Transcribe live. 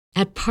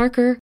At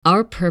Parker,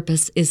 our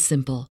purpose is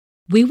simple.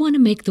 We want to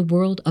make the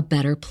world a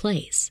better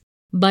place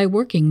by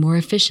working more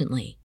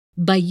efficiently,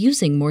 by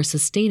using more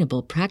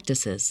sustainable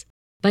practices,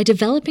 by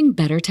developing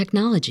better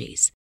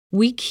technologies.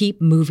 We keep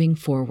moving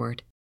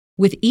forward.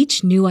 With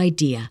each new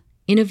idea,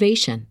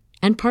 innovation,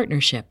 and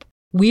partnership,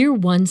 we're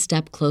one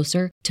step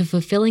closer to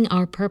fulfilling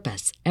our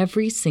purpose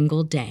every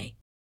single day.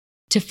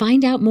 To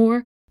find out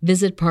more,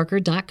 visit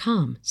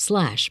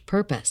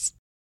parker.com/purpose.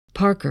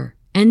 Parker,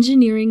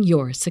 engineering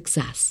your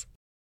success.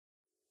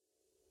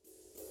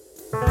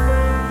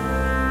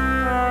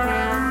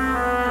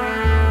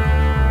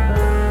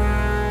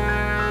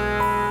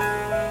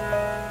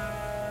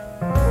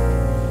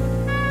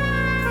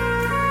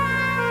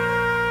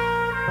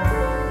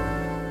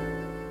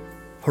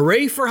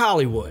 Hooray for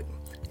Hollywood!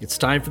 It's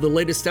time for the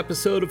latest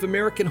episode of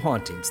American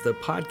Hauntings, the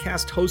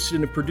podcast hosted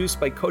and produced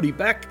by Cody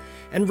Beck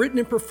and written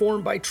and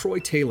performed by Troy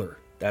Taylor.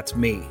 That's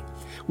me.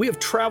 We have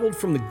traveled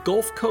from the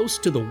Gulf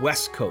Coast to the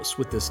West Coast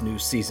with this new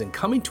season,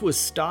 coming to a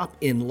stop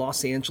in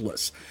Los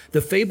Angeles,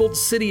 the fabled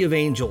city of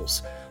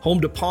angels,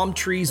 home to palm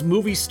trees,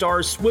 movie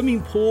stars,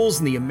 swimming pools,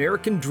 and the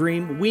American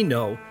dream we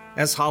know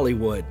as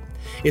Hollywood.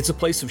 It's a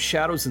place of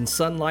shadows and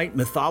sunlight,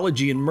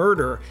 mythology and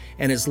murder,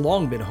 and has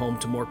long been home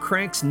to more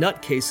cranks,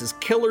 nutcases,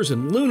 killers,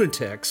 and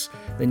lunatics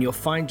than you'll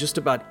find just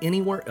about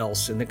anywhere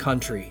else in the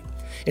country.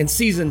 In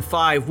Season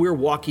 5, we're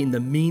walking the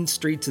mean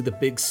streets of the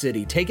big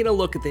city, taking a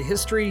look at the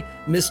history,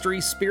 mystery,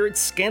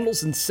 spirits,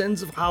 scandals, and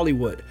sins of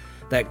Hollywood,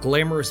 that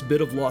glamorous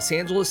bit of Los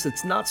Angeles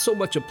that's not so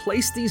much a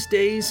place these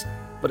days,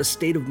 but a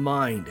state of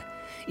mind.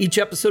 Each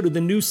episode of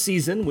the new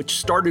season, which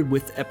started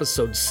with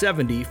episode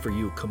 70 for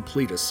you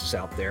completists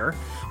out there,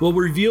 will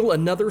reveal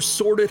another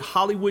sordid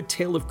Hollywood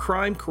tale of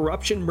crime,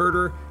 corruption,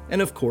 murder, and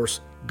of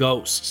course,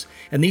 ghosts.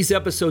 And these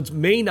episodes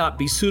may not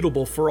be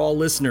suitable for all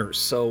listeners,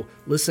 so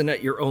listen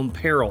at your own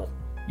peril.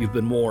 You've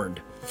been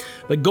warned.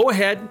 But go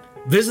ahead,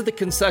 visit the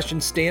concession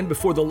stand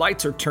before the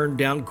lights are turned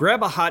down,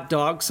 grab a hot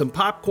dog, some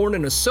popcorn,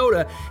 and a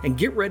soda, and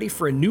get ready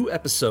for a new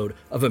episode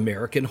of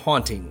American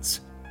Hauntings.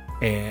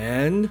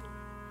 And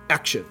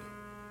action.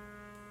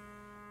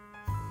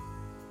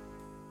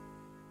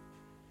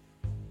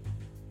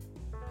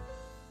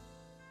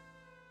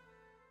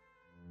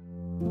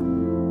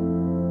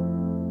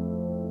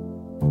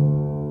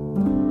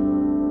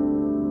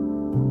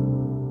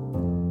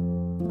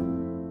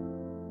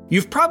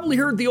 You've probably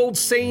heard the old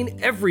saying,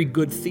 every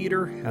good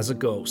theater has a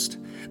ghost.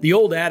 The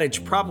old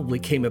adage probably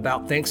came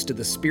about thanks to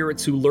the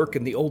spirits who lurk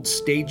in the old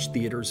stage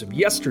theaters of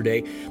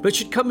yesterday, but it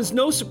should come as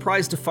no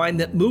surprise to find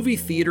that movie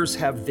theaters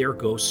have their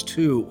ghosts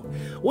too.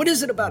 What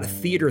is it about a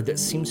theater that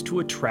seems to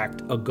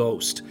attract a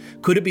ghost?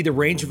 Could it be the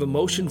range of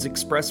emotions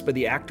expressed by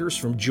the actors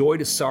from joy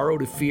to sorrow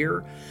to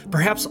fear?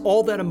 Perhaps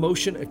all that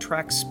emotion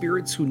attracts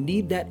spirits who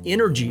need that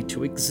energy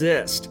to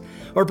exist.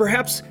 Or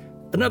perhaps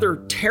another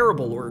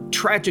terrible or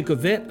tragic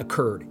event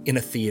occurred in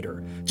a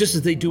theater, just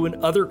as they do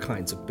in other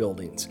kinds of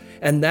buildings,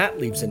 and that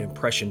leaves an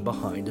impression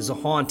behind as a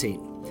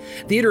haunting.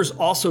 Theaters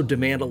also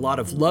demand a lot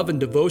of love and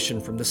devotion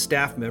from the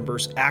staff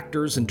members,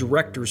 actors, and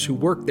directors who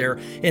work there,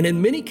 and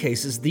in many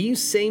cases,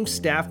 these same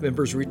staff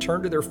members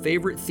return to their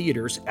favorite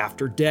theaters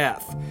after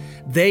death.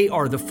 They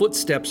are the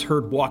footsteps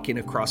heard walking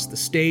across the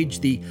stage,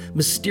 the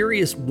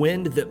mysterious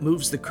wind that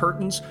moves the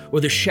curtains,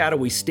 or the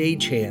shadowy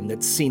stagehand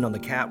that's seen on the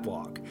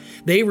catwalk.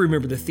 They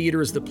remember the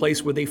theater as the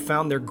place where they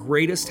found their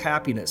greatest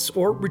happiness,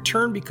 or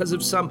returned because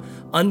of some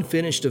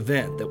unfinished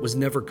event that was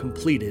never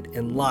completed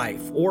in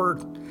life, or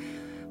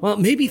well,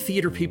 maybe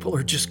theater people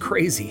are just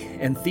crazy,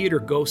 and theater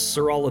ghosts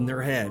are all in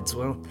their heads.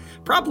 Well,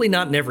 probably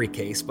not in every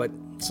case, but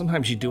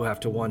sometimes you do have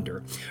to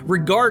wonder.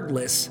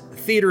 Regardless,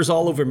 theaters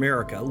all over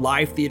America,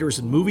 live theaters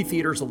and movie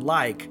theaters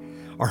alike,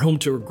 are home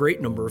to a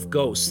great number of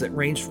ghosts that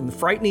range from the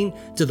frightening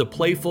to the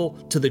playful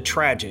to the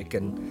tragic,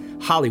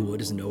 and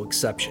Hollywood is no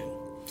exception.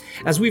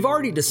 As we've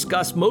already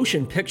discussed,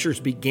 motion pictures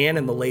began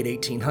in the late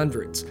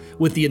 1800s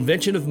with the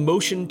invention of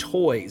motion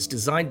toys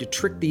designed to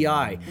trick the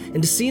eye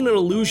into seeing an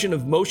illusion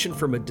of motion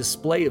from a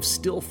display of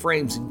still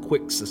frames in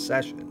quick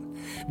succession.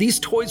 These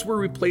toys were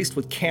replaced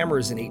with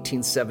cameras in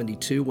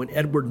 1872 when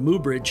Edward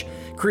Muybridge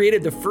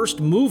created the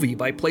first movie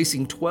by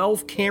placing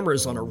 12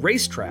 cameras on a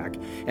racetrack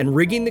and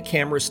rigging the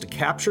cameras to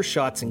capture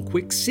shots in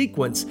quick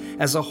sequence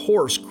as a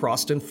horse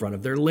crossed in front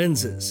of their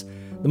lenses.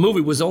 The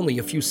movie was only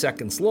a few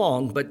seconds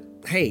long, but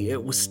hey,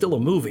 it was still a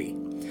movie.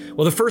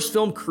 Well, the first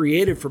film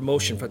created for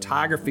motion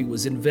photography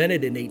was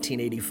invented in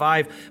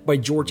 1885 by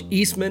George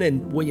Eastman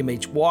and William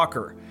H.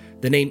 Walker.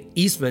 The name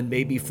Eastman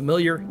may be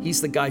familiar.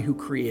 He's the guy who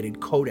created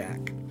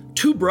Kodak.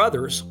 Two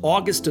brothers,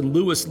 Auguste and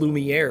Louis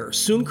Lumiere,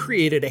 soon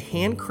created a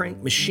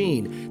hand-crank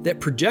machine that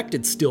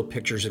projected still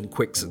pictures in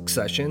quick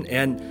succession,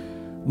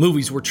 and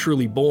movies were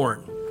truly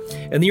born.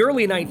 In the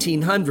early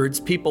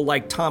 1900s, people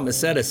like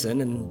Thomas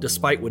Edison, and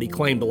despite what he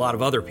claimed, a lot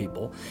of other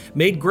people,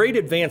 made great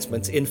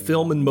advancements in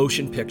film and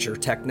motion picture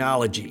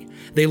technology.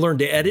 They learned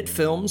to edit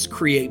films,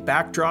 create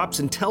backdrops,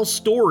 and tell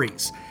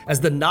stories,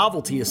 as the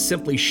novelty of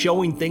simply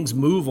showing things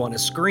move on a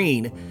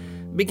screen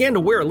began to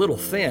wear a little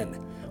thin.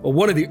 Well,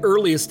 one of the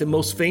earliest and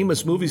most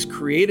famous movies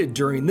created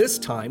during this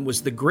time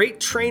was The Great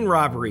Train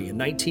Robbery in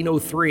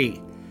 1903.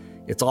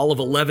 It's all of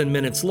 11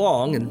 minutes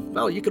long, and,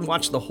 well, you can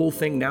watch the whole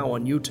thing now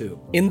on YouTube.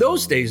 In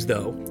those days,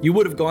 though, you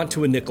would have gone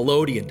to a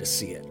Nickelodeon to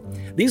see it.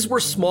 These were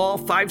small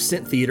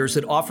 5-cent theaters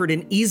that offered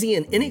an easy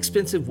and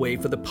inexpensive way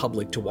for the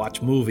public to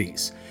watch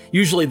movies.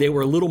 Usually they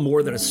were a little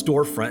more than a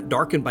storefront,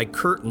 darkened by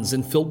curtains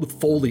and filled with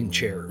folding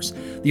chairs.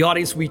 The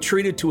audience would be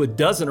treated to a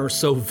dozen or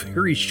so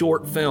very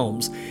short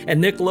films,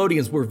 and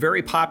Nickelodeons were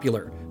very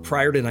popular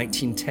prior to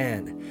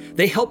 1910.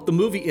 They helped the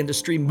movie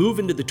industry move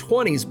into the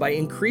 20s by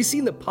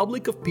increasing the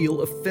public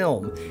appeal of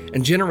film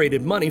and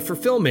generated money for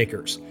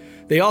filmmakers.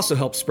 They also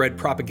helped spread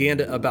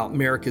propaganda about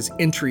America's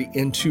entry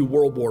into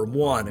World War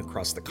I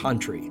across the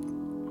country.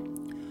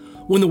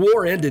 When the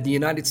war ended, the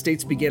United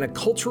States began a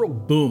cultural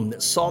boom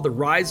that saw the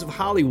rise of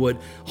Hollywood,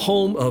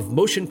 home of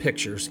motion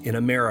pictures in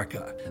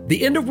America.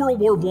 The end of World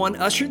War I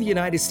ushered the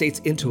United States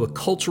into a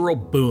cultural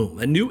boom.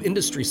 A new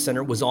industry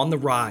center was on the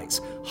rise,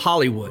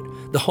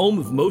 Hollywood, the home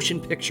of motion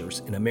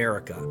pictures in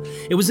America.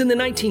 It was in the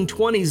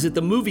 1920s that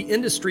the movie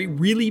industry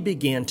really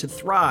began to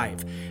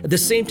thrive. At the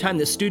same time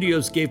that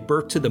studios gave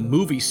birth to the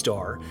movie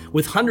star,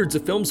 with hundreds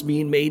of films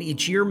being made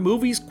each year,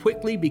 movies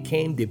quickly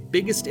became the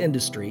biggest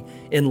industry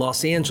in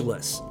Los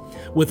Angeles.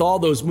 With all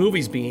those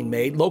movies being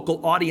made,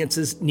 local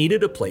audiences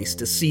needed a place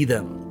to see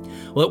them.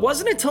 Well, it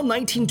wasn't until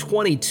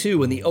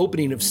 1922 and the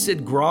opening of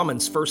Sid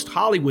Grauman's first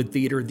Hollywood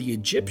theater, The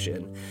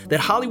Egyptian, that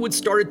Hollywood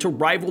started to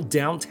rival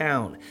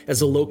downtown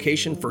as a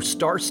location for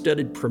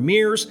star-studded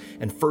premieres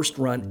and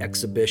first-run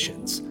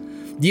exhibitions.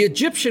 The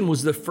Egyptian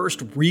was the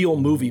first real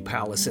movie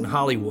palace in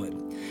Hollywood,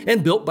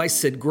 and built by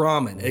Sid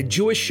Grauman, a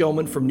Jewish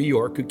showman from New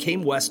York who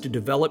came west to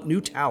develop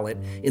new talent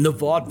in the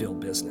vaudeville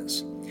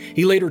business.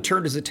 He later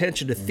turned his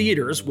attention to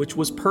theaters, which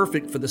was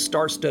perfect for the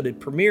star-studded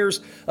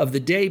premieres of the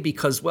day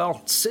because,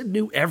 well, Sid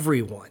knew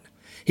everyone.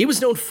 He was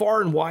known far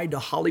and wide to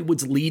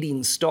Hollywood's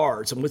leading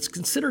stars and was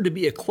considered to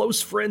be a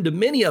close friend to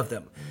many of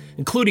them,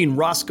 including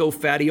Roscoe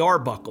Fatty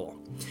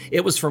Arbuckle.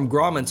 It was from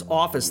Grauman's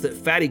office that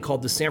Fatty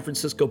called the San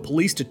Francisco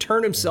police to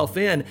turn himself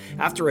in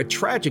after a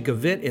tragic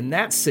event in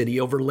that city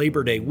over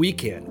Labor Day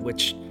weekend,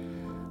 which,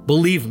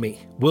 believe me,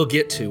 we'll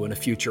get to in a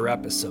future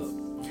episode.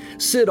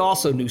 Sid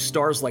also knew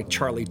stars like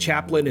Charlie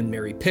Chaplin and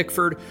Mary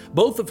Pickford,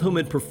 both of whom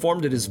had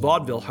performed at his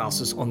vaudeville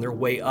houses on their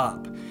way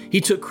up. He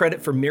took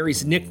credit for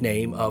Mary's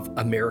nickname of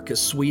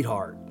America's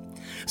Sweetheart.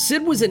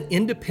 Sid was an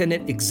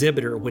independent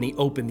exhibitor when he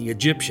opened The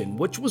Egyptian,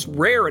 which was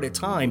rare at a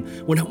time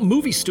when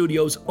movie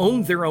studios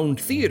owned their own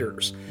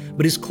theaters,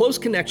 but his close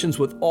connections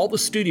with all the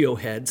studio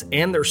heads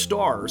and their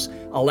stars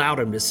allowed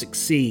him to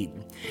succeed.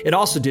 It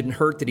also didn't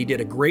hurt that he did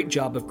a great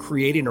job of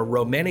creating a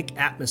romantic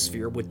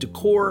atmosphere with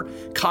decor,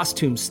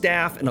 costume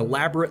staff, and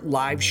elaborate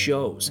live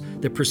shows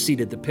that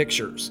preceded the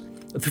pictures.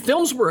 The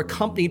films were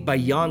accompanied by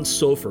Jan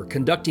Sofer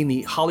conducting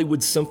the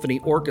Hollywood Symphony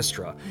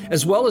Orchestra,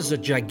 as well as a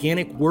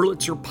gigantic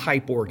Wurlitzer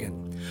pipe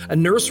organ. A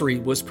nursery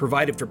was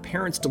provided for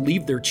parents to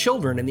leave their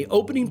children, and the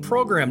opening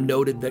program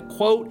noted that,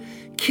 quote,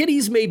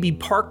 "Kiddies may be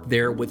parked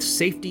there with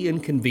safety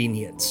and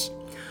convenience."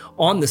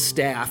 On the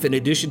staff, in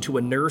addition to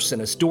a nurse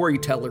and a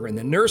storyteller in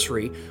the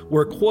nursery,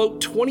 were, quote,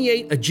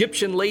 28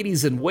 Egyptian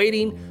ladies in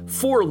waiting,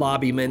 4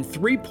 lobbymen,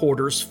 3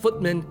 porters,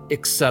 footmen,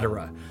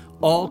 etc.,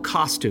 all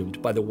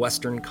costumed by the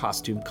Western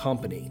Costume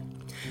Company.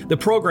 The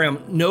program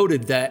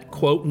noted that,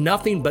 quote,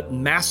 "nothing but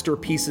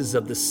masterpieces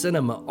of the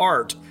cinema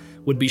art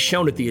would be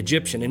shown at the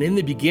Egyptian, and in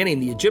the beginning,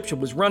 the Egyptian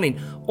was running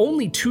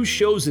only 2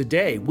 shows a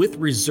day with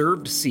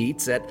reserved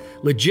seats at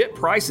legit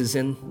prices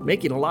and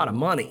making a lot of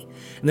money.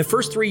 In the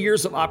first 3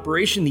 years of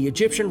operation, the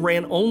Egyptian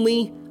ran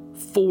only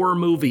 4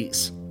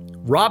 movies: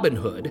 Robin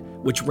Hood,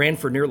 which ran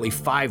for nearly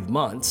 5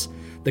 months,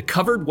 The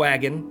Covered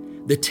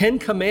Wagon, The 10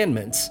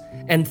 Commandments,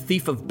 and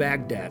Thief of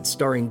Baghdad,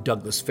 starring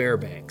Douglas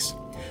Fairbanks.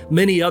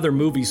 Many other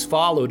movies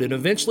followed, and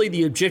eventually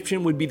the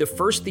Egyptian would be the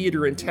first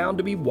theater in town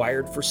to be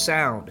wired for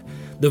sound.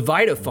 The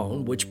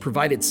Vitaphone, which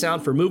provided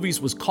sound for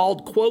movies, was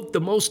called, quote, "the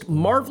most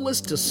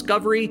marvelous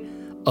discovery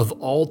of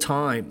all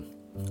time."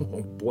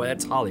 Oh boy,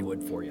 that's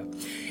Hollywood for you.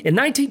 In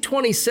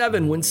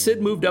 1927, when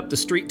Sid moved up the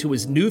street to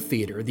his new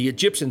theater, the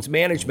Egyptian's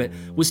management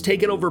was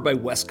taken over by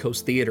West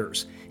Coast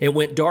Theaters. It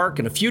went dark,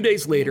 and a few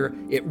days later,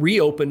 it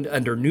reopened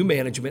under new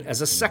management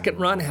as a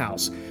second-run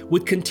house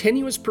with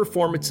continuous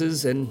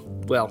performances and,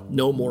 well,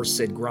 no more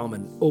Sid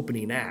Grauman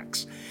opening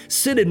acts.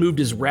 Sid had moved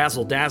his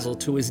razzle-dazzle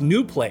to his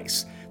new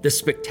place, the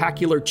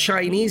spectacular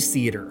Chinese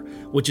Theater,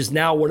 which is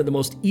now one of the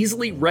most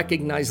easily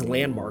recognized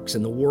landmarks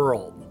in the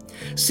world.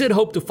 Sid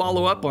hoped to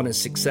follow up on his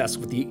success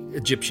with the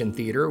Egyptian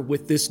Theater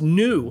with this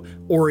new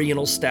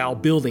Oriental-style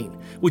building,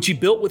 which he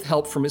built with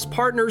help from his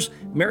partners,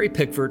 Mary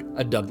Pickford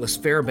and Douglas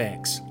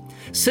Fairbanks.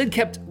 Sid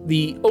kept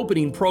the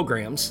opening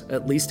programs,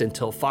 at least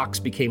until Fox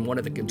became one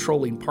of the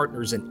controlling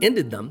partners and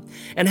ended them,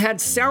 and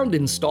had sound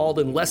installed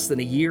in less than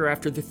a year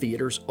after the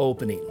theater's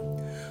opening.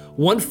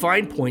 One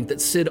fine point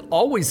that Sid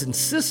always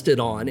insisted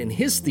on in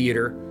his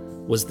theater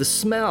was the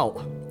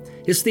smell.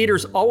 His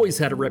theaters always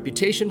had a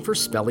reputation for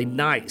smelling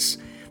nice.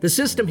 The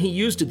system he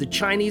used at the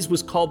Chinese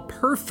was called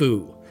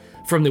Perfoo.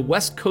 from the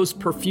West Coast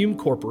Perfume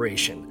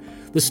Corporation.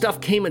 The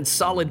stuff came in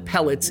solid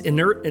pellets,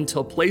 inert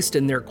until placed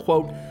in their,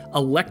 quote,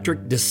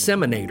 electric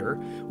disseminator,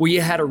 where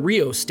you had a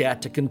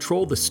rheostat to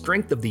control the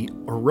strength of the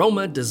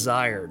aroma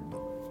desired.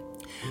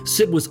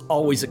 Sid was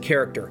always a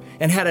character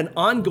and had an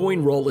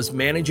ongoing role as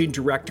managing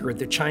director at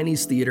the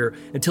Chinese Theater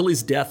until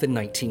his death in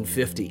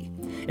 1950.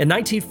 In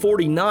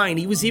 1949,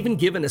 he was even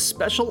given a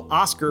special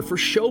Oscar for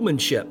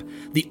showmanship,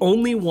 the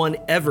only one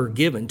ever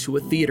given to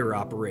a theater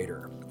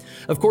operator.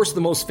 Of course,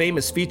 the most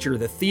famous feature of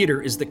the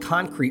theater is the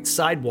concrete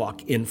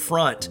sidewalk in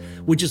front,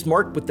 which is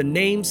marked with the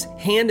names,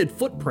 hand and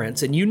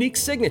footprints, and unique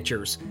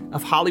signatures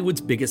of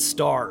Hollywood's biggest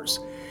stars.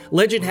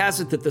 Legend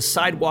has it that the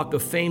Sidewalk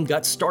of Fame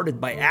got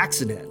started by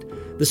accident.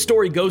 The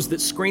story goes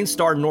that screen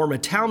star Norma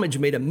Talmadge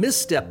made a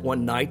misstep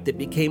one night that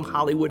became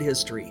Hollywood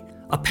history.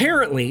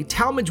 Apparently,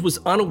 Talmadge was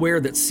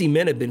unaware that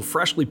cement had been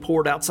freshly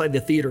poured outside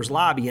the theater's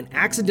lobby and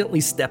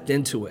accidentally stepped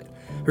into it.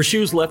 Her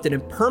shoes left an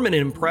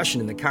permanent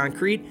impression in the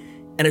concrete,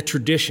 and a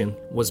tradition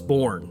was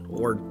born,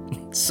 or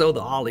so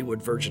the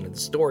Hollywood version of the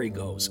story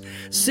goes.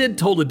 Sid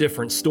told a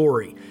different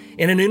story.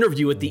 In an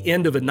interview at the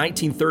end of a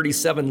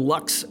 1937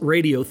 Lux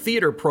radio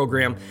theater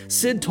program,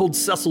 Sid told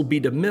Cecil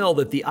B. DeMille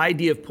that the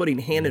idea of putting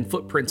hand and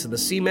footprints in the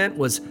cement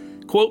was,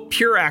 quote,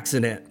 pure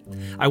accident.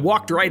 I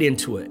walked right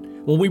into it.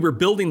 When we were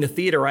building the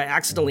theater, I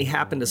accidentally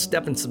happened to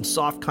step in some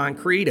soft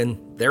concrete, and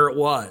there it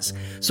was.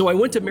 So I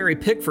went to Mary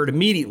Pickford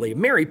immediately.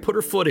 Mary put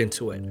her foot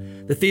into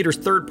it. The theater's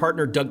third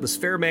partner, Douglas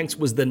Fairbanks,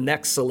 was the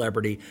next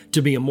celebrity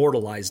to be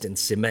immortalized in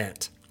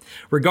cement.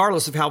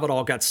 Regardless of how it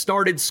all got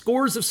started,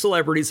 scores of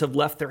celebrities have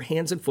left their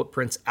hands and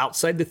footprints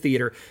outside the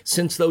theater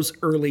since those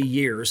early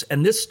years,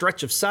 and this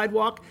stretch of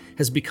sidewalk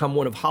has become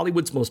one of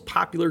Hollywood's most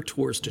popular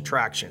tourist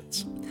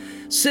attractions.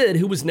 Sid,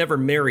 who was never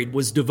married,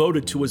 was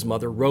devoted to his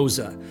mother,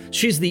 Rosa.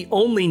 She's the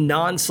only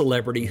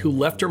non-celebrity who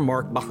left her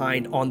mark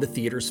behind on the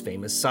theater's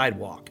famous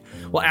sidewalk.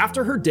 Well,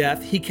 after her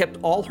death, he kept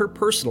all her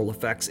personal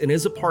effects in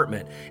his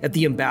apartment at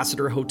the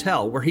Ambassador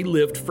Hotel, where he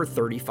lived for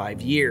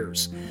 35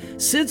 years.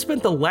 Sid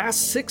spent the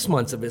last 6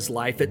 months of his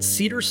life at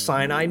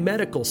Cedars-Sinai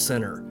Medical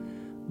Center,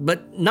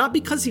 but not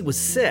because he was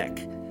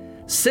sick.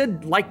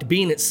 Sid liked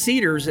being at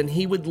Cedars, and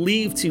he would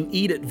leave to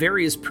eat at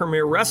various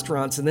premier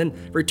restaurants and then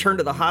return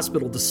to the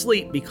hospital to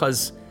sleep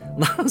because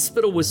the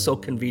hospital was so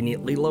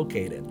conveniently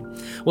located.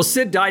 Well,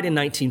 Sid died in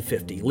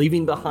 1950,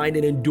 leaving behind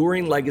an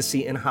enduring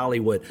legacy in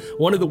Hollywood,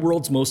 one of the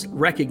world's most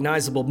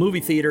recognizable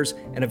movie theaters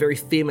and a very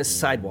famous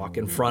sidewalk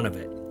in front of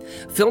it.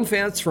 Film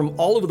fans from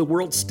all over the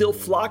world still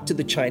flock to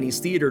the Chinese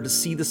theater to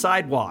see the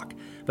sidewalk,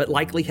 but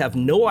likely have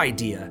no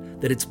idea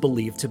that it's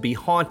believed to be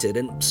haunted,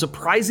 and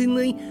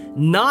surprisingly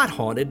not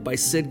haunted by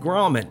Sid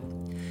Grauman.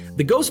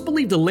 The ghost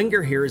believed to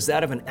linger here is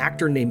that of an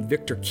actor named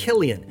Victor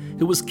Killian,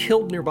 who was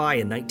killed nearby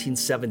in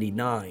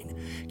 1979.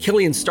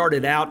 Killian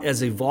started out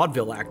as a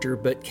vaudeville actor,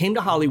 but came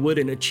to Hollywood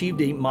and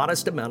achieved a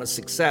modest amount of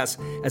success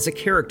as a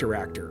character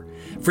actor.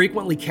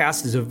 Frequently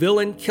cast as a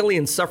villain,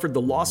 Killian suffered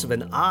the loss of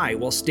an eye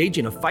while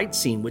staging a fight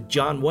scene with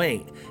John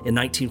Wayne in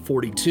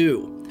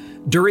 1942.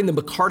 During the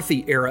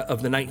McCarthy era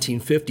of the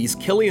 1950s,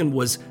 Killian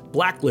was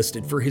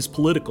blacklisted for his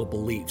political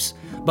beliefs.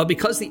 But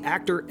because the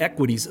Actor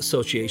Equities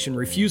Association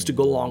refused to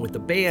go along with the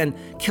ban,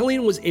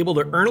 Killian was able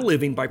to earn a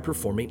living by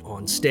performing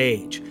on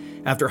stage.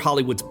 After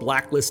Hollywood's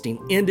blacklisting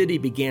ended, he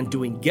began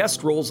doing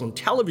guest roles on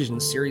television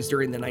series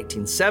during the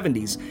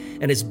 1970s,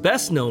 and is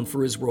best known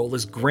for his role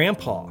as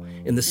Grandpa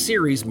in the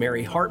series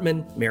Mary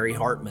Hartman, Mary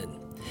Hartman.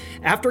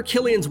 After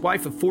Killian's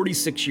wife of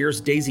 46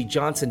 years, Daisy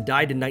Johnson,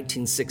 died in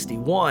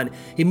 1961,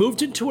 he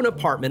moved into an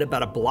apartment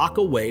about a block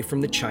away from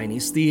the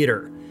Chinese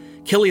theater.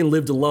 Killian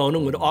lived alone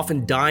and would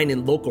often dine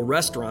in local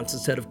restaurants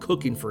instead of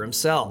cooking for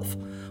himself.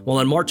 Well,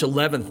 on March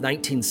 11,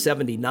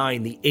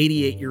 1979, the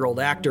 88-year-old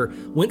actor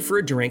went for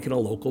a drink in a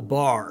local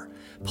bar.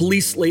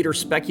 Police later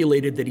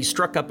speculated that he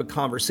struck up a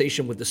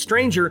conversation with a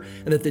stranger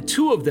and that the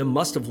two of them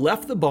must have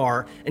left the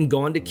bar and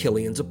gone to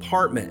Killian's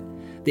apartment.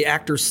 The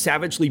actor's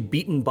savagely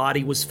beaten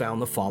body was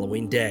found the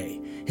following day.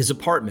 His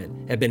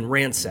apartment had been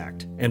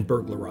ransacked and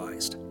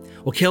burglarized.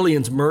 Well,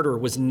 Killian's murderer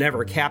was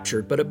never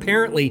captured, but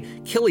apparently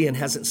Killian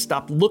hasn't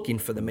stopped looking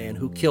for the man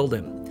who killed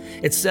him.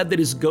 It's said that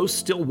his ghost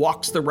still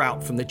walks the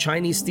route from the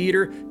Chinese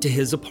theater to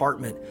his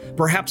apartment,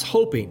 perhaps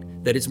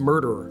hoping that his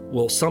murderer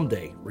will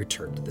someday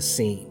return to the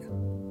scene.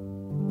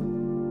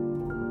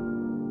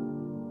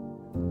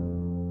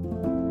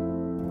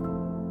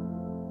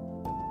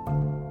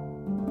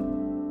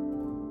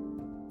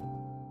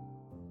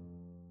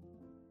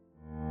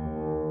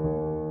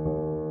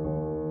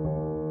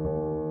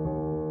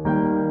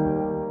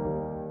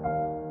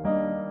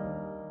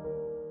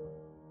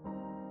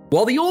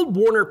 While the old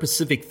Warner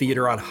Pacific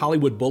Theater on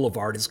Hollywood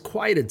Boulevard has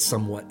quieted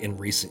somewhat in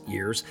recent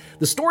years,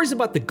 the stories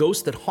about the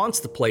ghost that haunts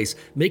the place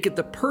make it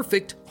the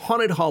perfect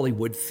haunted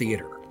Hollywood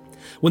theater.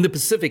 When the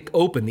Pacific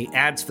opened, the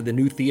ads for the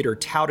new theater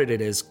touted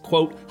it as,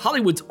 quote,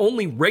 Hollywood's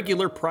only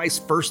regular price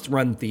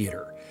first-run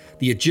theater.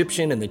 The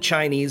Egyptian and the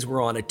Chinese were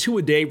on a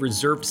 2-a-day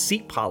reserved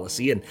seat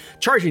policy and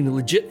charging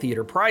legit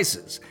theater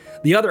prices.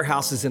 The other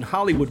houses in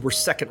Hollywood were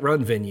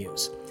second-run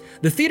venues.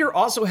 The theater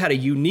also had a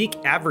unique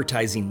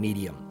advertising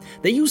medium.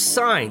 They used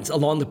signs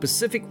along the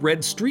Pacific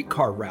Red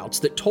streetcar routes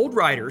that told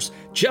riders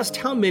just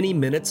how many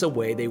minutes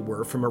away they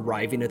were from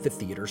arriving at the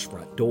theater's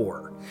front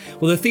door.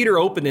 Well, the theater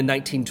opened in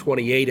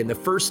 1928, and the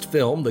first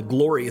film, The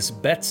Glorious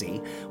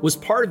Betsy, was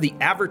part of the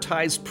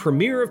advertised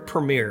premiere of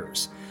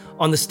premieres.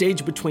 On the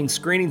stage between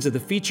screenings of the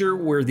feature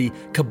were the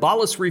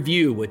Cabalist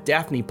Revue with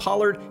Daphne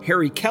Pollard,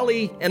 Harry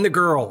Kelly, and the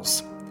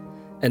girls.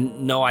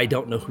 And no, I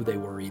don't know who they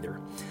were either.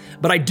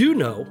 But I do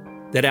know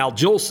that Al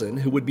Jolson,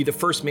 who would be the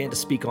first man to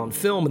speak on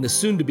film in the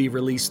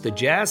soon-to-be-released The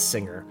Jazz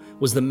Singer,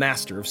 was the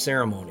master of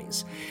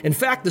ceremonies. In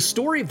fact, the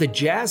story of The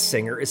Jazz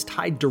Singer is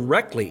tied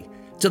directly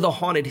to the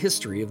haunted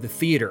history of the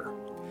theater.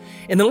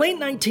 In the late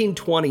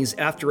 1920s,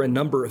 after a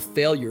number of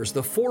failures,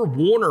 the four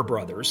Warner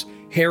brothers,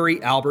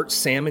 Harry, Albert,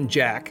 Sam, and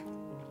Jack,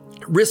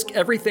 risked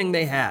everything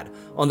they had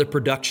on the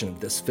production of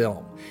this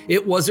film.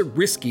 It was a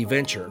risky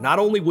venture. Not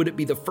only would it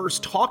be the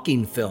first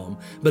talking film,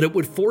 but it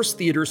would force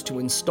theaters to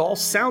install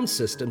sound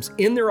systems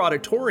in their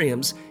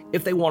auditoriums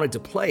if they wanted to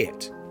play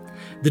it.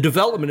 The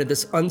development of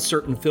this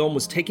uncertain film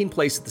was taking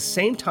place at the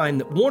same time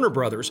that Warner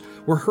Brothers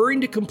were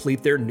hurrying to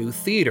complete their new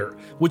theater,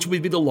 which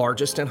would be the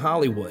largest in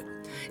Hollywood.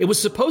 It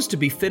was supposed to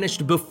be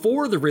finished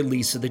before the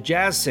release of The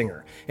Jazz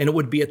Singer, and it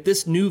would be at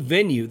this new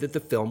venue that the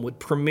film would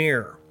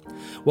premiere.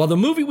 While the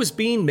movie was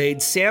being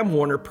made, Sam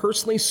Warner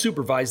personally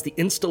supervised the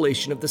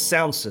installation of the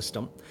sound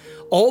system,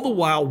 all the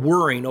while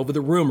worrying over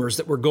the rumors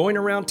that were going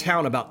around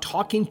town about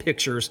talking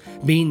pictures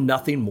being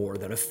nothing more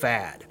than a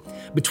fad.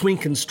 Between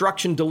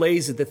construction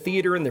delays at the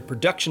theater and the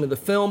production of the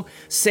film,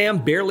 Sam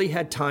barely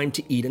had time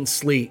to eat and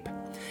sleep.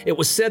 It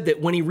was said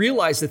that when he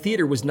realized the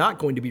theater was not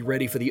going to be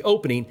ready for the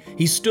opening,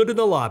 he stood in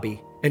the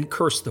lobby and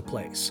cursed the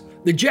place.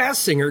 The Jazz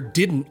Singer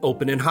didn't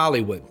open in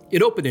Hollywood.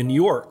 It opened in New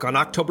York on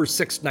October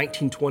 6,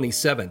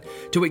 1927,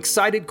 to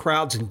excited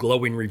crowds and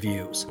glowing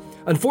reviews.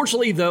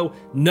 Unfortunately, though,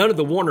 none of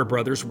the Warner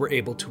brothers were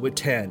able to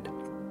attend.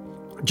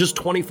 Just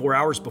 24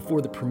 hours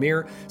before the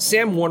premiere,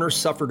 Sam Warner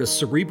suffered a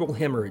cerebral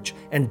hemorrhage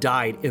and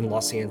died in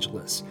Los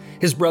Angeles.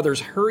 His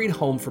brothers hurried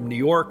home from New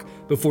York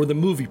before the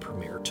movie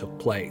premiere took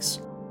place.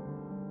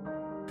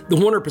 The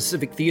Warner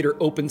Pacific Theater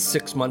opened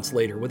 6 months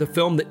later with a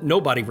film that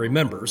nobody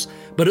remembers,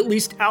 but at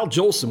least Al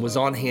Jolson was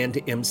on hand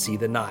to MC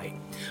the night.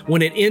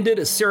 When it ended,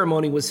 a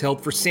ceremony was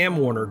held for Sam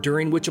Warner,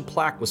 during which a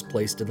plaque was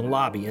placed in the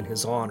lobby in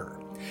his honor.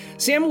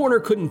 Sam Warner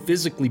couldn't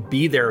physically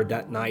be there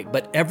that night,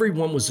 but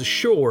everyone was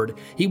assured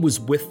he was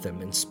with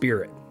them in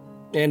spirit.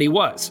 And he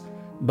was,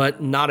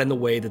 but not in the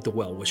way that the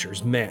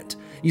well-wishers meant.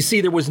 You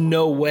see, there was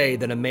no way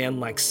that a man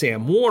like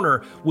Sam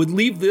Warner would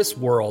leave this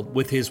world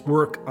with his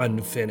work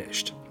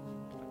unfinished.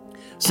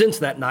 Since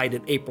that night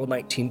in April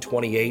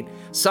 1928,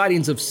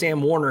 sightings of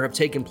Sam Warner have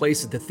taken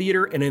place at the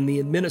theater and in the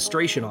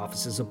administration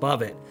offices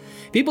above it.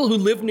 People who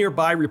live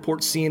nearby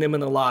report seeing him in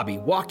the lobby,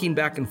 walking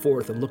back and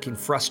forth and looking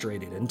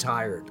frustrated and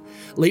tired.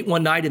 Late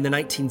one night in the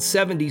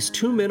 1970s,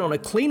 2 men on a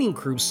cleaning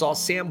crew saw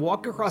Sam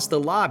walk across the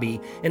lobby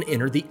and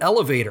enter the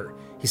elevator.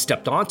 He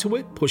stepped onto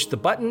it, pushed the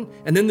button,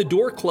 and then the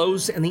door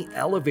closed and the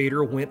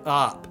elevator went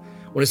up.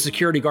 When a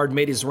security guard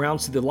made his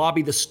rounds to the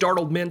lobby, the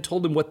startled men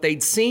told him what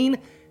they'd seen,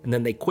 and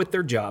then they quit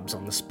their jobs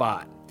on the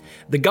spot.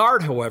 The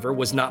guard, however,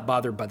 was not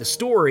bothered by the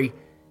story.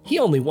 He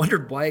only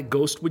wondered why a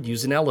ghost would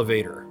use an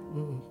elevator.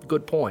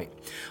 Good point.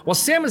 While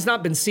Sam has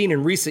not been seen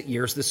in recent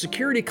years, the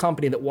security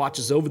company that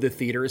watches over the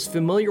theater is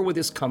familiar with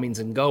his comings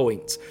and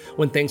goings.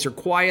 When things are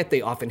quiet,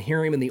 they often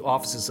hear him in the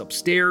offices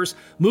upstairs,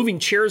 moving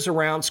chairs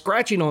around,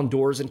 scratching on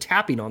doors, and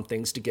tapping on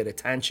things to get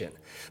attention.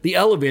 The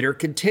elevator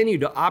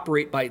continued to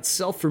operate by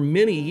itself for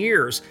many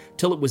years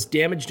till it was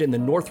damaged in the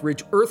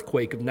Northridge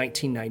earthquake of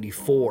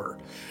 1994.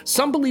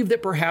 Some believe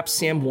that perhaps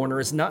Sam Warner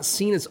is not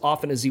seen as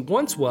often as he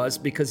once was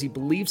because he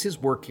believes his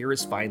work here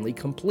is finally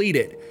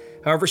completed.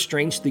 However,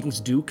 strange things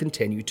do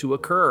continue to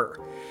occur.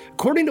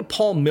 According to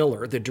Paul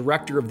Miller, the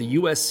director of the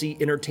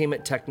USC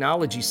Entertainment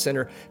Technology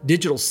Center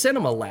Digital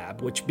Cinema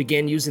Lab, which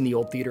began using the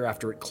old theater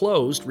after it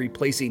closed,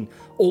 replacing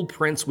old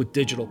prints with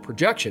digital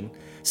projection,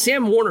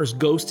 Sam Warner's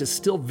ghost is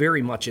still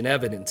very much in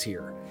evidence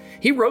here.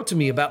 He wrote to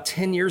me about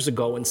 10 years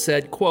ago and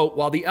said, quote,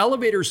 "While the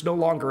elevator is no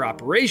longer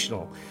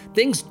operational,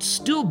 things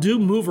still do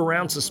move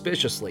around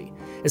suspiciously.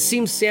 It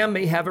seems Sam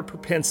may have a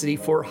propensity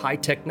for high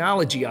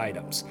technology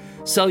items.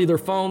 Cellular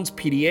phones,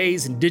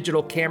 PDAs, and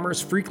digital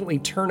cameras frequently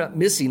turn up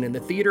missing in the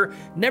theater,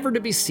 never to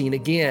be seen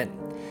again.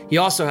 He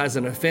also has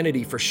an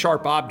affinity for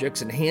sharp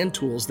objects and hand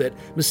tools that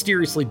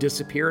mysteriously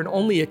disappear and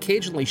only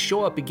occasionally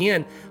show up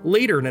again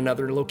later in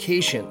another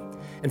location.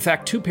 In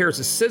fact, 2 pairs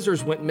of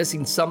scissors went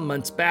missing some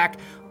months back,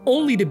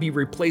 only to be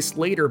replaced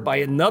later by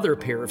another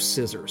pair of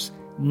scissors,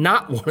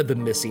 not one of the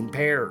missing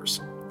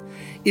pairs."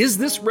 Is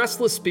this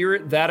restless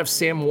spirit that of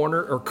Sam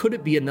Warner, or could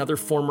it be another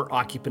former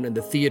occupant in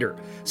the theater,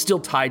 still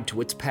tied to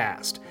its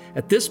past?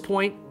 At this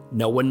point,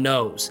 no one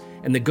knows,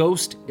 and the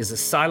ghost is as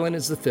silent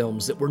as the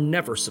films that were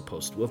never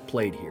supposed to have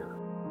played here.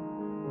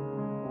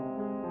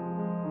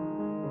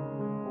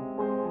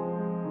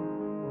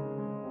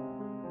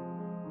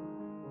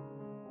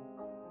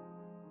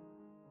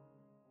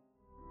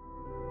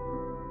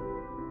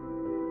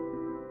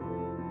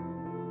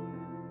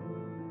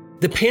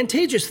 The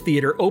Pantages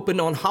Theater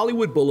opened on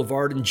Hollywood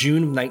Boulevard in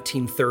June of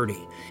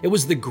 1930. It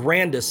was the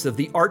grandest of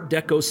the Art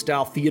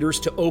Deco-style theaters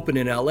to open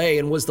in LA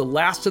and was the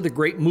last of the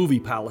great movie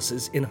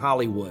palaces in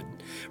Hollywood.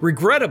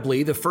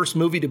 Regrettably, the first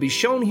movie to be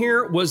shown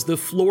here was The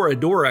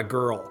Florodora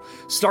Girl,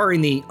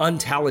 starring the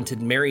untalented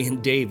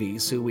Marion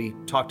Davies, who we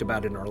talked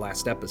about in our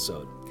last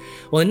episode.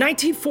 Well, in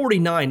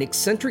 1949,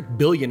 eccentric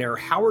billionaire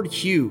Howard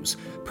Hughes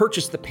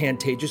purchased the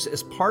Pantages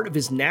as part of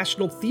his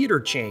national theater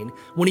chain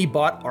when he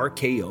bought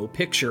RKO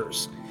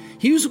Pictures.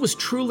 Hughes was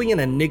truly an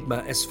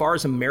enigma as far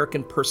as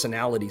American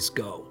personalities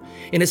go.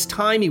 In his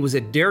time, he was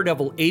a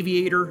daredevil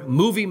aviator,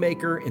 movie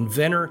maker,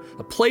 inventor,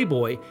 a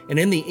playboy, and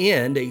in the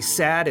end, a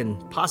sad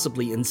and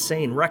possibly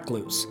insane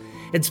recluse.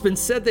 It's been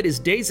said that his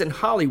days in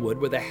Hollywood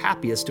were the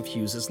happiest of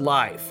Hughes's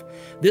life.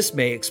 This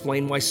may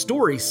explain why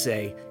stories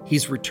say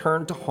he's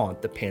returned to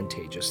haunt the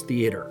Pantages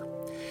Theater.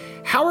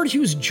 Howard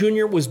Hughes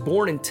Jr. was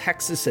born in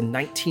Texas in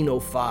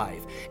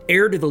 1905,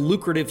 heir to the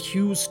lucrative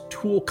Hughes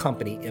Tool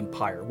Company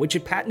empire, which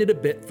had patented a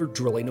bit for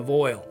drilling of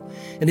oil.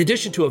 In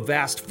addition to a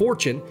vast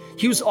fortune,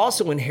 Hughes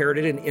also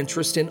inherited an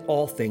interest in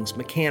all things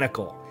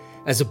mechanical.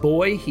 As a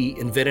boy, he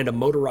invented a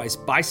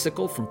motorized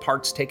bicycle from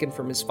parts taken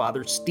from his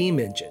father's steam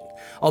engine.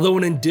 Although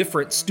an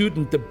indifferent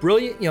student, the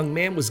brilliant young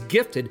man was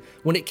gifted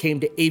when it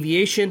came to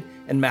aviation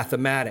and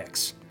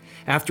mathematics.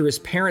 After his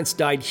parents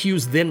died,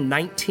 Hughes, then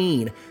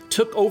 19,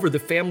 took over the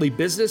family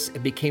business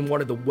and became one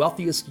of the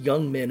wealthiest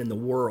young men in the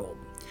world.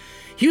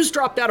 Hughes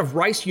dropped out of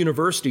Rice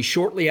University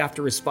shortly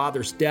after his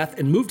father's death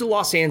and moved to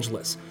Los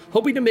Angeles,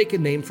 hoping to make a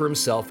name for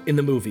himself in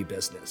the movie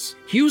business.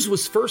 Hughes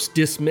was first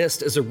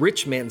dismissed as a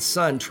rich man's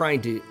son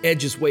trying to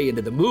edge his way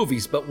into the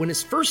movies, but when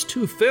his first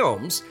two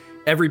films,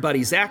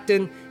 Everybody's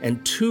Actin'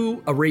 and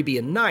Two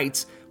Arabian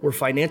Nights, were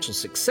financial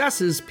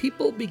successes,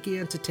 people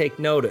began to take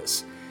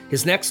notice.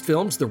 His next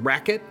films, The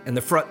Racket and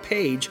The Front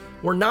Page,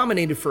 were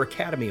nominated for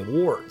Academy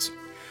Awards.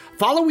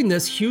 Following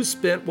this, Hughes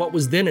spent what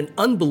was then an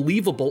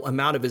unbelievable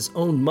amount of his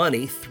own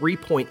money,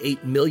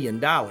 $3.8 million,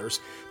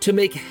 to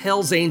make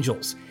Hell's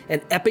Angels,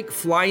 an epic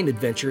flying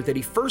adventure that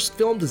he first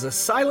filmed as a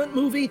silent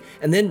movie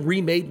and then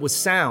remade with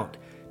sound.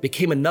 It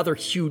became another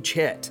huge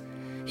hit.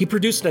 He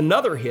produced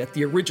another hit,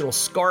 the original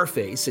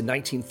Scarface, in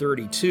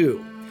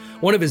 1932.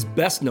 One of his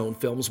best-known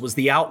films was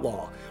The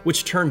Outlaw,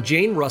 which turned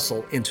Jane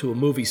Russell into a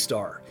movie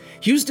star.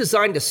 Hughes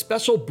designed a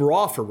special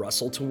bra for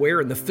Russell to wear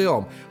in the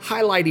film,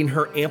 highlighting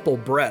her ample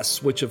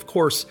breasts, which of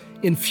course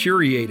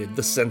infuriated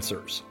the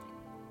censors.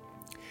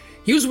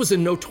 Hughes was a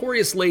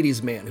notorious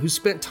ladies' man who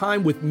spent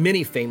time with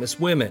many famous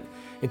women,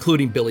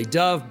 including Billy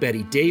Dove,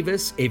 Bette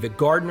Davis, Ava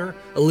Gardner,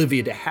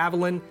 Olivia de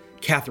Havilland,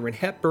 Katharine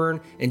Hepburn,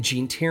 and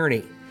Gene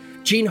Tierney.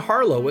 Jean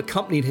Harlow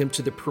accompanied him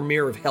to the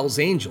premiere of Hell's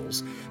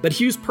Angels, but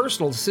Hughes'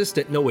 personal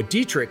assistant Noah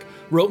Dietrich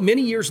wrote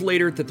many years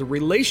later that the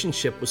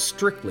relationship was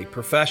strictly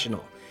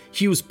professional.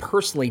 Hughes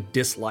personally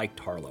disliked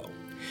Harlow.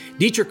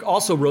 Dietrich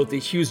also wrote that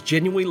Hughes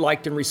genuinely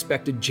liked and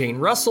respected Jane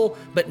Russell,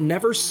 but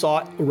never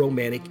sought a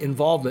romantic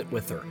involvement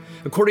with her.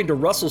 According to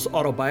Russell's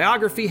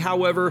autobiography,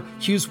 however,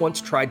 Hughes once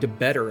tried to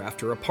bed her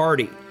after a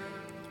party.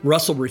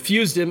 Russell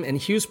refused him, and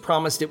Hughes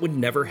promised it would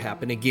never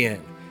happen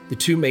again. The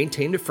two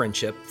maintained a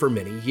friendship for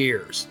many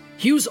years.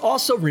 Hughes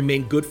also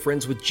remained good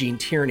friends with Gene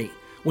Tierney.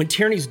 When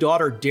Tierney's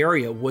daughter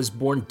Daria was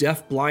born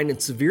deaf, blind,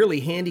 and severely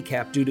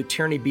handicapped due to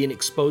Tierney being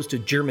exposed to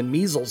German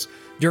measles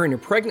during her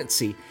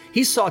pregnancy,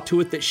 he saw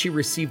to it that she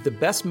received the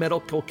best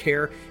medical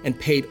care and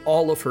paid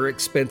all of her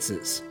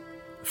expenses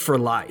for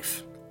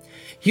life.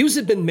 Hughes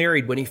had been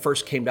married when he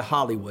first came to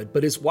Hollywood,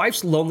 but his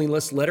wife's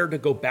loneliness led her to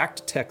go back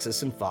to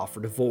Texas and file for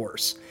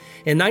divorce.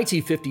 In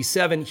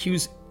 1957,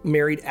 Hughes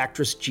married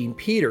actress Jean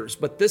Peters,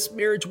 but this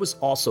marriage was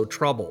also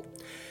troubled.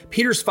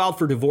 Peters filed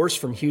for divorce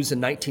from Hughes in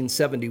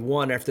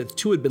 1971 after the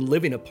two had been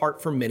living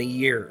apart for many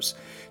years.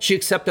 She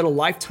accepted a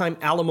lifetime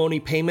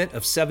alimony payment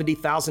of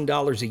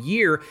 $70,000 a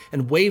year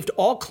and waived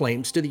all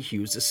claims to the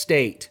Hughes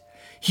estate.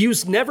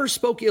 Hughes never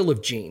spoke ill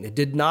of Jean and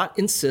did not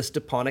insist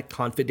upon a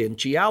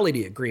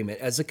confidentiality agreement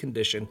as a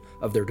condition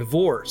of their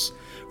divorce.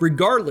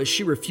 Regardless,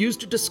 she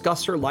refused to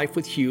discuss her life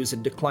with Hughes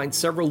and declined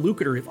several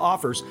lucrative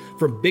offers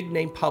from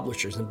big-name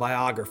publishers and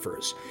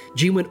biographers.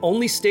 Jean would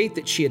only state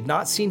that she had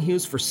not seen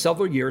Hughes for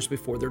several years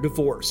before their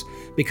divorce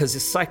because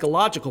his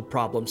psychological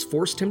problems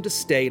forced him to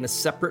stay in a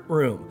separate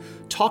room,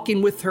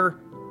 talking with her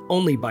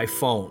only by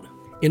phone.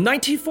 In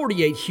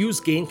 1948,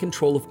 Hughes gained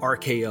control of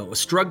RKO, a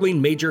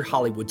struggling major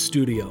Hollywood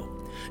studio.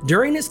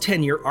 During his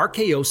tenure,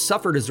 RKO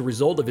suffered as a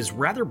result of his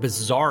rather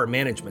bizarre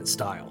management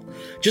style.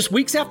 Just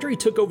weeks after he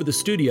took over the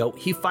studio,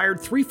 he fired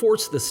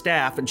 3/4 of the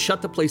staff and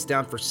shut the place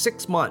down for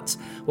 6 months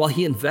while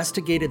he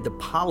investigated the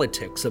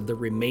politics of the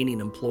remaining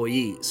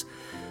employees.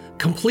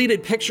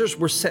 Completed pictures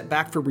were sent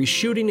back for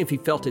reshooting if he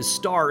felt his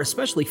star,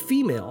 especially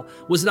female,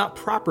 was not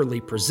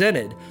properly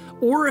presented,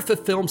 or if a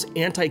film's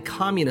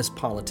anti-communist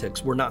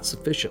politics were not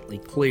sufficiently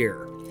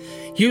clear.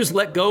 Hughes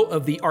let go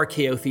of the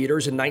RKO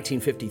theaters in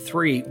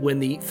 1953 when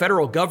the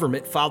federal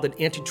government filed an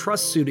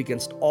antitrust suit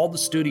against all the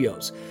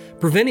studios,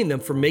 preventing them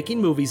from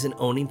making movies and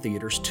owning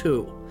theaters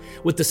too.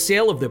 With the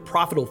sale of the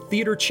profitable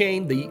theater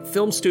chain, the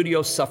film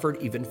studio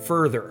suffered even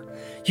further.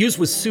 Hughes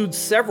was sued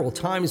several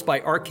times by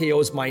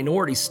RKO's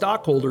minority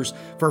stockholders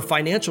for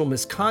financial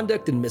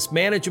misconduct and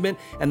mismanagement,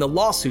 and the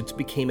lawsuits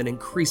became an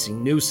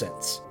increasing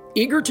nuisance.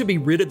 Eager to be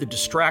rid of the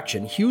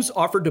distraction, Hughes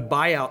offered to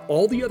buy out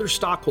all the other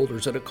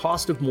stockholders at a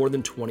cost of more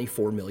than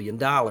 $24 million.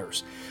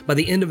 By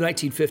the end of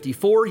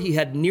 1954, he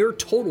had near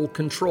total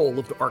control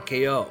of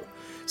RKO.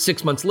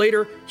 6 months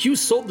later, Hughes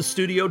sold the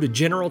studio to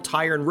General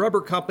Tire and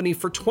Rubber Company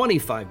for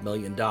 $25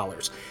 million.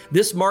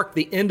 This marked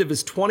the end of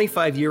his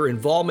 25-year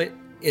involvement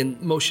in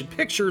motion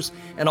pictures,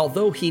 and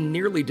although he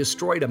nearly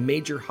destroyed a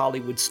major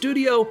Hollywood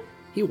studio,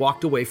 he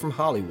walked away from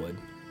Hollywood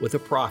with a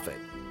profit.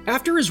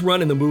 After his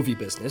run in the movie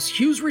business,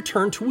 Hughes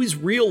returned to his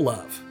real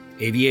love,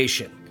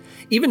 aviation.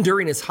 Even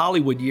during his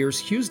Hollywood years,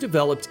 Hughes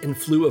developed and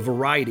flew a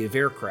variety of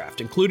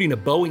aircraft, including a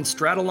Boeing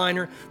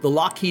Stratoliner, the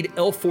Lockheed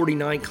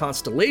L-49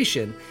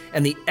 Constellation,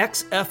 and the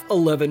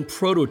XF-11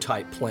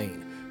 prototype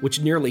plane, which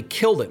nearly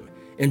killed him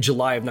in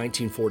July of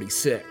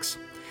 1946.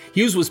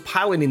 Hughes was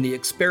piloting the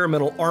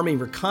experimental Army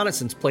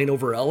reconnaissance plane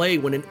over LA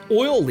when an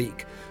oil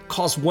leak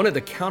caused one of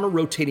the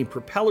counter-rotating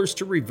propellers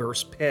to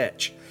reverse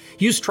pitch.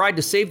 Hughes tried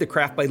to save the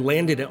craft by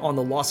landing it on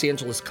the Los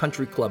Angeles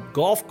Country Club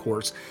golf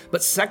course,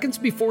 but seconds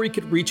before he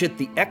could reach it,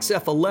 the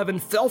XF-11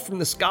 fell from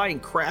the sky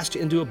and crashed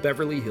into a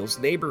Beverly Hills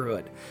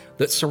neighborhood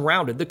that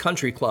surrounded the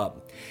country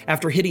club.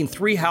 After hitting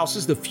 3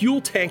 houses, the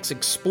fuel tanks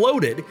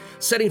exploded,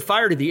 setting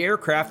fire to the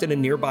aircraft and a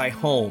nearby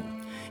home.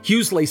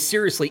 Hughes lay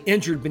seriously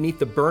injured beneath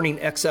the burning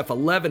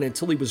XF-11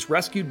 until he was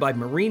rescued by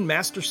Marine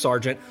Master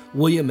Sergeant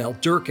William L.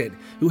 Durkin,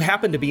 who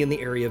happened to be in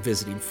the area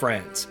visiting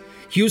friends.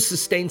 Hughes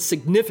sustained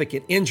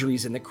significant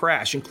injuries in the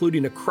crash,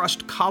 including a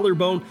crushed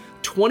collarbone,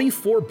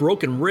 24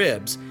 broken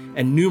ribs,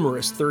 and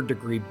numerous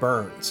third-degree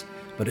burns.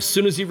 But as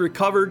soon as he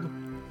recovered,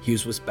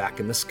 Hughes was back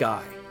in the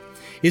sky.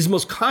 His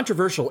most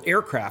controversial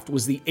aircraft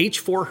was the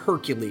H-4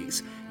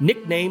 Hercules,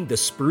 nicknamed the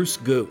Spruce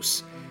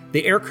Goose.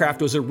 The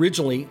aircraft was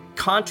originally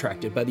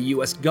contracted by the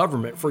U.S.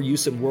 government for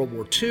use in World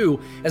War II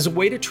as a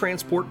way to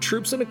transport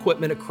troops and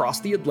equipment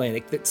across the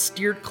Atlantic that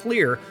steered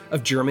clear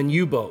of German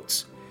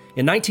U-boats.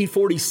 In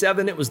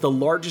 1947, it was the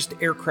largest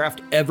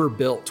aircraft ever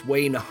built,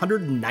 weighing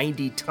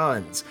 190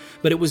 tons,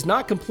 but it was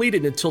not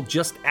completed until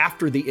just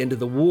after the end of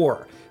the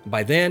war.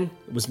 By then,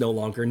 it was no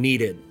longer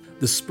needed.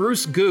 The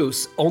Spruce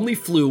Goose only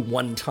flew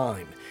one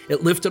time.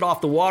 It lifted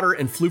off the water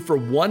and flew for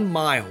 1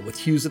 mile with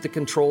Hughes at the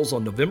controls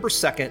on November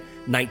 2,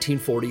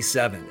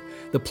 1947.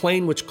 The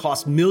plane, which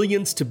cost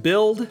millions to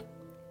build,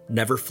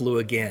 never flew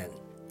again.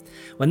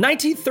 In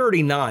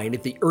 1939,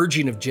 at the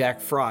urging of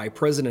Jack Fry,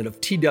 president of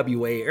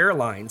TWA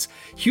Airlines,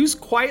 Hughes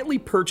quietly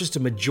purchased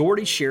a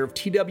majority share of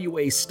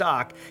TWA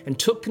stock and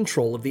took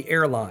control of the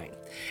airline.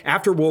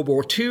 After World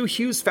War II,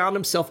 Hughes found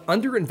himself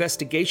under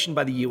investigation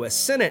by the U.S.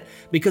 Senate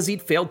because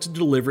he'd failed to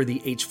deliver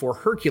the H-4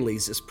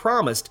 Hercules as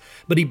promised,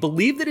 but he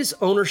believed that his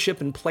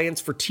ownership and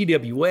plans for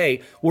TWA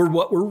were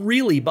what were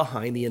really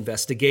behind the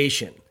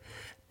investigation.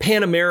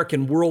 Pan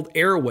American World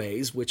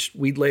Airways, which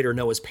we'd later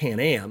know as Pan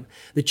Am,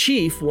 the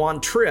chief,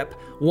 Juan Trippe,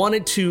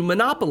 wanted to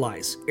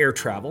monopolize air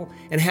travel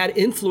and had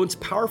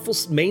influenced powerful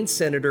Maine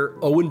Senator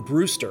Owen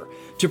Brewster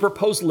to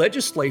propose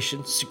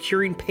legislation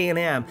securing Pan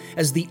Am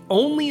as the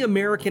only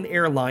American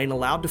airline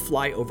allowed to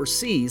fly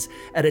overseas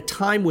at a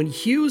time when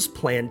Hughes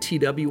planned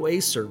TWA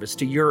service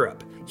to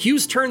Europe.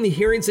 Hughes turned the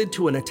hearings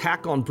into an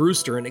attack on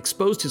Brewster and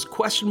exposed his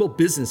questionable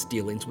business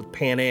dealings with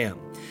Pan Am.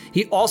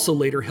 He also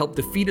later helped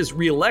defeat his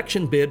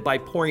re-election bid by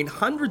pouring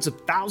hundreds of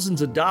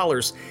thousands of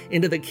dollars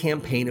into the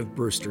campaign of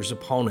Brewster's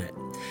opponent.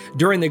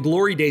 During the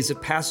glory days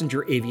of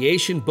passenger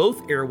aviation,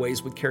 both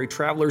airways would carry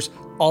travelers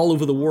all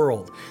over the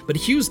world, but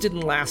Hughes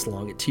didn't last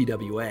long at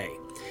TWA.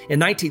 In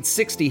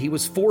 1960, he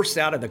was forced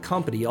out of the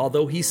company,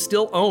 although he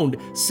still owned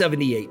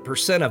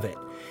 78% of it.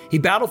 He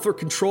battled for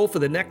control for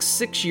the next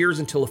 6 years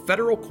until a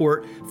federal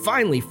court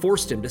finally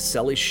forced him to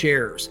sell his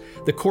shares.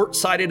 The court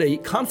cited a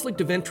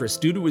conflict of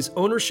interest due to his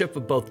ownership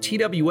of both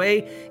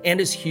TWA and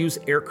his Hughes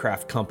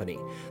Aircraft Company.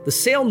 The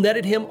sale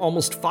netted him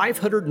almost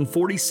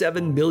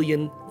 $547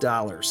 million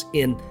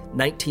in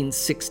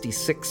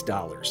 1966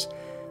 dollars.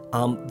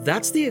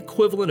 That's the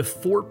equivalent of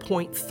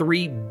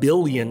 $4.3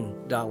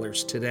 billion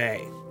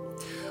today.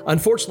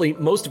 Unfortunately,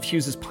 most of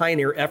Hughes's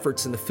pioneer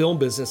efforts in the film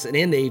business and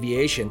in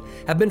aviation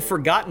have been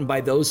forgotten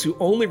by those who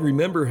only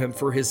remember him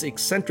for his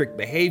eccentric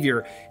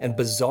behavior and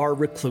bizarre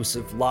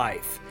reclusive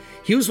life.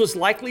 Hughes was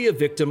likely a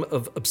victim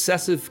of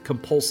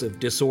obsessive-compulsive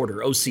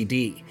disorder,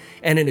 OCD,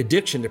 and an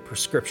addiction to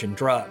prescription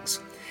drugs.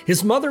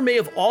 His mother may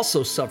have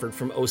also suffered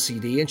from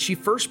OCD, and she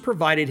first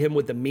provided him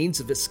with the means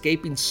of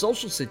escaping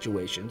social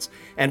situations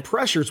and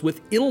pressures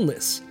with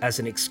illness as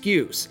an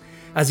excuse.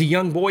 As a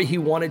young boy, he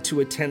wanted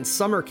to attend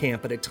summer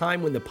camp at a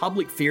time when the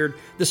public feared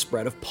the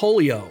spread of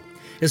polio.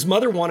 His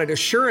mother wanted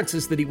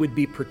assurances that he would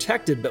be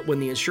protected, but when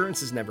the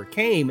assurances never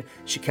came,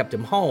 she kept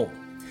him home.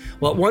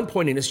 Well, at one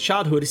point in his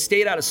childhood, he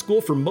stayed out of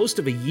school for most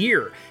of a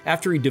year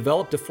after he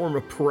developed a form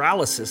of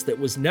paralysis that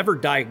was never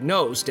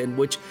diagnosed and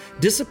which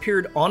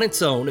disappeared on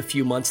its own a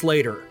few months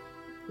later,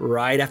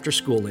 right after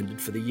school ended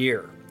for the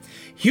year.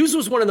 Hughes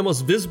was one of the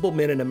most visible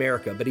men in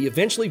America, but he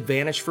eventually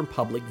vanished from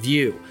public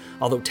view,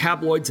 although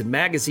tabloids and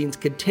magazines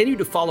continued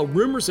to follow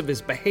rumors of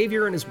his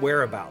behavior and his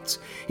whereabouts.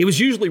 He was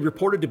usually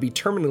reported to be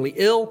terminally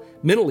ill,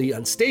 mentally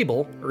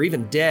unstable, or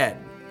even dead.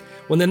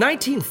 When the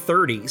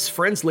 1930s,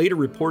 friends later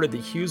reported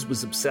that Hughes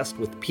was obsessed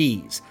with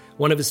peas,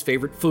 one of his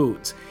favorite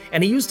foods,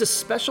 and he used a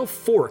special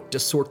fork to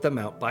sort them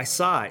out by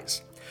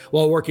size.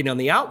 While working on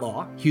The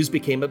Outlaw, Hughes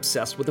became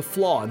obsessed with a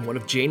flaw in one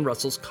of Jane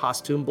Russell's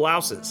costume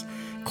blouses,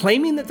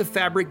 claiming that the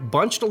fabric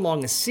bunched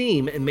along a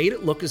seam and made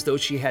it look as though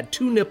she had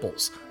two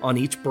nipples on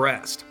each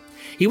breast.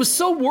 He was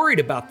so worried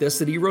about this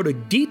that he wrote a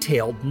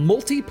detailed,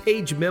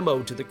 multi-page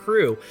memo to the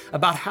crew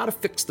about how to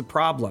fix the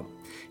problem.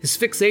 His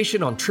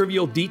fixation on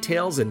trivial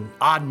details and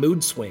odd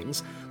mood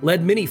swings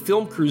led many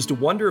film crews to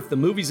wonder if the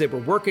movies they were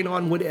working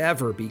on would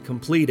ever be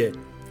completed.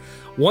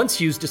 Once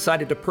Hughes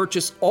decided to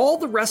purchase all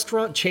the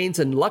restaurant chains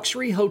and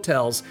luxury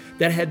hotels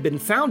that had been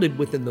founded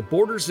within the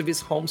borders of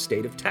his home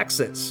state of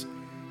Texas.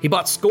 He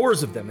bought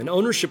scores of them, and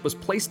ownership was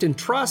placed in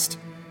trust,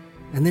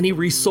 and then he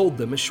resold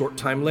them a short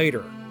time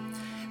later.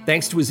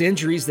 Thanks to his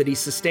injuries that he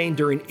sustained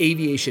during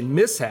aviation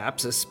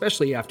mishaps,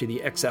 especially after the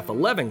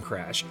XF-11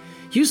 crash,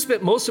 Hughes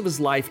spent most of his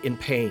life in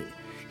pain.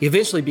 He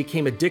eventually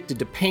became addicted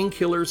to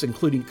painkillers,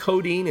 including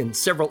codeine and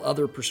several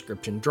other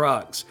prescription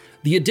drugs.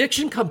 The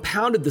addiction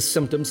compounded the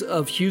symptoms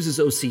of Hughes's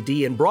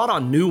OCD and brought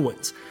on new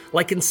ones,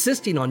 like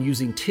insisting on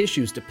using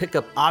tissues to pick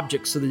up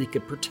objects so that he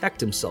could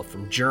protect himself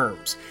from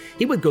germs.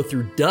 He would go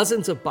through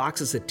dozens of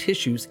boxes of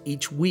tissues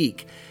each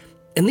week.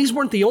 And these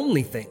weren't the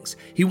only things.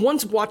 He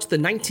once watched the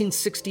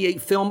 1968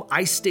 film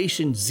Ice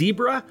Station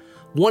Zebra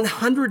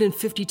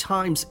 150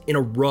 times in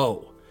a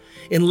row.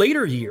 In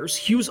later years,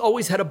 Hughes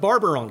always had a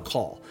barber on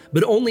call,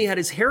 but only had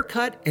his hair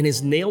cut and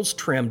his nails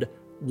trimmed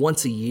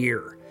once a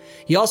year.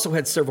 He also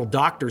had several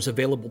doctors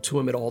available to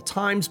him at all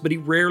times, but he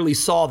rarely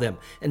saw them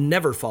and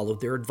never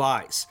followed their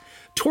advice.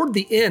 Toward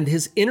the end,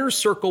 his inner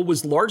circle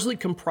was largely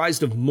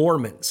comprised of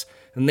Mormons,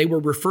 and they were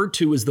referred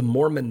to as the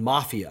Mormon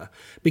Mafia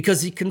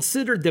because he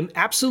considered them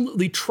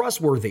absolutely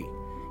trustworthy,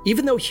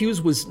 even though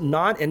Hughes was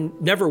not and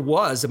never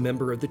was a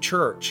member of the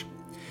church.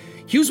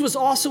 Hughes was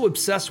also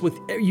obsessed with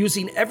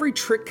using every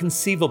trick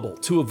conceivable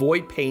to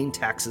avoid paying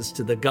taxes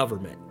to the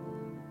government.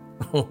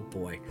 Oh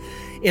boy.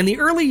 In the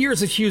early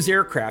years of Hughes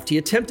Aircraft, he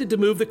attempted to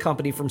move the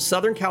company from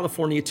Southern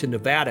California to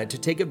Nevada to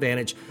take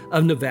advantage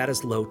of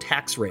Nevada's low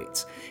tax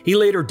rates. He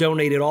later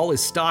donated all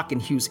his stock in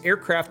Hughes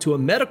Aircraft to a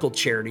medical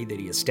charity that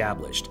he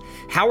established,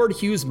 Howard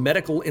Hughes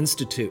Medical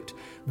Institute,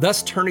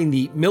 thus turning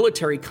the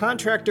military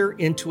contractor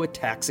into a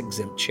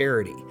tax-exempt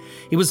charity.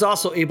 He was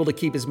also able to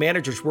keep his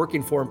managers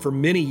working for him for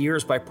many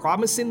years by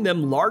promising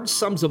them large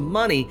sums of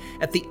money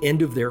at the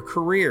end of their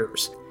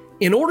careers.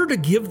 In order to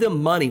give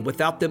them money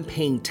without them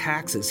paying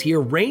taxes, he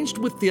arranged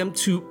with them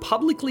to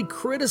publicly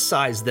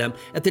criticize them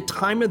at the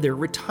time of their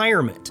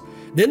retirement.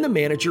 Then the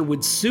manager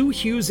would sue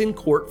Hughes in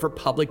court for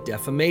public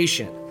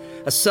defamation.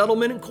 A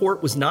settlement in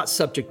court was not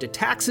subject to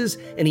taxes,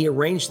 and he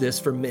arranged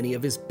this for many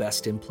of his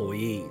best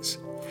employees.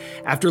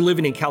 After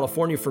living in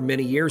California for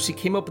many years, he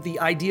came up with the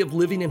idea of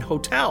living in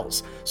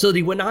hotels so that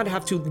he would not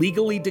have to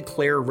legally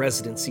declare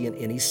residency in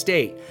any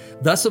state,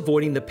 thus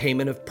avoiding the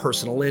payment of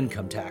personal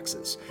income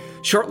taxes.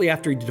 Shortly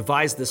after he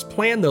devised this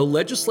plan, though,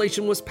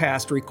 legislation was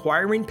passed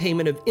requiring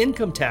payment of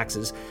income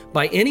taxes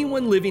by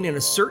anyone living in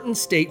a certain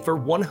state for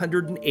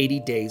 180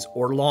 days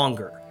or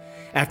longer.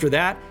 After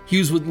that,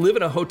 Hughes would live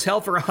in a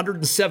hotel for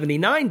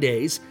 179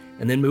 days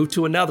and then move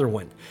to another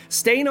one,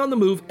 staying on the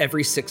move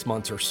every 6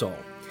 months or so.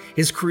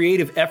 His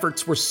creative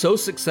efforts were so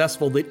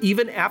successful that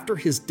even after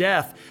his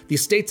death, the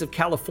states of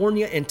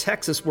California and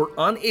Texas were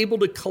unable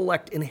to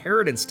collect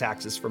inheritance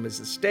taxes from his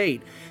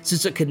estate,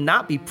 since it could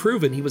not be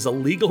proven he was a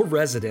legal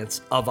resident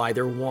of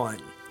either one.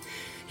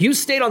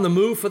 Hughes stayed on the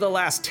move for the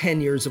last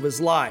 10 years of his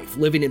life,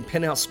 living in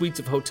penthouse suites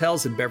of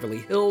hotels in Beverly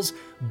Hills,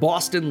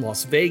 Boston,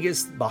 Las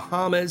Vegas,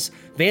 Bahamas,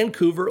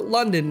 Vancouver,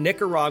 London,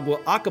 Nicaragua,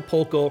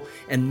 Acapulco,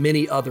 and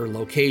many other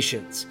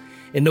locations.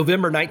 In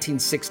November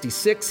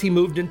 1966, he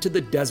moved into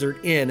the Desert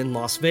Inn in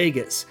Las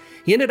Vegas.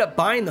 He ended up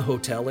buying the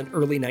hotel in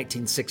early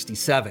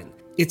 1967.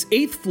 Its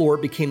 8th floor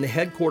became the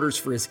headquarters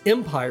for his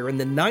empire, and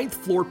the 9th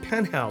floor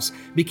penthouse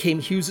became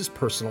Hughes's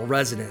personal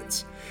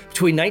residence.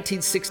 Between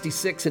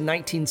 1966 and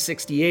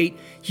 1968,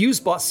 Hughes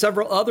bought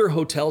several other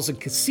hotels and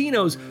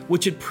casinos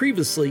which had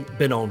previously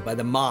been owned by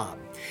the mob.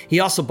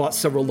 He also bought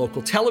several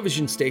local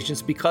television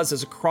stations because,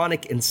 as a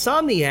chronic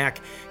insomniac,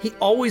 he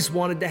always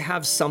wanted to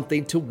have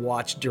something to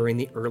watch during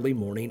the early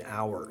morning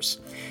hours.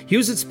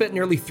 Hughes had spent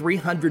nearly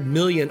 $300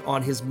 million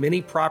on his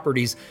many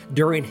properties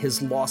during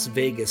his Las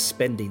Vegas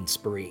spending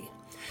spree.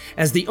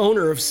 As the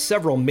owner of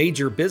several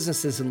major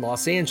businesses in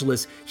Los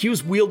Angeles,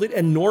 Hughes wielded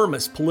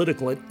enormous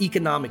political and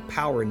economic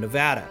power in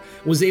Nevada,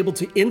 and was able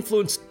to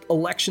influence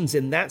elections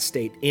in that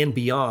state and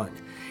beyond.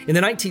 In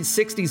the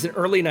 1960s and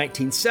early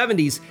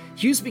 1970s,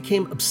 Hughes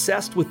became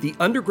obsessed with the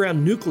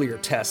underground nuclear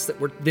tests that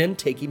were then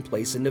taking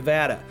place in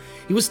Nevada.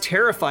 He was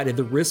terrified of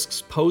the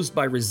risks posed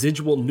by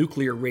residual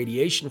nuclear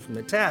radiation from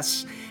the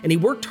tests, and he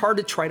worked hard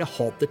to try to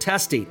halt the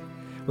testing.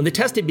 When the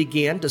testing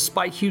began,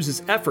 despite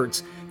Hughes's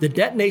efforts, the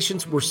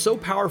detonations were so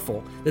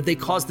powerful that they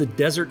caused the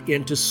desert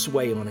inn to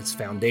sway on its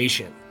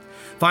foundation.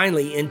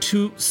 Finally, in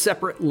two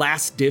separate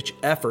last-ditch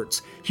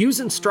efforts, Hughes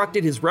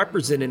instructed his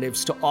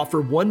representatives to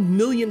offer $1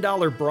 million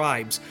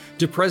bribes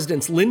to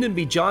Presidents Lyndon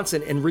B.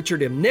 Johnson and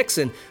Richard M.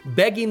 Nixon,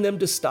 begging them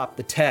to stop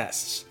the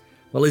tests.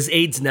 Well, his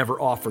aides never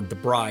offered the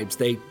bribes.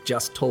 They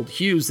just told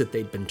Hughes that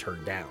they'd been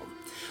turned down.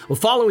 Well,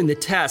 following the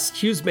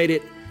tests, Hughes made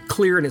it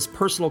clear in his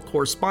personal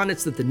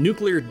correspondence that the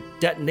nuclear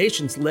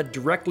detonations led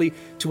directly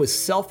to his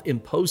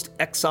self-imposed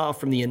exile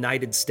from the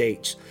United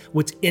States,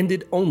 which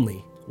ended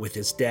only with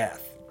his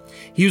death.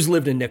 Hughes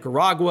lived in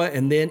Nicaragua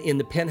and then in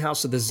the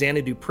penthouse of the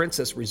Xanadu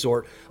Princess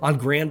Resort on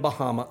Grand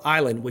Bahama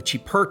Island, which he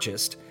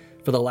purchased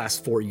for the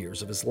last 4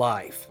 years of his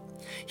life.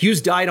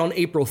 Hughes died on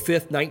April 5,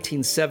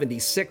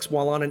 1976,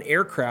 while on an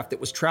aircraft that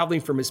was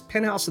traveling from his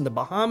penthouse in the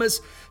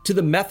Bahamas to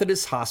the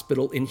Methodist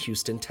Hospital in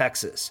Houston,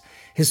 Texas.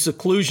 His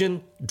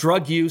seclusion,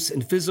 drug use,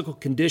 and physical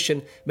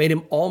condition made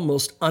him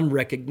almost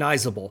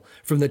unrecognizable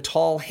from the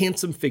tall,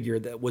 handsome figure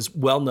that was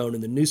well known in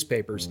the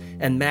newspapers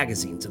and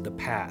magazines of the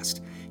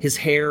past. His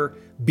hair,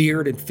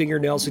 beard, and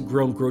fingernails had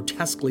grown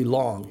grotesquely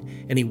long,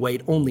 and he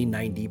weighed only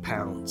 90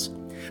 pounds.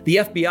 The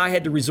FBI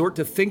had to resort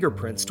to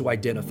fingerprints to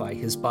identify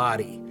his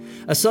body.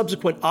 A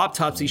subsequent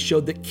autopsy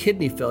showed that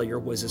kidney failure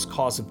was his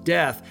cause of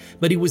death,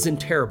 but he was in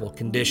terrible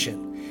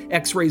condition.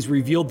 X-rays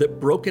revealed that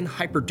broken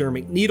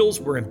hypodermic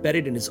needles were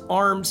embedded in his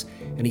arms,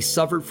 and he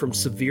suffered from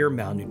severe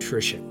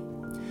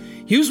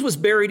malnutrition. Hughes was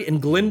buried in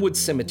Glenwood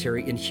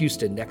Cemetery in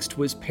Houston next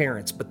to his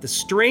parents, but the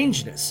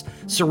strangeness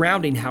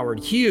surrounding Howard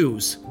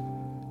Hughes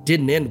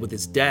didn't end with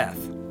his death.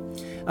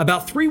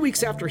 About 3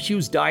 weeks after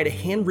Hughes died, a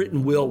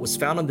handwritten will was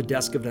found on the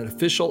desk of an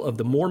official of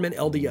the Mormon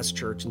LDS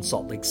Church in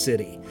Salt Lake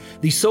City.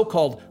 The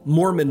so-called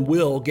Mormon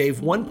will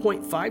gave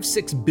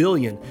 $1.56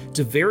 billion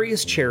to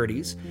various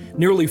charities,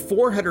 nearly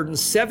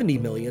 $470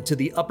 million to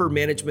the upper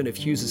management of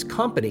Hughes's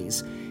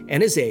companies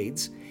and his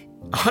aides,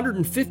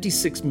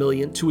 $156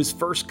 million to his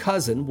first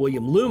cousin,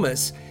 William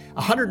Loomis,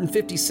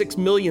 $156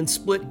 million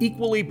split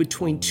equally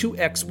between two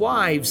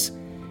ex-wives,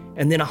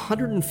 and then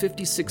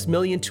 $156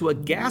 million to a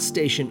gas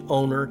station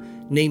owner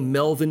named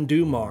Melvin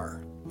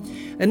Dumar.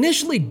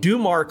 Initially,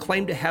 Dumar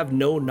claimed to have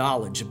no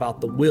knowledge about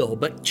the will,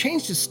 but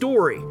changed his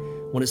story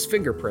when his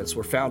fingerprints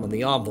were found on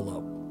the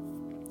envelope.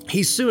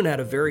 He soon had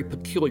a very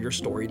peculiar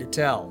story to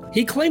tell.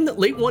 He claimed that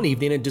late one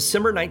evening in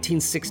December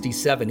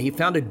 1967, he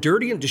found a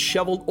dirty and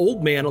disheveled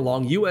old man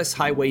along U.S.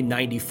 Highway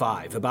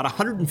 95, about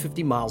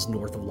 150 miles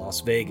north of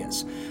Las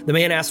Vegas. The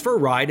man asked for a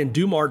ride, and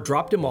Dumar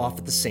dropped him off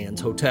at the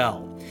Sands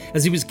Hotel.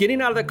 As he was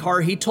getting out of the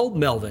car, he told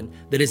Melvin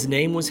that his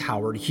name was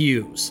Howard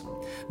Hughes.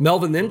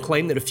 Melvin then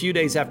claimed that a few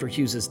days after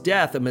Hughes'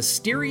 death, a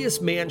mysterious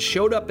man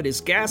showed up at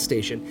his gas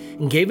station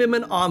and gave him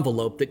an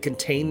envelope that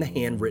contained the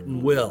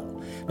handwritten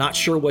will. Not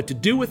sure what to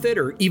do with it,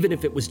 or even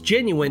if it was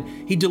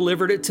genuine, he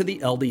delivered it to the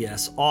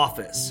LDS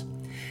office.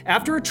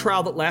 After a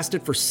trial that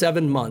lasted for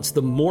 7 months,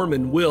 the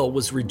Mormon will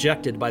was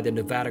rejected by the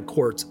Nevada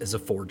courts as a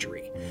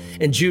forgery.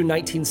 In June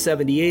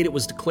 1978, it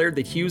was declared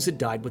that Hughes had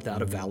died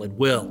without a valid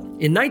will.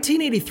 In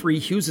 1983,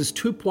 Hughes's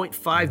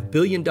 $2.5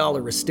 billion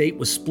estate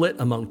was split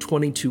among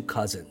 22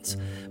 cousins.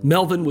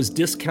 Melvin was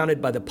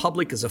discounted by the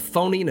public as a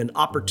phony and an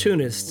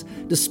opportunist,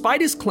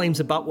 despite his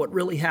claims about what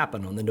really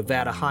happened on the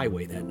Nevada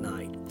highway that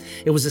night.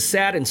 It was a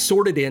sad and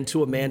sordid end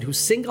to a man who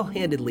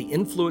single-handedly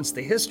influenced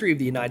the history of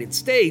the United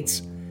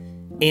States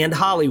and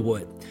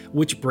Hollywood,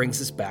 which brings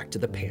us back to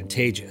the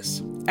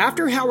Pantages.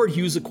 After Howard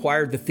Hughes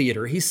acquired the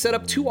theater, he set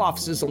up 2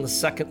 offices on the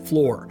 2nd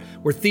floor,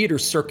 where theater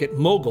circuit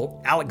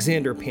mogul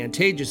Alexander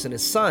Pantages and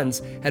his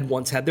sons had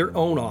once had their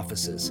own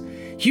offices.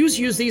 Hughes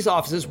used these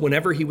offices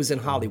whenever he was in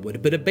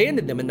Hollywood, but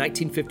abandoned them in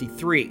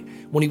 1953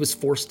 when he was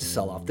forced to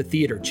sell off the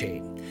theater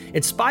chain.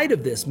 In spite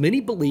of this, many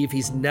believe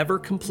he's never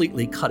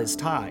completely cut his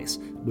ties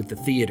with the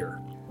theater.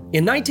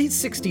 In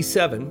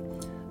 1967,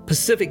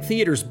 Pacific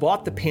Theaters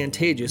bought the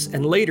Pantages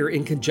and later,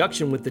 in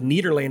conjunction with the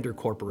Nederlander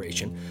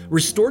Corporation,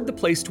 restored the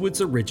place to its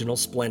original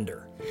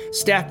splendor.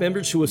 Staff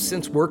members who have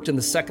since worked in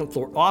the 2nd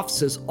floor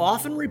offices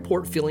often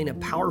report feeling a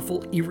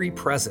powerful, eerie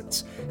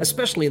presence,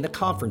 especially in the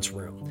conference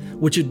room,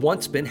 which had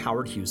once been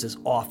Howard Hughes'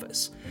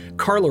 office.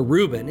 Carla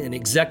Rubin, an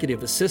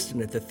executive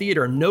assistant at the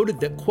theater, noted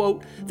that,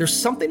 quote, "There's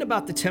something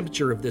about the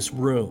temperature of this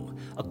room,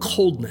 a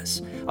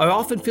coldness. I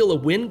often feel a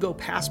wind go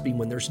past me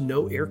when there's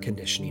no air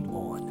conditioning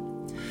on."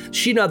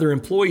 She and other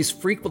employees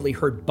frequently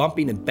heard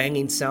bumping and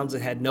banging sounds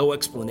that had no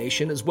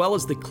explanation, as well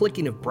as the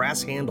clicking of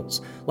brass handles,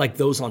 like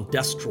those on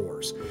desk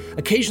drawers.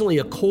 Occasionally,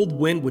 a cold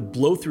wind would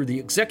blow through the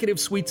executive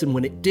suites, and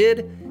when it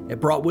did, it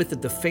brought with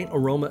it the faint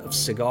aroma of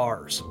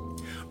cigars.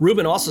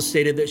 Rubin also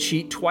stated that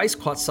she twice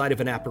caught sight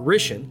of an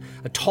apparition,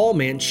 a tall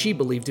man she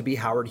believed to be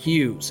Howard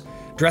Hughes.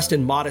 Dressed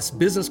in modest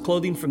business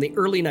clothing from the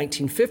early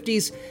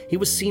 1950s, he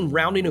was seen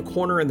rounding a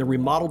corner in the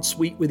remodeled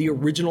suite where the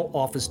original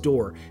office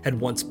door had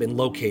once been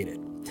located.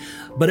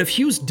 But if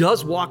Hughes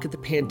does walk at the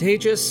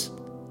Pantages,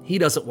 he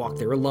doesn't walk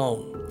there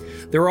alone.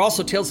 There are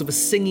also tales of a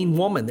singing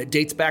woman that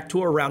dates back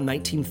to around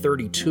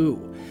 1932.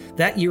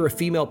 That year, a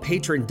female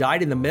patron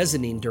died in the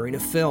mezzanine during a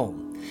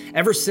film.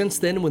 Ever since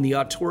then, when the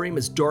auditorium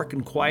is dark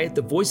and quiet,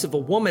 the voice of a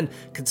woman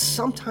can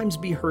sometimes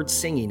be heard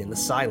singing in the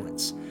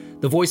silence.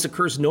 The voice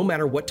occurs no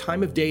matter what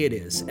time of day it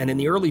is, and in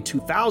the early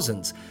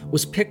 2000s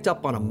was picked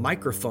up on a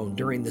microphone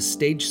during the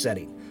stage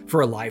setting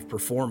for a live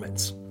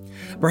performance.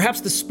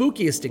 Perhaps the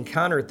spookiest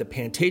encounter at the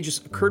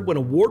Pantages occurred when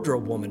a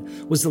wardrobe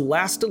woman was the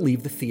last to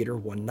leave the theater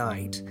one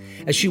night.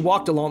 As she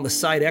walked along the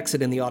side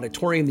exit in the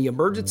auditorium, the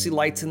emergency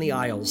lights in the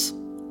aisles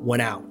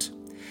went out.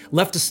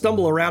 Left to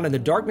stumble around in the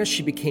darkness,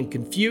 she became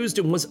confused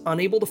and was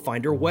unable to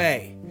find her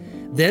way.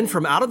 Then,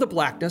 from out of the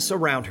blackness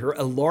around her,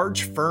 a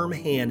large, firm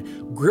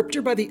hand gripped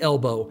her by the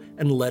elbow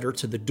and led her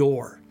to the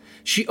door.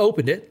 She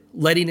opened it,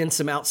 letting in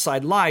some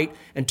outside light,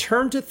 and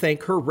turned to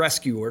thank her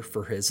rescuer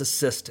for his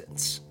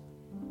assistance.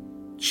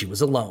 She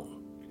was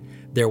alone.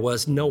 There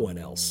was no one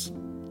else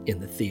in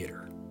the theater.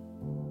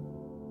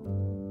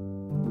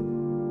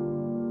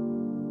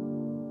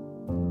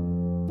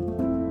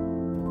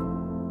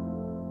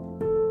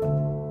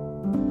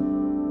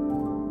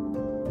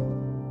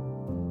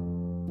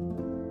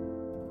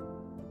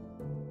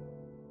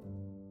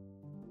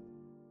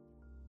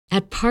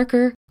 At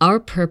Parker,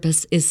 our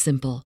purpose is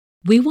simple.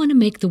 We want to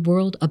make the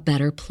world a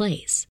better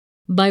place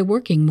by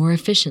working more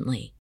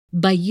efficiently,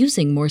 by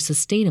using more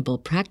sustainable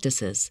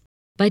practices,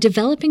 by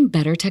developing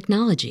better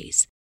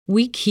technologies.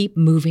 We keep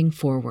moving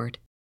forward.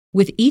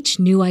 With each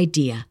new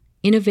idea,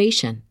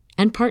 innovation,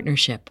 and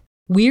partnership,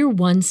 we're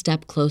one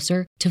step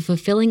closer to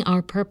fulfilling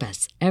our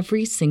purpose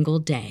every single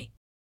day.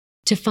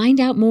 To find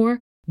out more,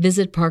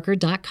 visit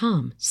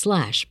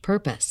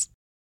parker.com/purpose.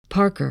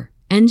 Parker,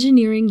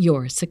 engineering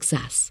your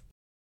success.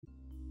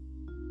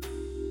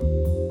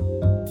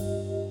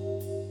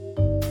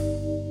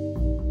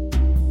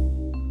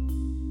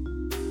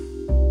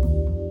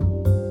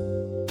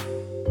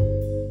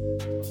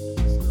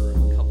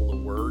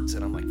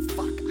 And I'm like,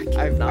 fuck,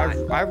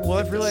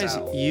 I've realized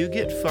you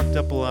get fucked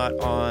up a lot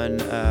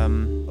on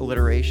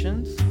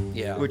alliterations.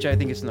 Yeah. Which I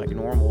think is not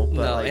normal. But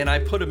no, and I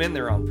put them in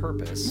there on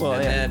purpose. Well,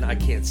 and then I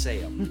can't say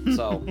them.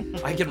 So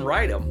I can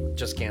write them,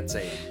 just can't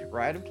say them.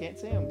 Write them, can't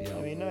say them. Yeah.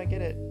 I mean, no, I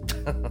get it.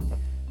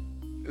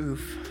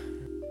 Oof.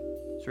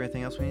 Is there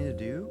anything else we need to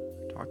do?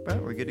 Talk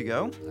about? We're good to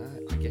go?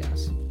 I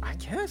guess. All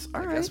right.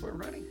 I guess we're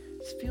ready.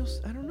 This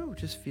feels, I don't know, it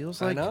just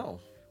feels like I know.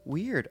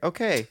 Weird.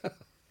 Okay.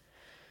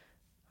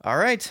 All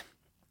right.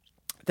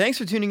 Thanks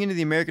for tuning into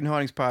the American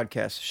Hauntings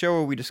Podcast, a show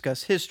where we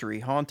discuss history,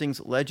 hauntings,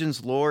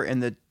 legends, lore,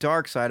 and the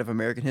dark side of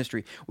American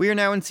history. We are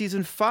now in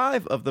Season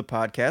 5 of the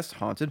podcast,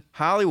 Haunted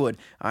Hollywood.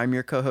 I'm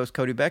your co-host,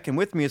 Cody Beck, and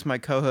with me is my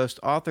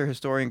co-host, author,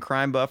 historian,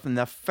 crime buff, and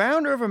the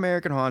founder of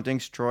American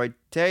Hauntings, Troy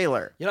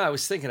Taylor. You know, I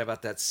was thinking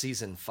about that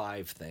Season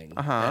 5 thing,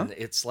 and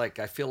it's like,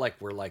 I feel like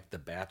we're like The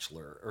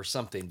Bachelor or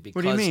something. Because,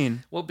 what do you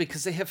mean? Well,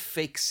 because they have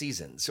fake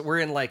seasons. We're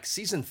in like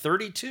Season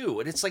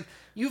 32, and it's like,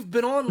 you've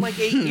been on like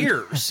 8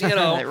 years, you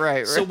know?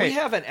 Right. So we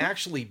haven't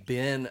actually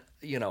been,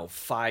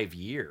 5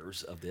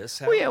 years of this.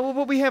 Well, yeah, well,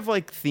 but we have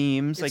like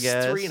themes, it's I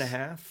guess.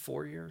 3.5,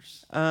 4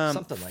 years,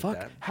 something like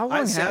that. How long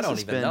has I don't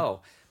this even been?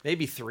 know.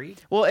 Maybe 3.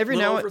 Well, every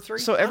now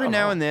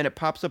and then it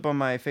pops up on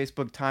my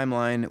Facebook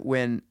timeline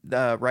when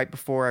right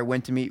before I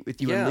went to meet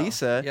with you and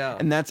Lisa. Yeah.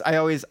 And that's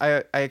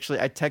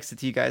I text it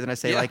to you guys and I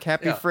say like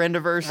happy friend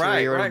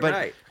anniversary or whatever.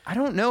 But I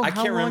don't know. I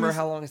can't remember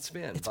how long it's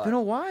been. It's been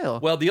a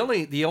while. Well, the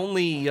only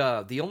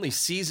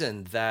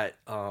season that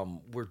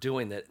we're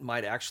doing that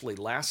might actually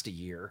last a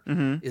year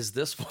is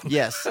this one.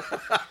 Yes.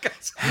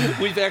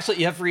 We've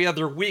actually every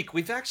other week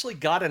we've actually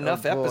got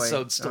enough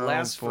episodes to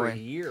last for a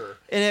year,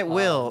 and it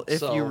will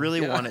if you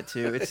really want it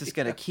to. It's just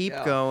gonna keep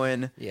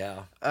going.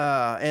 Yeah.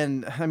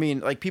 And I mean,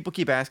 like people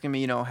keep asking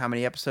me, how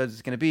many episodes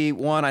it's gonna be.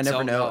 One, I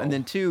never know, and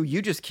then two,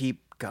 you just keep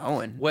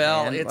going.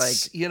 Well, man.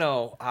 it's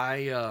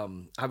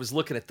I was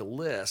looking at the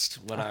list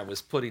when I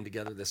was putting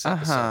together this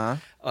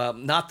episode.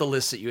 Not the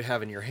list that you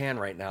have in your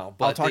hand right now,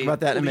 but I'll talk about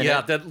that in a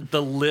minute. Yeah,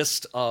 the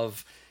list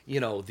of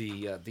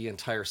the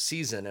entire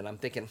season, and I'm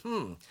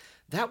thinking,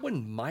 that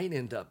one might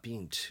end up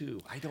being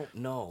 2. I don't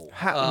know.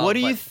 What do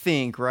you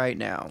think right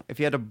now, if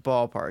you had to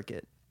ballpark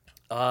it,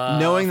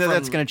 knowing that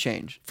that's going to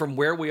change? From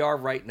where we are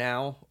right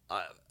now,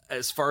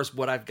 as far as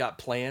what I've got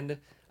planned,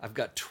 I've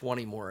got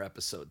 20 more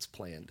episodes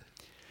planned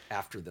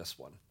after this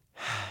one.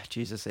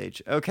 Jesus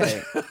H.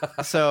 Okay.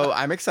 So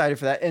I'm excited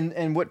for that.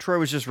 And what Troy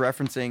was just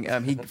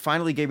referencing, he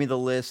finally gave me the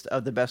list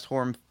of the best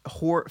horror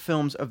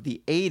films of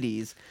the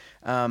 80s.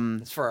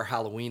 It's for our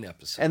Halloween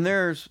episode. And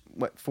there's,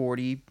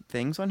 40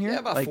 things on here? Yeah,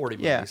 about 40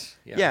 movies.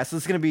 Yeah, so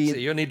it's going to be... So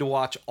you'll need to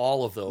watch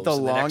all of those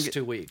in the next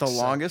 2 weeks. The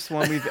longest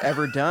one we've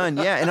ever done.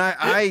 Yeah, and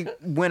I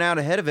went out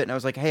ahead of it, and I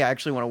was like, hey, I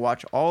actually want to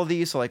watch all of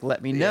these, so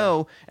let me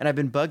know. And I've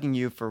been bugging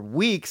you for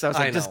weeks. I was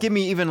like, just give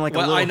me even a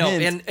little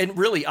hint. And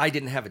really, I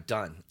didn't have it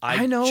done.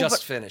 I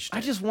just finished it.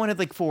 I just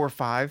wanted 4 or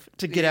 5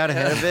 to get out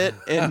ahead of it,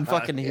 and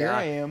fucking here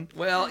I am.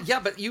 Well,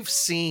 yeah, but you've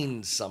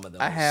seen some of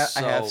those. I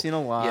have seen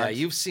a lot. Yeah,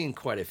 you've seen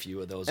quite a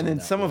few of those. And then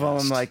some of them,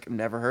 I'm like,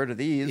 never heard of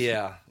these.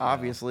 Yeah,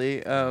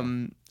 obviously.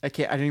 I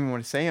didn't even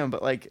want to say them,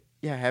 but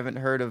I haven't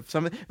heard of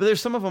some, but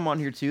there's some of them on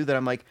here too that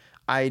I'm like,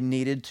 I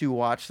needed to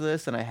watch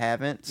this and I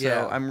haven't.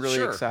 So I'm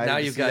really excited. Now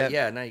to you've see got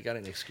that. now you got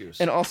an excuse.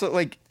 And also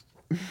like,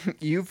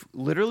 you've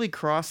literally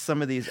crossed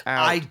some of these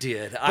out. I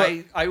did.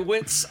 I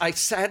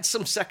had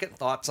some second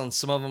thoughts on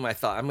some of them. I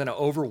thought I'm going to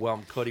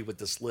overwhelm Cody with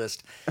this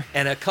list,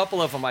 and a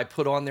couple of them I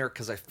put on there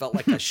because I felt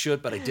like I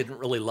should, but I didn't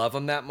really love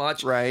them that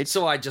much. Right.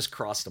 So I just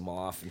crossed them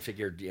off and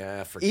figured,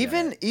 forget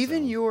it.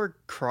 Even your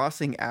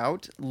crossing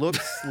out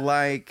looks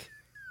like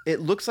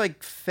it looks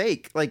like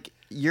fake. Like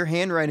your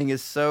handwriting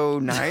is so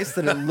nice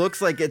that it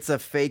looks like it's a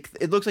fake.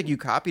 It looks like you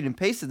copied and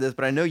pasted this,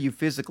 but I know you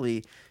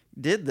physically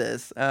did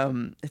this.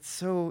 It's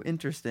so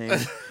interesting.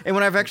 And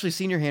when I've actually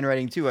seen your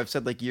handwriting too, I've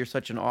said like, you're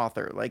such an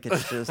author. Like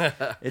it's just,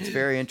 it's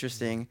very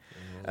interesting.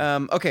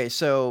 Okay.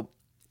 So,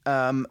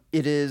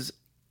 it is,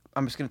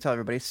 I'm just going to tell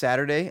everybody,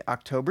 Saturday,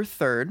 October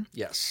 3rd.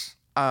 Yes.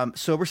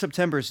 Sober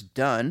September's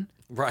done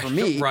Right. for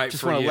me. Right.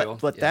 Just for want you. to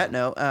let that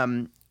know.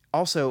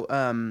 Also,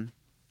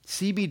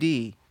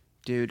 CBD,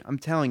 dude, I'm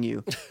telling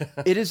you,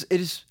 it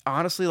is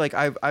honestly like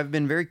I've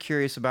been very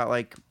curious about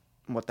like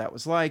what that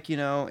was like,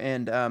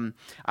 and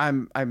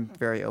I'm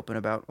very open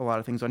about a lot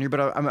of things on here,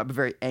 but I'm a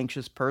very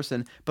anxious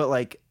person. But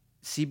like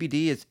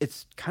CBD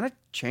it's kind of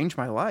changed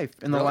my life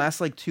in the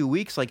last like 2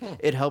 weeks. Like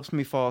it helps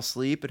me fall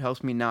asleep. It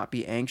helps me not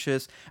be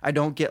anxious. I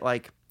don't get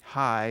like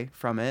high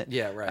from it.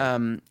 Yeah,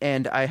 right.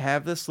 And I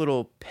have this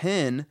little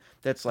pin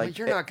that's like,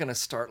 Well, you're not going to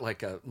start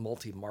like a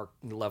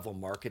multi-level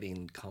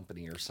marketing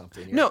company or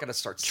something. You're no, not going to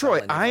start Troy,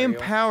 selling I it, are you?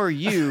 empower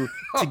you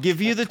to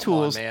give you the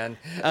tools. Come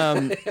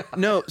on, man.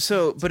 No,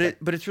 so but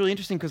it's really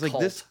interesting because like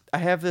this, I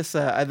have this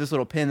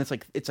little pin that's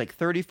like, it's like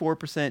 34%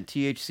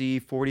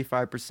 THC,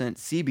 45%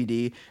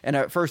 CBD, and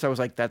at first I was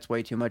like, that's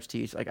way too much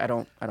THC. Like I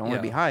don't want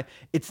to be high.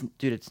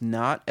 It's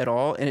not at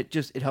all, and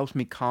it helps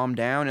me calm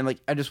down. And like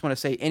I just want to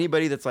say,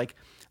 anybody that's like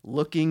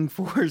looking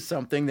for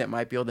something that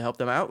might be able to help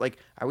them out, like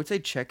I would say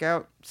check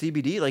out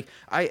CBD. Like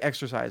I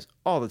exercise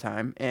all the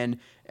time, and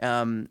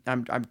I'm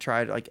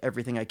tried like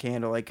everything I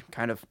can to like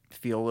kind of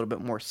feel a little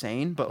bit more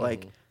sane, but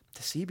like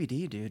the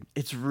CBD, dude,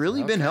 it's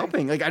really been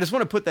helping. Like I just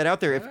want to put that out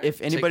there.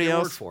 If anybody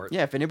else,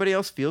 if anybody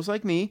else feels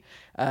like me,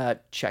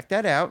 check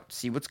that out,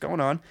 see what's going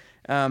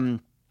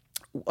on.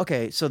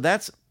 Okay, so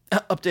that's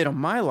update on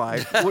my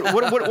life.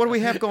 What do we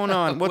have going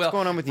on? What's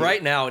going on with you?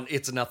 Right now,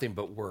 it's nothing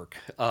but work.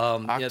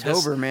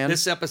 October, man.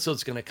 This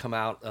episode's going to come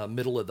out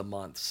middle of the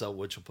month,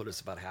 which will put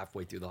us about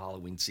halfway through the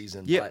Halloween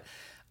season. Yep. But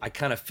I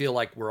kind of feel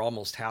like we're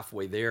almost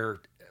halfway there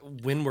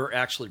when we're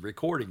actually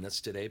recording this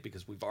today,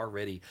 because we've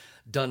already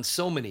done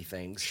so many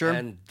things. Sure.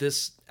 And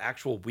this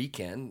actual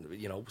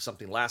weekend,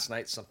 something last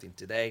night, something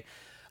today.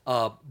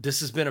 This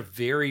has been a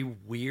very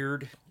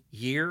weird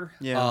year.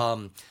 Yeah.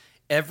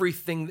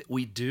 Everything that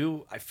we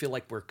do, I feel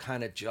like we're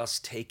kind of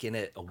just taking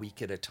it a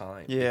week at a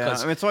time. Yeah,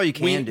 I mean, it's all you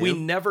can do. We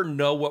never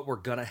know what we're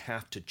going to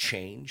have to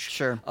change.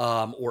 Sure.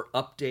 Or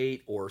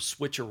update or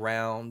switch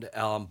around.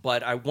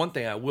 But one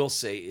thing I will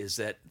say is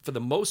that for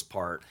the most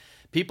part,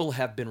 people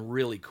have been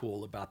really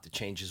cool about the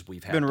changes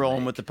we've had. Been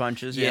rolling with the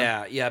punches.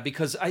 Yeah,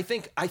 because I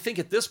think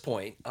at this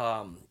point,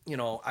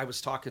 I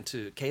was talking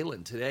to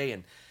Kaylin today,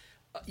 and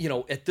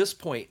at this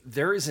point,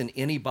 there isn't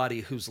anybody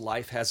whose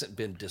life hasn't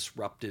been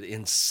disrupted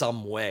in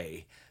some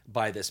way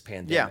by this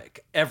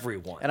pandemic. Yeah.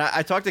 Everyone. And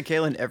I talk to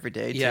Kaylin every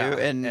day, too. Yeah,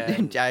 and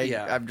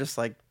I'm just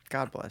like,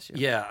 God bless you.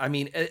 Yeah. I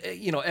mean,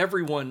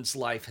 everyone's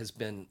life has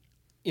been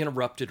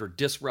interrupted or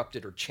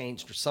disrupted or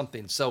changed or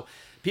something. So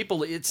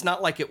people, it's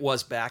not like it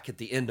was back at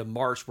the end of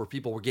March where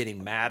people were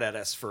getting mad at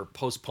us for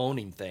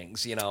postponing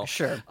things,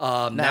 Sure.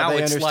 Now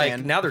it's understand.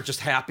 like, now they're just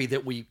happy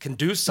that we can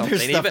do something.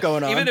 There's stuff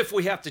going on. Even if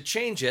we have to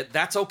change it,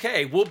 that's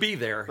okay. We'll be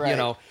there,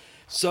 right.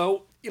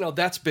 So,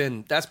 that's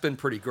been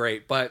pretty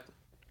great. But,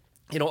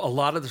 a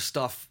lot of the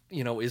stuff,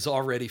 is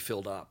already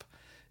filled up.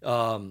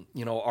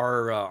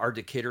 Our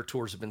Decatur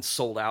tours have been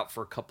sold out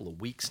for a couple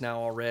of weeks now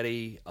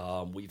already.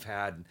 We've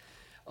had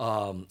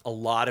a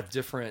lot of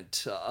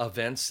different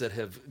events that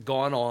have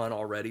gone on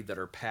already that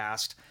are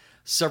past.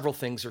 Several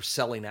things are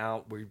selling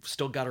out. We've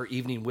still got our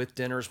evening with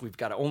dinners. We've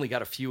only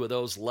got a few of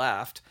those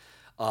left.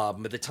 By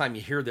the time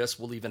you hear this,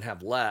 we'll even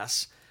have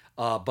less.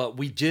 But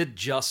we did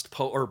just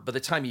by the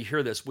time you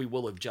hear this, we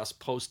will have just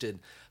posted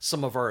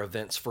some of our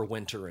events for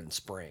winter and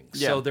spring.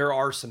 Yeah. So there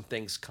are some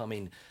things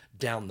coming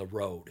down the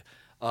road.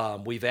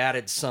 We've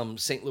added some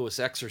St. Louis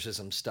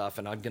exorcism stuff,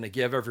 and I'm going to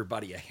give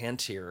everybody a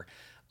hint here.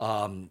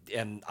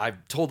 And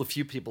I've told a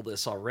few people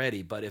this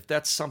already, but if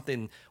that's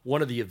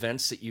one of the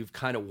events that you've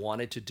kind of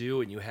wanted to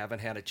do and you haven't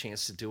had a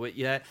chance to do it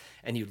yet,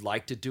 and you'd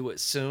like to do it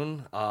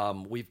soon,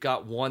 we've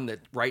got one that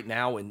right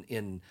now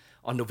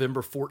on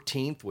November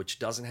 14th, which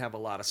doesn't have a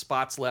lot of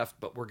spots left,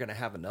 but we're going to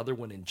have another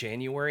one in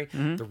January.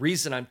 Mm-hmm. The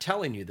reason I'm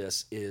telling you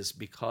this is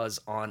because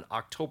on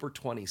October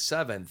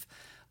 27th,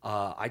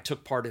 I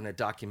took part in a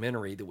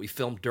documentary that we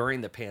filmed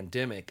during the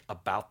pandemic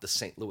about the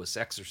St. Louis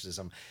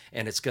exorcism,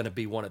 and it's going to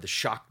be one of the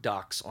shock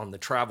docs on the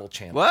Travel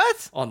Channel.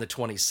 What? On the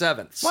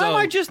 27th. Why am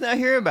I just not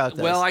hearing about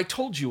this? Well, I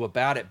told you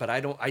about it, but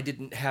I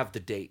didn't have the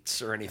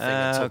dates or anything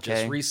until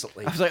just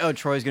recently. I was like, oh,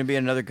 Troy's going to be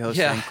another ghost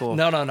thing. Cool.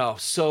 No.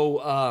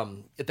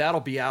 So that'll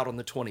be out on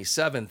the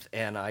 27th,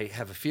 and I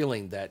have a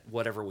feeling that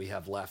whatever we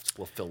have left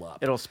will fill up.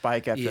 It'll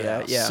spike after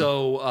that. Yeah.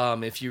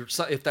 So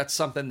if that's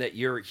something that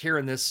you're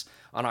hearing this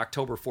on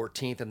October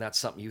 14th, and that's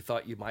something you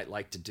thought you might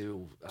like to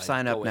do,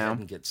 sign up go now ahead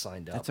and get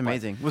signed up. That's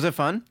amazing. Was it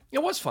fun?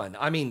 It was fun.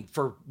 I mean,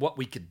 for what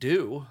we could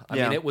do, I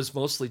mean, it was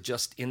mostly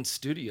just in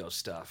studio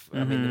stuff.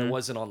 I mean, it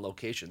wasn't on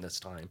location this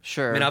time.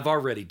 Sure. I mean, I've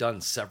already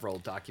done several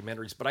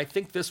documentaries, but I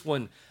think this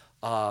one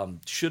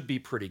should be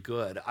pretty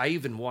good. I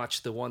even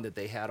watched the one that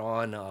they had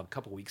on a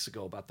couple weeks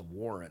ago about the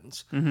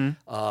Warrens,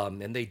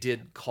 and they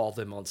did call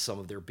them on some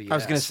of their BS. I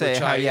was going to say,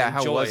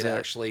 how was it?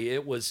 Actually,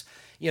 it was,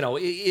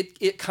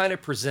 it kind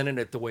of presented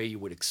it the way you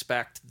would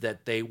expect,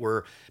 that they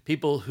were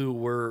people who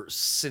were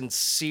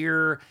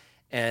sincere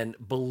and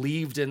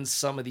believed in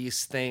some of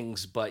these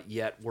things, but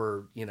yet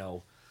were,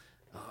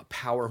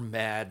 power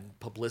mad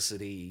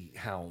publicity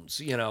hounds.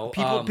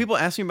 People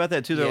ask me about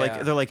that too.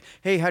 They're like,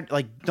 hey,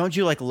 don't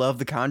you love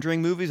the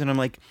Conjuring movies? And I'm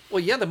like, well,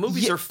 yeah, the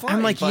movies are fun.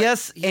 I'm like, but,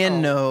 yes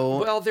and no.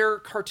 Well, they're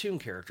cartoon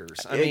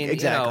characters. I mean,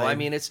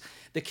 exactly. It's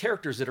the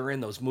characters that are in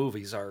those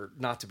movies are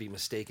not to be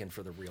mistaken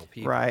for the real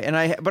people. Right. And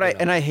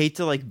I hate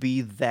to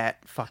be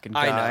that fucking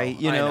guy,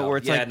 I know. where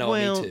it's me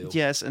too.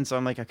 Yes. And so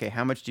I'm like, okay,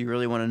 how much do you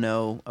really want to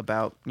know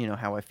about,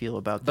 how I feel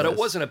about this? But it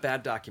wasn't a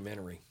bad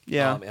documentary.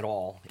 At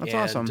all. That's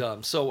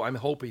awesome. So I'm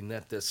hoping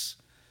that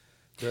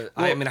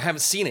I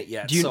haven't seen it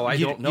yet, so I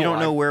don't know. You don't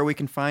know where we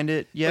can find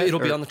it yet? It'll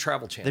be on the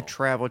Travel Channel. The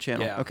Travel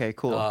Channel. Yeah. Okay,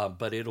 cool.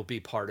 But it'll be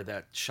part of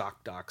that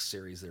shock doc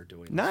series they're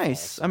doing.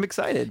 Nice. I'm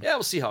excited. Yeah,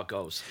 we'll see how it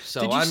goes.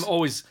 So I'm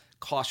always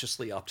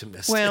cautiously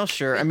optimistic. Well,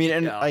 sure. I mean,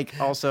 and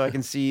also I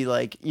can see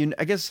I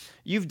guess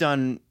you've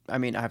done. I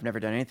mean, I've never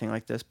done anything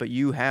like this, but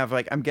you have.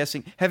 I'm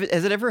guessing.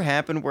 Has it ever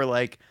happened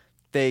where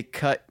they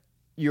cut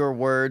your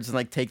words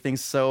and take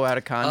things so out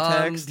of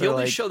context? The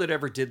only show that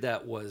ever did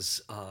that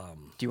was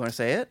do you want to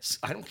say it?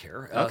 I don't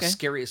care. Okay.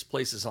 Scariest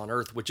Places on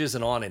Earth, which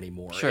isn't on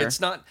anymore. Sure. It's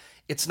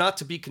not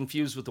to be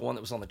confused with the one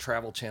that was on the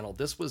Travel Channel.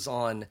 This was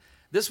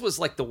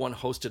the one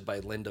hosted by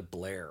Linda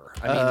Blair.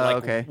 I mean,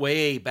 okay.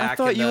 Way back. I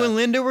thought you and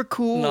Linda were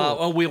cool.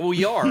 No,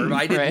 we are.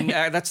 I didn't.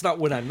 Right. That's not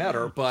when I met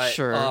her, but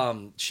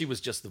sure. She was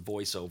just the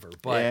voiceover.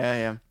 But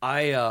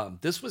yeah.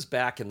 This was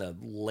back in the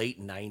late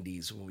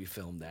 '90s when we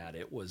filmed that.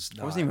 It was.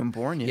 I wasn't even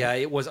born yet. Yeah,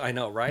 it was. I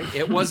know, right?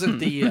 It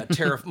wasn't the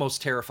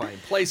most terrifying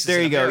places.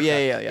 There you go.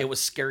 America. Yeah. It was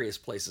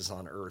Scariest Places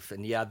on Earth,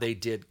 and they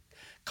did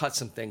cut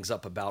some things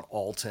up about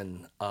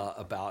Alton,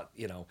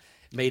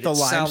 made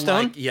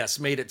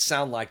it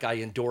sound like I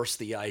endorsed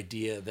the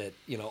idea that,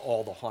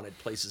 all the haunted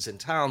places in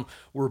town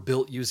were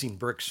built using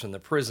bricks from the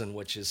prison,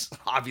 which is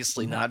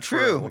obviously not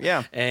true.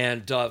 Yeah.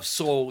 And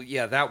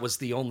that was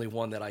the only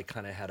one that I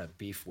kind of had a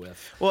beef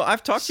with. Well,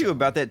 I've talked to you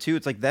about that too.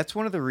 It's that's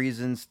one of the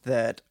reasons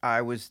that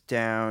I was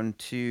down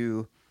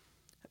to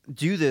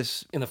do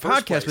this in the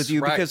first podcast place, with you,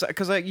 right.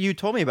 because you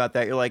told me about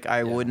that. You're like,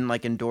 I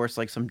wouldn't endorse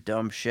some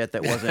dumb shit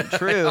that wasn't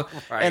true.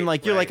 Right, and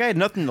you're like, I had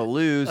nothing to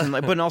lose and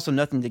but also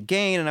nothing to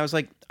gain. And I was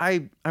like,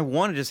 I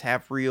want to just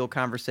have real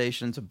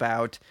conversations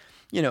about,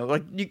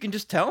 you can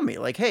just tell me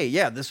hey,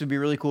 yeah, this would be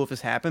really cool if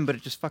this happened, but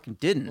it just fucking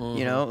didn't,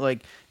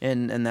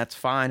 and that's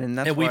fine.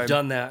 And we've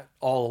done that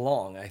all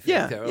along. I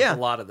think a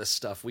lot of this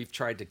stuff we've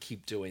tried to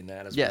keep doing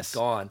that as we've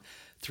gone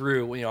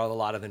through, a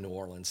lot of the New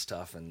Orleans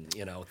stuff and,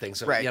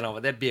 things, right.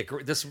 That'd be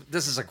this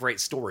is a great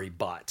story,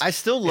 but I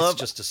still love,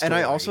 it's just a story. And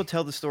I also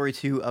tell the story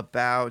too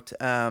about,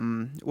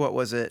 what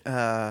was it?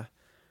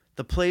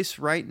 The place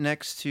right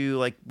next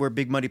to where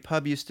Big Muddy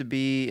Pub used to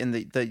be, and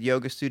the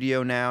yoga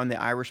studio now, and the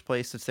Irish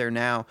place that's there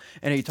now.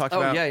 And he talked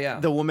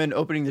about the woman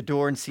opening the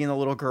door and seeing the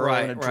little girl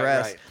in a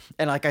dress. Right.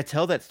 And I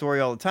tell that story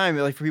all the time.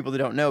 For people that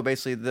don't know,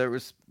 basically there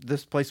was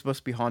this place supposed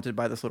to be haunted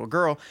by this little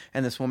girl,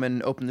 and this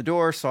woman opened the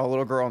door, saw a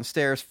little girl on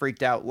stairs,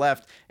 freaked out,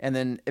 left, and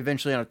then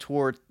eventually on a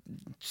tour,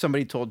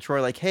 somebody told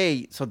Troy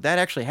hey, so that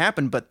actually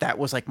happened, but that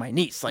was my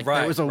niece.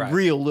 There was a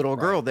real little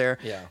girl there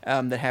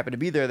that happened to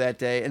be there that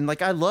day. And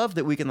I love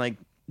that we can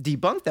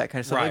debunk that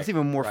kind of stuff. Right, it's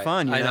even more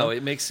fun. I know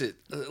it makes it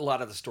a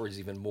lot of the stories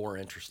even more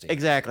interesting.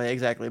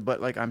 Exactly.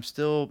 But I'm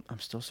still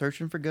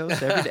searching for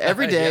ghosts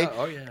every day.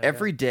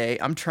 Every day.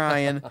 I'm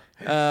trying.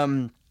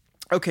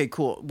 Okay,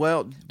 cool.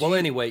 Well,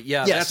 anyway,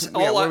 that's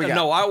all.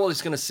 I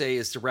was going to say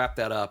is to wrap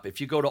that up.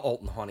 If you go to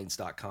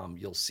altonhauntings.com,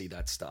 you'll see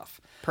that stuff.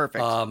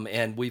 Perfect.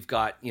 And we've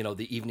got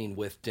the evening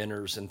with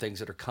dinners and things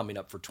that are coming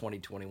up for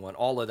 2021.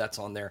 All of that's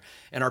on there,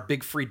 and our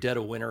big free Dead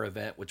of Winter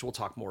event, which we'll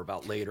talk more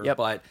about later. Yep.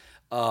 But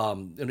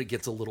and it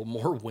gets a little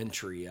more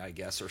wintry, I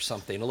guess, or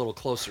something, a little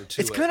closer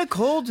to it. It's kind of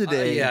cold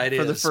today. It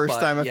for is, the first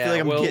time. I feel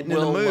like I'm getting in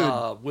the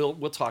mood.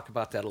 We'll talk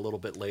about that a little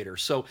bit later.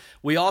 So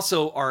we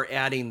also are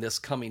adding this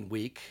coming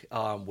week,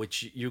 which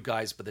which you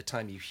guys, by the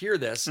time you hear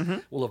this,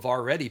 will have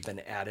already been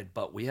added.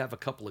 But we have a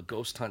couple of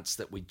ghost hunts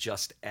that we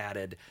just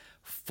added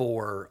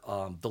for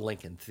the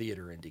Lincoln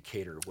Theater in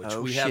Decatur, which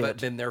we haven't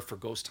been there for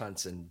ghost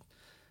hunts in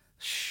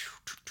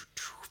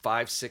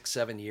 5, 6,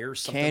 7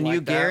 years. Can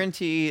you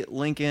guarantee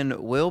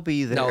Lincoln will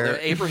be there? No,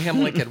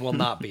 Abraham Lincoln will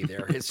not be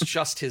there. It's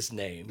just his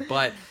name.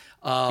 But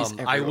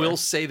I will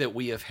say that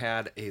we have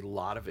had a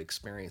lot of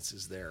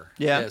experiences there.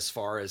 Yeah. As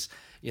far as,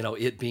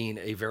 it being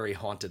a very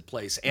haunted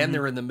place. And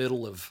they're in the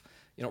middle of,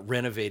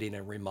 renovating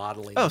and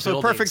remodeling. Oh, so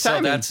perfect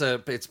timing.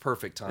 So it's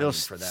perfect timing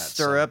for that.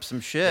 Stir up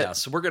some shit. Yeah,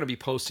 so we're going to be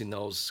posting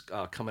those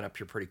coming up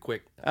here pretty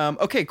quick.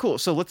 Okay, cool.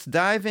 So let's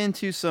dive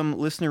into some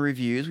listener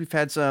reviews. We've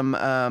had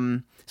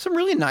some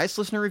really nice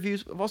listener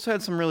reviews. We've also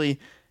had some really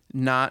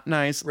not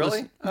nice.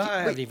 Really? I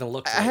haven't even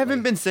looked. I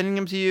haven't been sending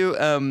them to you.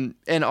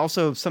 And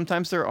also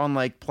sometimes they're on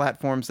like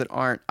platforms that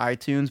aren't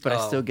iTunes, but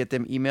I still get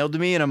them emailed to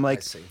me, and I'm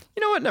like,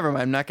 you know what? Never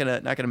mind. I'm not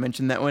gonna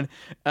mention that one.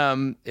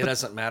 It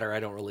doesn't matter.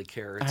 I don't really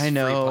care. It's I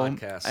know. Free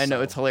podcast, I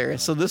know, it's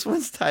hilarious. So this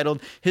one's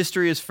titled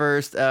 "History is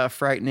First,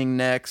 Frightening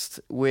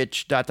Next,"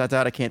 which ... I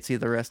can't see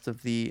the rest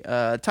of the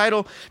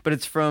title, but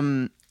it's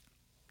from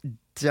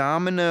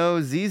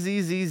Domino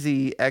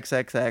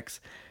ZZZZXXX.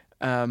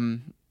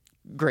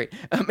 Great.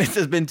 It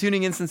says, been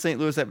tuning in since St.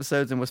 Louis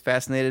episodes and was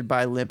fascinated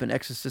by Limp and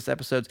Exorcist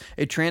episodes.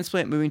 A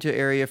transplant moving to an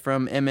area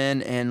from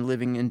MN and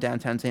living in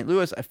downtown St.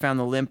 Louis. I found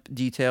the Limp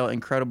detail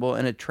incredible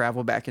and a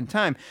travel back in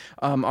time.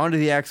 On to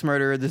the axe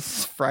murder. This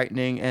is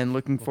frightening and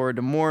looking forward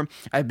to more.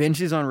 I binge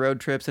these on road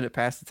trips and it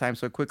passed the time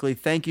so quickly.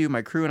 Thank you.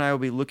 My crew and I will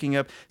be looking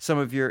up some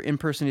of your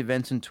in-person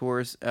events and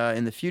tours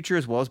in the future,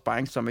 as well as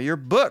buying some of your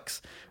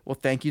books. Well,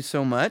 thank you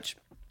so much.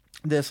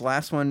 This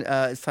last one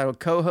is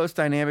titled "Co-host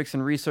Dynamics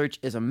and Research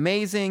is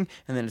Amazing,"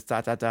 and then it's ...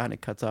 and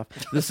it cuts off.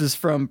 This is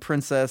from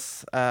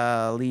Princess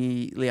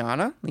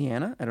Leanna?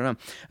 I don't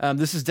know.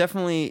 This is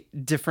definitely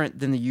different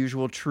than the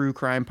usual true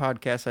crime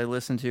podcast I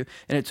listen to,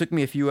 and it took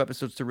me a few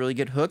episodes to really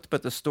get hooked,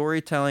 but the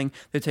storytelling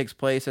that takes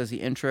place as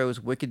the intro is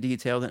wicked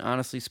detailed and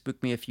honestly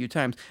spooked me a few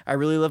times. I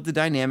really love the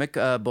dynamic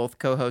both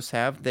co-hosts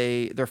have.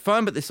 They're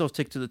fun, but they still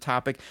stick to the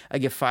topic. I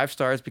give 5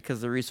 stars because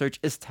the research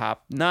is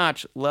top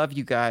notch. Love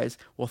you guys.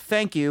 Well,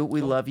 thank you. We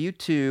love you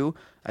too.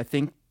 I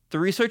think the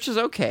research is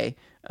okay.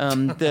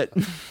 That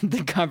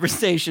the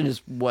conversation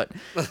is what?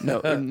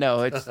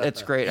 No,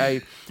 it's great.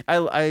 I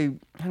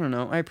don't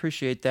know. I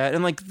appreciate that,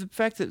 and like the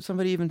fact that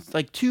somebody even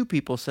like 2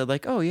 people said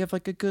like, oh, you have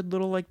like a good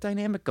little like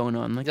dynamic going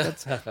on. Like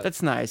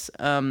that's nice.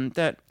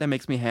 That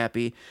makes me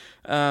happy.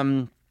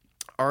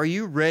 Are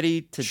you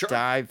ready to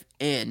dive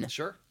in?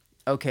 Sure.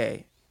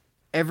 Okay.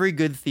 Every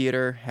good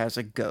theater has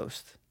a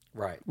ghost.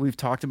 Right. We've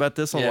talked about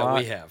this a lot. Yeah,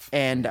 we have.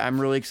 And I'm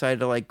really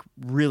excited to like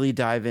really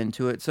dive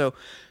into it. So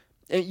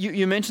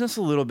you mentioned this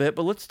a little bit,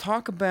 but let's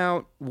talk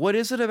about what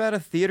is it about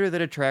a theater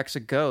that attracts a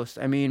ghost?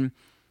 I mean,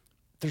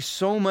 there's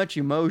so much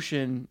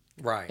emotion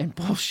and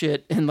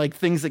bullshit and like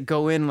things that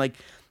go in, like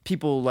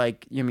people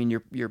like, I mean,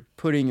 you're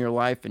putting your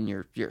life and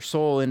your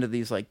soul into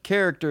these like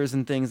characters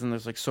and things, and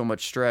there's like so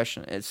much stress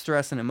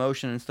and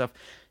emotion and stuff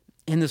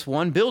in this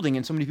one building,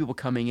 and so many people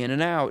coming in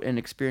and out and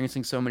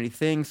experiencing so many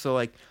things. So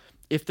like,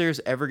 if there's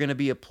ever going to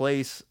be a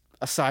place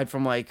aside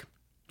from like,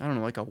 I don't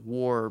know, like a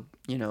war,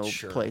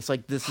 place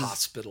like this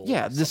hospital,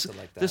 something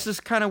like that. This is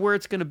kind of where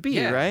it's going to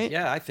be, right?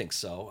 Yeah, I think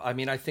so. I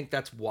mean, I think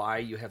that's why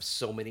you have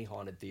so many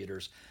haunted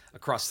theaters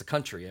across the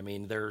country. I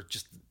mean, there are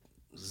just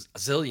a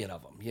zillion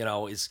of them,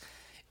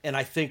 and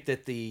I think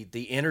that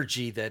the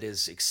energy that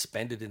is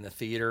expended in the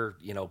theater,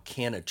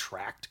 can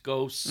attract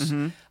ghosts.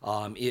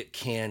 Mm-hmm. It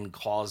can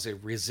cause a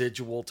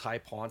residual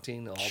type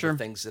haunting, all the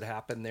things that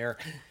happen there.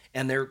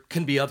 And there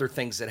can be other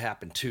things that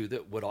happen too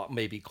that would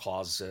maybe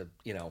cause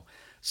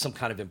some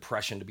kind of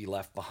impression to be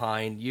left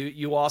behind.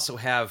 You also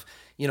have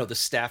the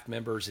staff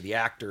members, the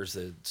actors,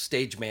 the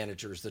stage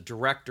managers, the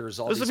directors.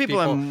 All those these are people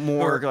I'm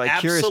more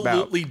like curious about.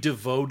 Absolutely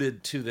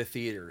devoted to the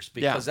theaters,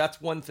 because that's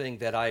one thing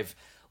that I've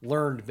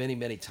learned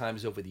many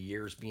times over the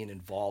years, being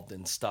involved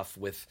in stuff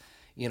with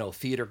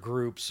theater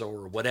groups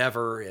or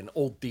whatever, and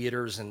old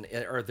theaters, and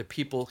are the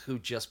people who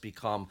just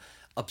become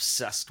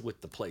obsessed with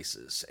the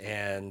places.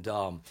 And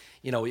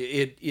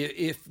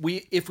if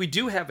we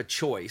do have a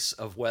choice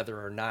of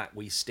whether or not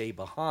we stay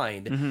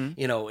behind,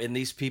 and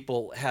these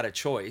people had a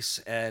choice,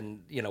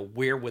 and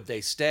where would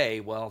they stay?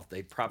 Well,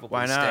 they'd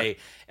probably stay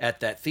at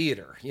that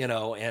theater,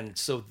 and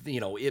so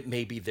it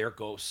may be their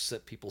ghosts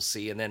that people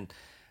see. And then,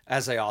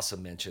 as I also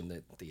mentioned,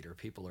 that theater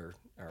people are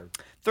in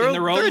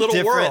their own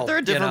little world. They're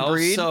a different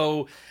breed.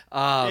 So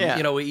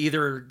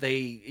either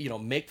they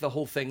make the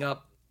whole thing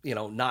up,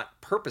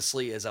 not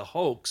purposely as a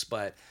hoax,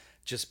 but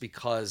just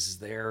because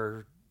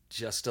they're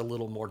just a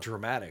little more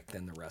dramatic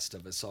than the rest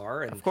of us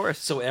are. And of course.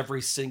 So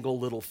every single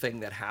little thing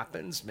that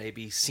happens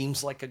maybe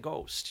seems like a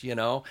ghost,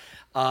 And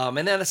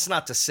then it's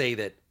not to say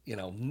that,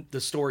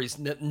 the stories,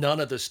 none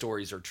of the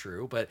stories are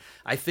true, but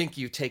I think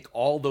you take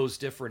all those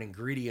different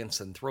ingredients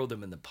and throw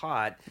them in the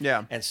pot.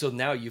 Yeah. And so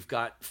now you've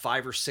got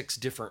 5 or 6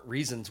 different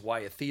reasons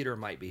why a theater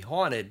might be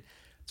haunted.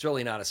 It's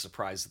really not a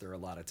surprise that there are a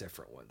lot of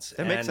different ones.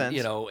 That makes sense.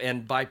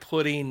 And by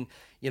putting,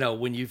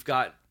 when you've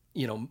got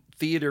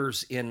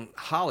theaters in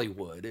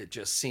Hollywood, it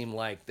just seemed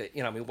like that,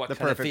 I mean, what The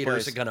kind of perfect theater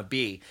place. is it going to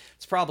be?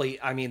 It's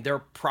probably, I mean, there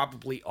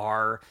probably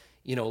are,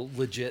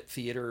 legit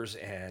theaters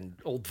and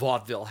old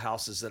vaudeville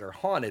houses that are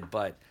haunted,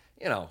 but,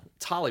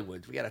 it's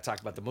Hollywood. We got to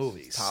talk about the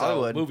movies. It's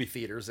Hollywood. So movie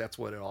theaters, that's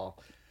what it all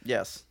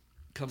Yes.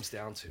 comes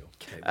down to.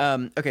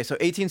 Okay, so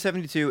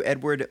 1872,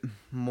 Edward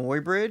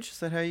Muybridge, is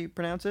that how you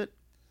pronounce it?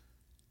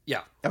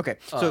 Yeah. Okay,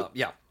 so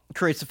yeah.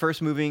 creates the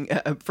first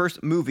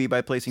movie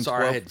by placing Sorry,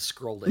 12... I had to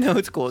scroll down. No,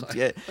 it's cool.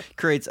 Yeah,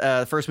 creates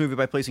the first movie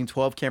by placing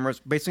 12 cameras,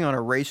 basically on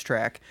a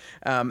racetrack.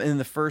 And then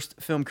the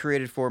first film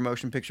created for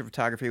motion picture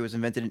photography was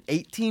invented in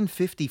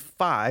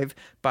 1855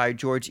 by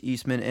George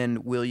Eastman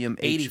and William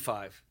H.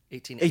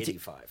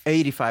 1885.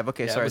 85.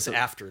 Okay, Yeah, sorry. it was So-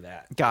 after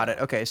that. Got it.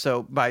 Okay,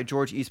 so by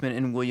George Eastman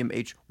and William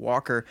H.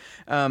 Walker,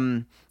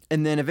 and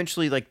then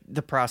eventually, like,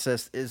 the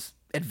process is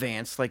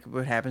advanced. Like,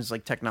 what happens?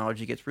 Like,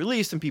 technology gets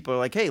released, and people are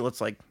like, "Hey,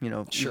 let's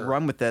Sure.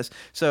 run with this."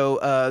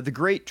 So, the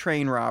Great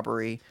Train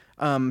Robbery.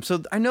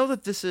 So I know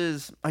that this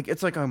is like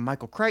it's like a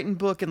Michael Crichton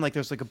book, and like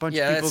there's like a bunch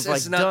of people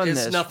it's done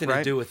this. It's nothing right?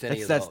 to do with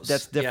any that's, of those.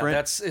 That's different.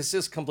 Yeah, it's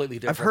just completely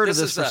different. I've heard of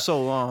this is for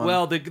so long.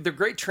 Well, the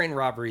Great Train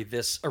Robbery,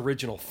 this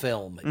original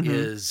film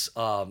is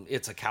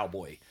it's a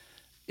cowboy.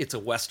 It's a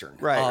Western.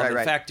 Right.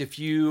 In fact, if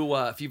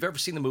you've ever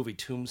seen the movie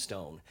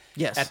Tombstone,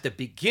 Yes. at the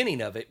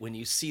beginning of it, when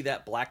you see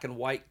that black and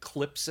white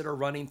clips that are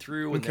running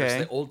through, and Okay.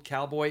 there's the old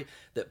cowboy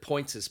that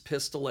points his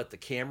pistol at the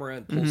camera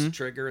and pulls the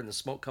trigger, and the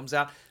smoke comes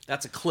out,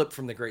 that's a clip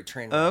from the Great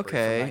Train Robbery.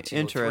 Okay, from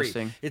 1903.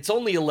 interesting. It's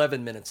only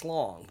 11 minutes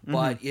long,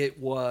 but it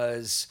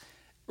was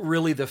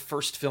really the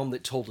first film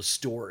that told a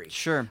story.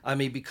 Sure. I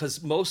mean,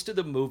 because most of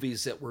the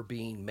movies that were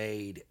being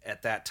made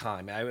at that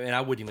time,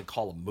 I wouldn't even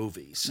call them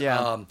movies.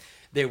 Yeah.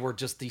 They were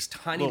just these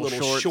tiny Little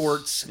little shorts.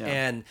 shorts, Yeah.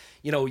 and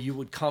you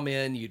would come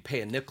in, you'd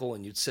pay a nickel,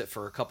 and you'd sit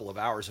for a couple of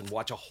hours and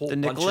watch a whole The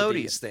bunch of Nickelodeon.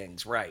 these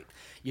things. Right.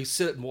 You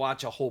sit and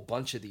watch a whole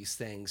bunch of these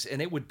things,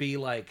 and it would be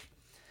like,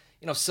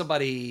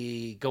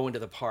 somebody going to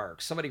the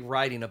park, somebody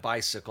riding a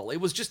bicycle. It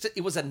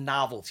was a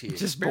novelty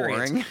Just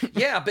experience. boring.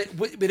 Yeah, but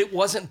it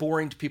wasn't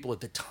boring to people at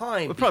the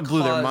time. It probably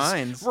blew their because-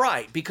 minds.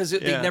 Right, because Yeah.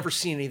 they'd never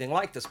seen anything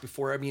like this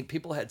before. I mean,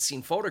 people had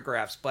seen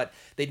photographs, but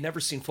they'd never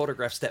seen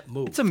photographs that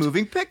moved. It's a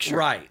moving picture.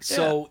 Right. Yeah.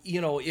 So,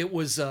 it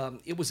was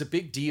a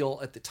big deal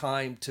at the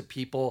time to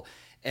people.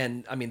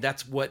 And I mean,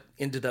 that's what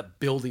ended up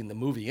building the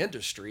movie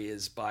industry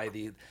is by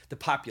the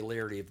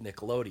popularity of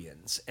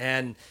Nickelodeons.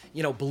 And,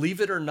 believe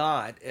it or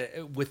not,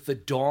 with the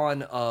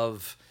dawn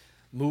of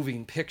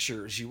moving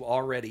pictures, you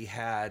already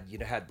had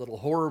little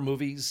horror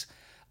movies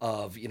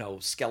of,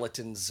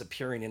 skeletons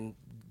appearing and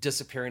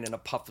disappearing in a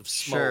puff of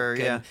smoke. Sure,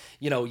 yeah.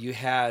 And, you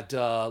had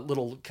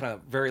little kind of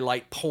very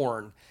light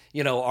porn,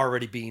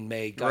 already being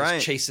made. Guys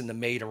Right. chasing the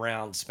maid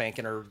around,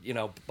 spanking her,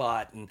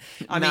 butt. And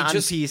I mean,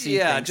 just, Non-PC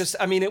yeah, things. just,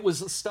 I mean, it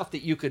was stuff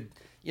that you could,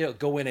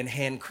 go in and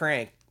hand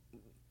crank,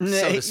 so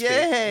to speak.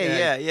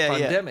 Yeah.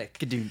 Pandemic.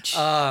 Kadooch.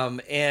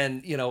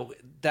 And,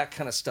 that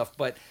kind of stuff.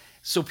 But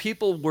so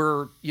people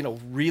were,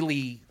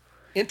 really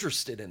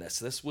interested in this.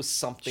 This was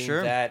something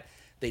Sure. that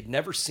they'd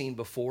never seen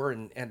before.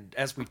 And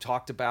as we've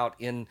talked about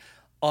in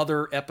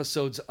other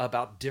episodes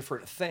about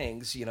different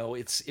things,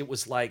 it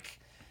was like,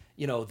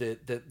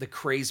 the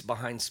craze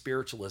behind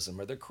spiritualism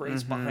or the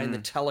craze behind the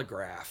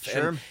telegraph.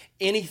 Sure. And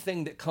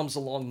anything that comes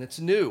along that's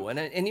new.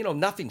 And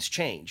nothing's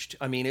changed.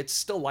 I mean, it's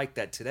still like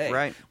that today.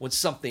 Right. When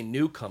something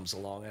new comes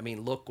along. I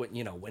mean, look when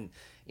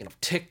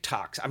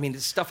TikToks. I mean,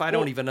 it's stuff I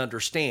don't even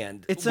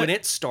understand. When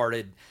it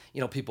started,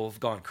 people have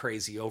gone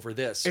crazy over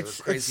this. It's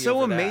or crazy so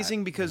over that,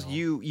 amazing because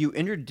you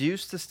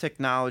introduced this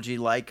technology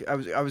like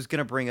I was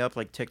gonna bring up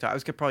like TikTok. I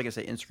was probably gonna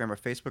say Instagram or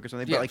Facebook or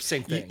something. Yeah, but like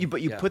same thing. You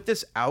Yeah. put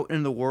this out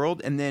in the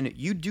world and then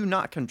you do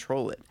not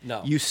control it.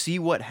 No. You see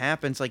what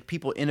happens. Like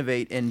people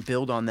innovate and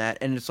build on that,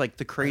 and it's like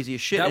the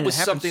craziest shit. That and was it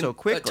happens something so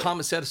quickly.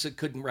 Thomas Edison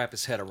couldn't wrap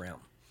his head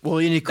around. Well,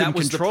 and he couldn't That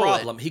was control the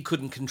problem. it. He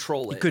couldn't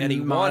control it. couldn't and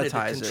he wanted to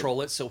monetize it.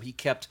 control it, so he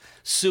kept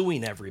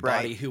suing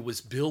everybody Right. who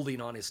was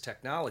building on his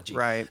technology.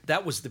 Right.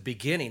 That was the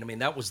beginning. I mean,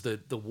 that was the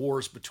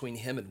wars between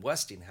him and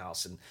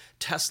Westinghouse and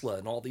Tesla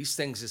and all these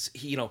things. Is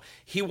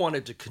he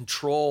wanted to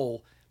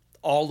control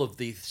all of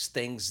these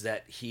things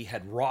that he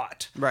had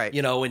wrought. Right.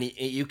 And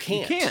you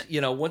can't.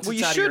 Once Well, it's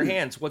you out of your shouldn't.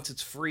 hands, once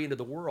it's free into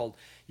the world,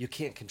 you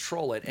can't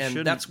control it. And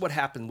shouldn't. that's what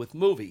happened with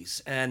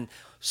movies. And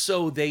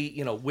so they,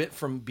 went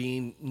from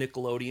being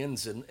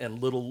Nickelodeons and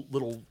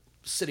little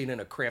sitting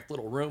in a cramped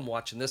little room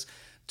watching this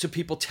to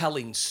people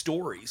telling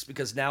stories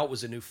because now it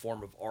was a new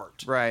form of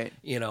art. Right.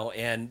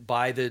 And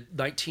by the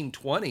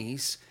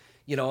 1920s,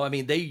 I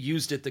mean, they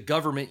used it, the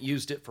government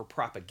used it for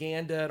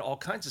propaganda and all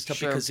kinds of stuff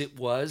Sure. because it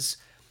was,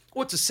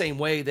 well, it's the same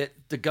way that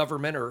the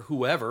government or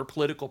whoever,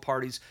 political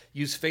parties,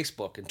 use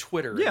Facebook and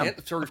Twitter. Yeah,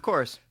 and of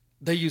course.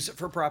 They use it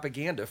for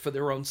propaganda for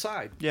their own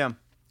side. Yeah.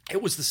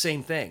 It was the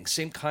same thing,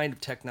 same kind of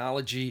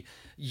technology,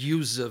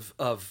 use of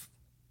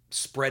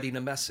spreading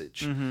a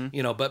message.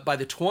 But by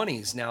the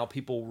 20s now,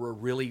 people were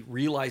really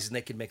realizing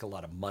they could make a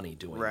lot of money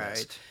doing this.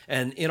 Right.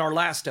 And in our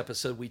last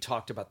episode, we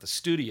talked about the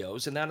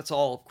studios, and it's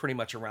all pretty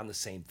much around the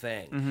same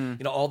thing.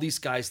 All these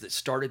guys that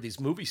started these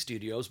movie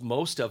studios,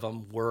 most of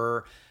them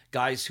were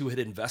guys who had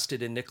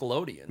invested in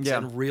Nickelodeons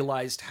and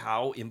realized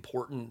how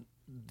important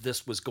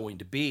this was going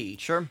to be.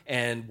 Sure.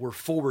 And were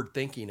forward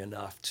thinking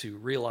enough to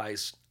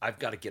realize I've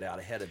got to get out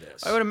ahead of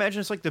this. I would imagine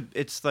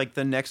it's like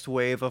the next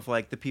wave of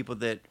like the people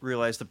that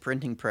realized the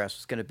printing press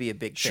was going to be a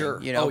big thing. Sure.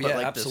 You know, but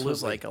like absolutely.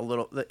 This was like a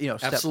little,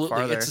 step absolutely.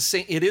 farther. It's the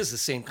same. It is the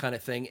same kind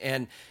of thing.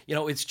 And,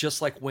 it's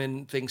just like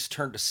when things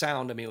turned to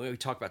sound. I mean, we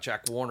talk about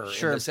Jack Warner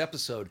in this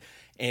episode,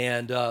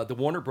 and the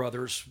Warner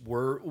Brothers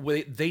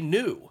they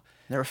knew.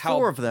 There were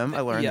 4 of them. I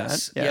learned that.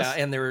 Yes. Yeah,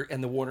 and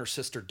the Warner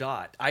sister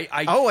Dot.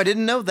 I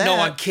didn't know that. No,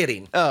 I'm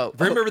kidding. Oh,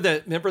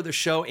 remember the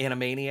show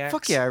Animaniacs?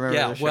 Fuck yeah, I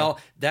remember. The show. Well,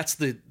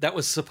 that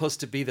was supposed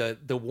to be the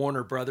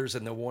Warner Brothers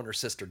and the Warner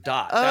sister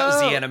Dot. That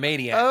was the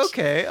Animaniacs.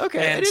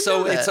 Okay. And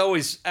so it's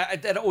always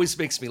that always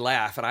makes me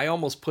laugh, and I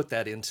almost put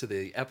that into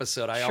the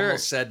episode. I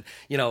almost said,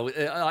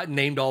 I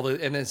named all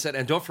the and then said,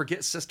 and don't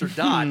forget Sister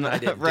Dot. But I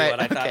didn't do it.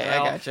 I thought,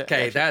 I gotcha.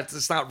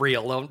 It's not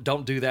real.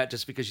 Don't do that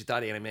just because you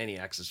thought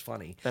Animaniacs is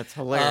funny. That's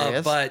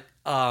hilarious. But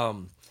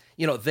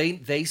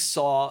they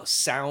saw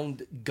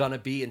sound gonna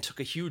be and took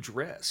a huge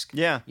risk.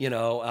 Yeah.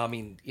 I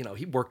mean,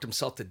 he worked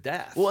himself to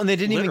death. Well, and they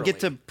didn't even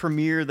get to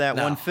premiere that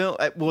one film.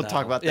 We'll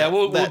talk about that. Yeah,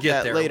 we'll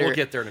get there later. We'll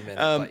get there in a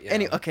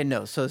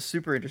minute. So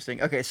super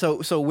interesting. Okay,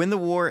 so when the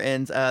war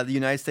ends, the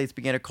United States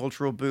began a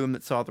cultural boom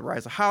that saw the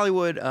rise of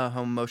Hollywood,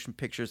 home motion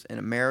pictures in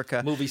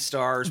America, movie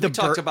stars. We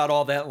talked about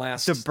all that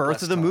the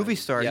birth of the movie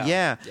star.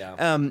 Yeah.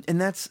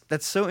 And that's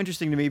so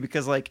interesting to me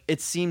because like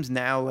it seems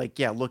now like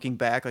looking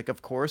back like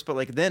of course, but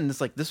like then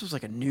it's like this was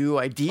like a new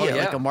idea,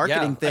 like a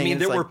marketing thing. I mean,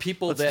 there were like,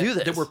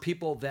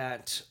 people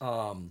that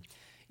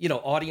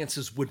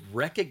audiences would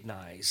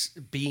recognize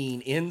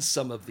being in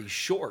some of these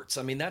shorts.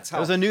 I mean, that's how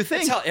it was a new thing.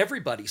 That's how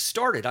everybody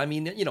started. I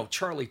mean,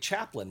 Charlie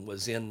Chaplin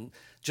was in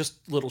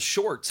just little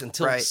shorts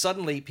until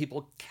suddenly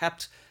people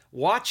kept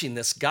watching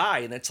this guy,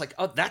 and it's like,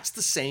 oh, that's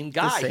the same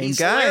guy. He's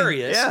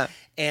hilarious. Yeah.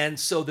 And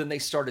so then they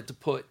started to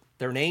put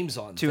their names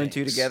on two and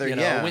two together.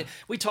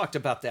 We talked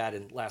about that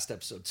in last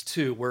episodes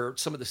too, where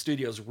some of the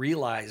studios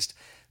realized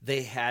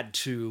they had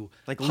to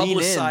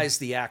publicize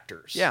the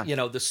actors,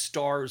 the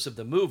stars of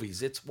the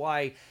movies. It's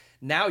why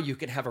now you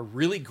can have a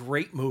really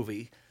great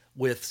movie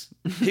with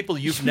people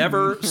you've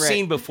never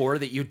seen before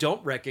that you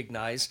don't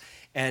recognize.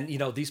 And,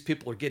 these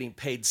people are getting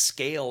paid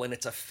scale, and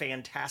it's a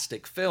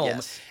fantastic film.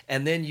 Yes.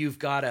 And then you've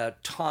got a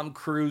Tom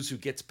Cruise who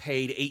gets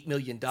paid $8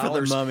 million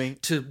for The Mummy.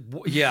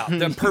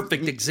 The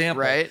perfect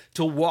example,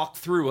 to walk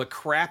through a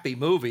crappy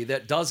movie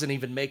that doesn't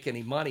even make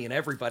any money and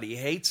everybody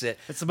hates it.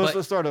 It's supposed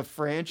to start a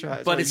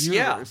franchise. But it's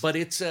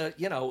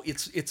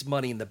it's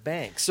money in the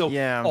bank.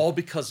 So all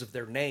because of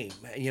their name,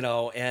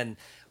 and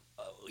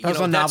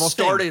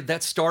that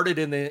started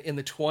in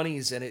the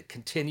 20s, and it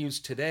continues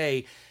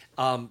today.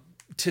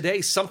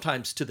 Today,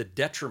 sometimes to the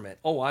detriment.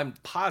 I'm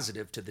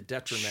positive to the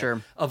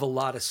detriment of a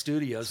lot of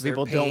studios. So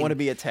people don't want to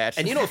be attached.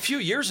 And a few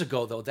years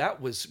ago, though,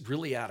 that was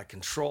really out of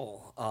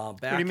control.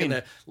 Back in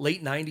the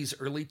late 90s,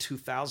 early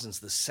 2000s,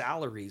 the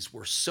salaries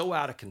were so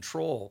out of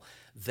control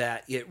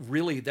that it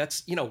really,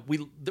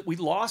 we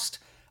lost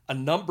a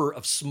number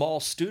of small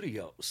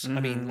studios. Mm-hmm.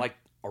 I mean, like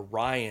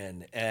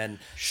Orion and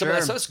some of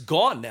that stuff. It's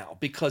gone now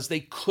because they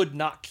could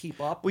not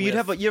keep up. Well, you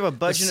have a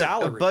budget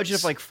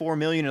of like $4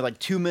 million or like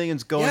 $2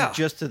 million's going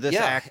just to this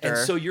actor, and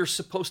so you're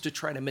supposed to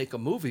try to make a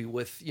movie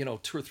with $2 or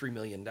 $3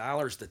 million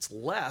that's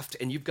left,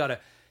 and you've got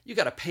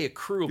to pay a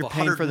crew of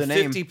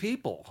 150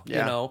 people.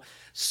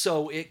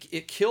 So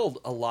it killed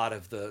a lot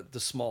of the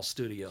small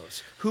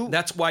studios.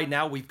 That's why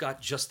now we've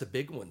got just the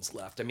big ones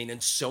left. I mean,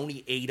 and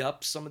Sony ate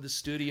up some of the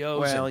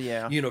studios. Well,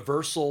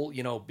 Universal,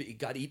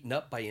 got eaten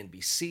up by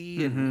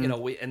NBC,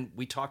 and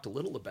we talked a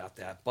little about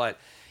that, but.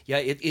 Yeah,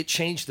 it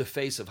changed the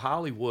face of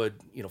Hollywood,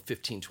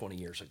 15, 20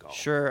 years ago.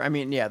 Sure. I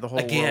mean, the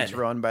whole world's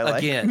run by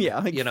like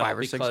 5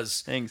 or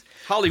 6 things.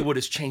 Hollywood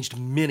has changed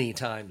many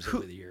times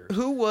over the years.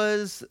 Who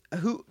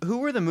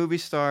were the movie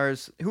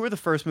stars? Who were the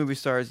first movie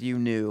stars you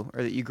knew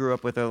or that you grew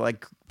up with, or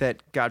like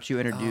that got you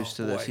introduced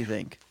to this, you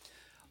think?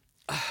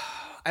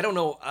 I don't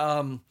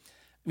know.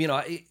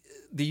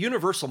 The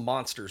Universal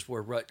monsters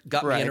were what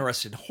got me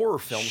interested in horror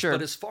films. Sure.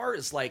 But as far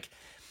as like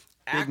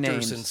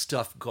actors and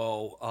stuff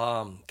go,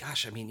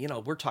 gosh, I mean,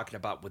 we're talking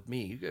about with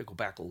me, you gotta go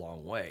back a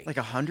long way. Like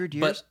 100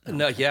 years?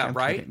 But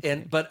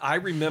right? But I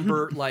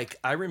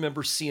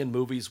remember seeing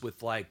movies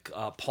with like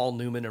Paul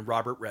Newman and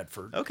Robert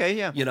Redford. Okay,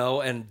 yeah.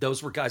 And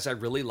those were guys I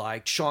really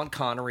liked. Sean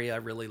Connery I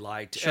really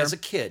liked as a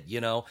kid,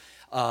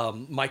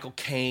 Michael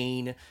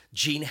Caine,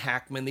 Gene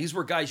Hackman. These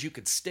were guys you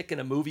could stick in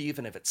a movie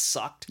even if it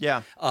sucked.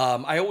 Yeah.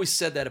 I always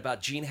said that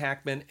about Gene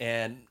Hackman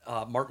and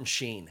Martin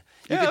Sheen.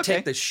 You could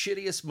take the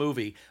shittiest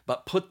movie,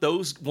 but put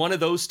one of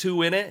those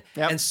two in it,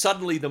 and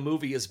suddenly the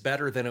movie is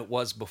better than it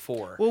was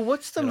before. Well,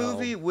 what's the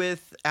movie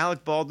with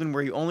Alec Baldwin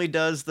where he only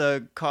does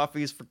the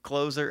coffees for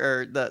closer,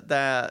 or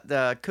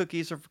the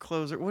cookies are for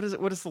closer? What is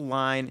it? What is the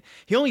line?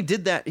 He only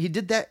did that. He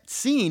did that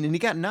scene, and he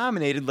got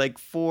nominated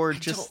for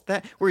just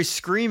that, where he's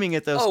screaming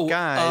at those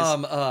guys.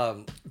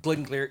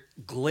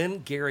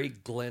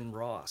 Glenn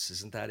Ross,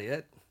 isn't that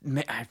it?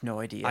 I have no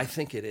idea. I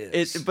think it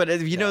is. But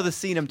if you know the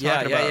scene I'm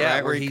talking about,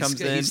 right? Where he comes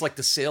in. He's like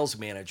the sales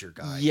manager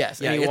guy. Yes,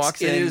 yeah, and he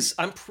walks in. It is,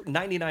 I'm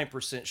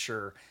 99%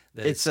 sure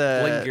that it's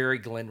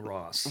Glenn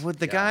Ross. With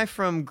the guy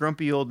from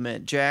Grumpy Old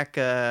Men, Jack...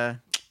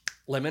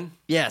 Lemon?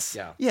 Yes.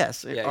 Yeah.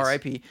 Yes.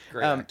 R.I.P.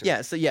 Great actor.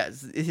 Yeah. So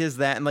it is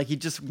that, and like he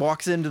just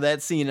walks into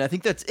that scene, and I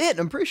think that's it.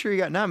 I'm pretty sure he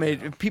got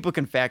nominated. Yeah. People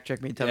can fact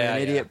check me and tell me I'm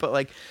an idiot, but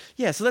like,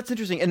 yeah. So that's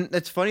interesting, and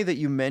it's funny that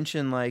you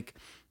mentioned like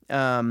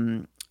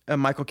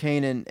Michael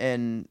Caine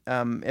and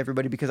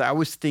everybody, because I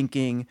was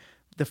thinking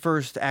the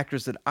first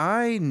actors that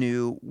I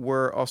knew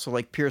were also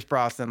like Pierce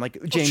Brosnan, like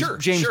James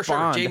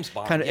Bond. James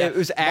Bond. Kind of, it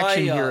was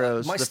action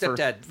heroes. My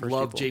stepdad first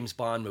loved people. James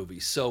Bond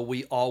movies, so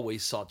we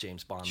always saw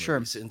James Bond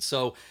movies. And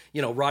so,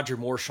 Roger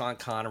Moore, Sean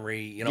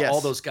Connery,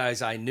 all those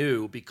guys I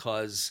knew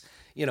because,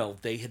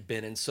 they had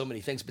been in so many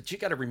things. But you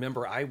got to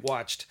remember, I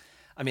watched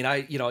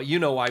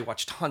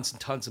tons and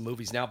tons of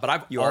movies now, but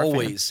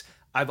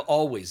I've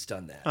always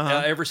done that.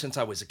 Ever since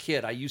I was a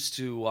kid. I used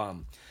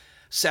to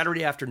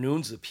Saturday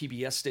afternoons, the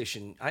PBS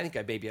station, I think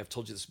I've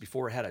told you this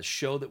before, had a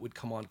show that would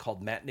come on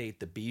called Matinee at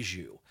the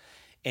Bijou.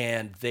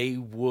 And they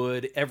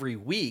would, every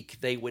week,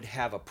 they would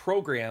have a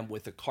program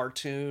with a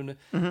cartoon,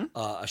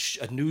 a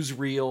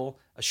newsreel,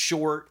 a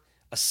short,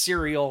 a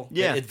serial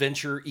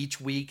adventure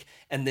each week,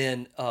 and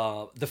then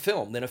the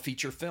film, then a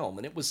feature film.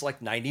 And it was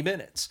like 90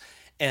 minutes.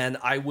 And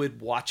I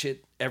would watch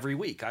it every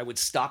week. I would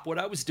stop what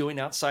I was doing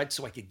outside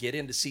so I could get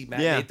in to see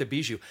Matinee at the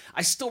Bijou.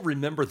 I still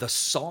remember the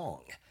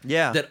song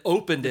that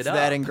opened it up.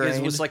 That ingrained.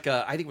 It was like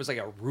I think it was like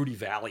a Rudy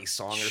Valley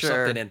song or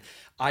something. And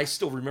I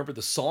still remember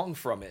the song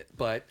from it.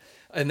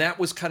 And that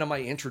was kind of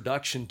my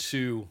introduction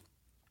to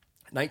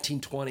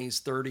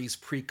 1920s, 30s,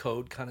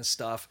 pre-code kind of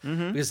stuff,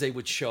 because they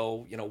would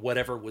show,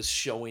 whatever was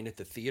showing at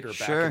the theater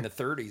back in the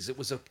 30s. It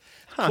was a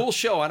cool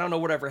show. I don't know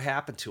whatever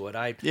happened to it.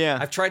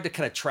 I've tried to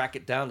kind of track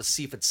it down to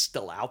see if it's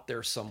still out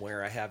there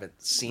somewhere. I haven't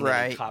seen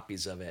any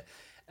copies of it.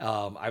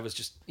 I was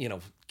just,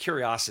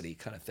 curiosity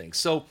kind of thing.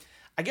 So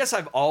I guess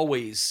I've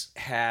always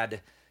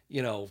had,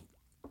 a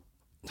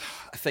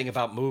thing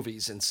about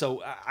movies. And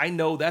so I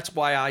know that's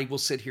why I will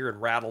sit here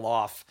and rattle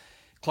off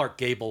Clark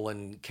Gable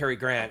and Cary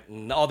Grant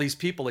and all these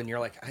people, and you're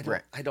like,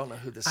 I don't know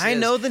who this is. I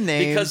know the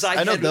names. Because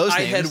I know those names.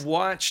 I had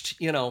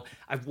watched,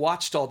 I've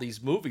watched all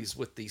these movies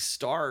with these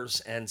stars,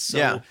 and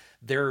so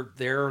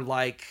they're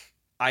like,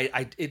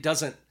 it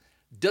doesn't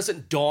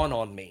dawn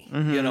on me,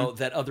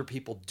 that other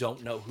people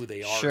don't know who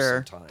they are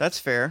sometimes. That's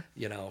fair.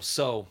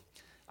 So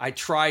I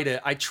try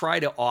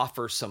to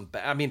offer some.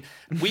 I mean,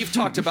 we've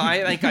talked about.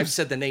 I think I've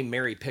said the name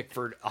Mary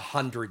Pickford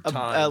 100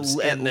 times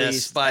at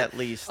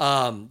least.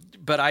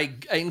 But I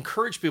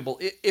encourage people,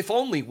 if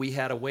only we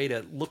had a way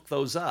to look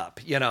those up,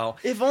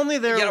 If only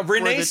there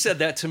Renee said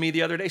that to me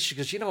the other day. She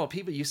goes,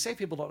 you say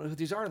people don't know who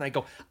these are. And I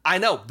go, I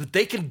know, but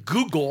they can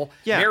Google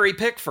Mary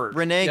Pickford.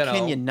 Renee,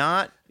 can you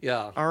not?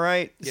 Yeah. All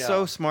right. Yeah.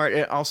 So smart.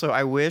 And also,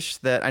 I wish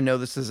that, I know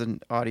this is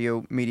an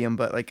audio medium,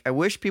 but like, I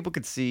wish people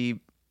could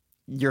see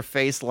your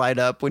face light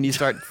up when you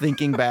start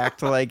thinking back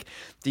to like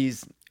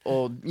these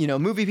old,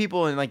 movie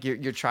people and like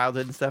your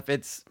childhood and stuff.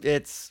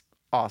 It's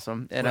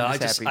awesome, and I'm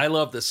just happy. I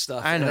love this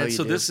stuff. I know.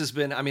 So this has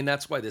been. I mean,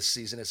 that's why this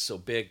season is so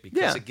big,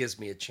 because it gives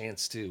me a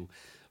chance to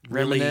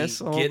really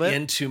get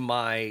into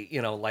my,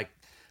 like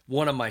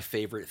one of my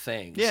favorite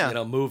things.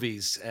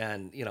 Movies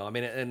and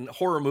and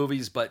horror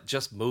movies, but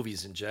just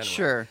movies in general.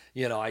 Sure.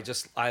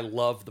 I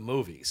love the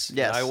movies.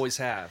 Yes, I always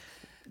have.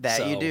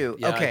 That you do.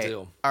 Yeah, okay. I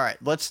do. All right.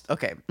 Let's get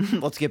back on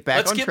track.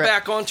 Let's get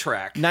back on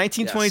track.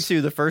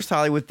 1922, the first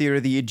Hollywood theater,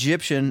 the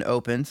Egyptian,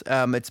 opens.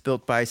 It's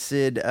built by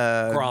Sid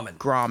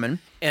Grauman.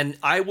 And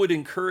I would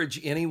encourage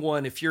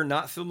anyone, if you're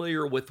not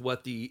familiar with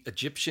what the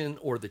Egyptian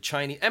or the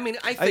Chinese, I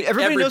think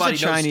everybody knows the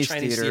Chinese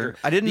theater.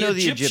 I didn't know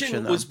the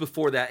Egyptian was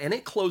before that, and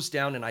it closed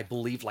down in, I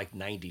believe, like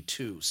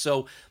 92.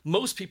 So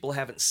most people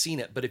haven't seen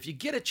it, but if you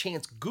get a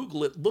chance,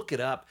 Google it, look it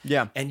up,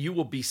 and you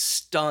will be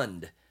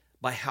stunned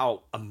by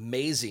how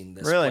amazing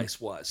this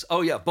place was. Oh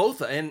yeah,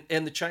 both and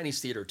the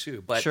Chinese theater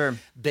too. But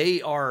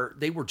they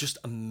were just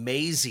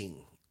amazing.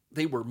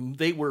 They were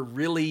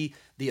really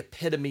the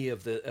epitome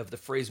of the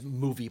phrase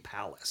movie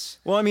palace.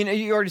 Well, I mean,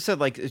 you already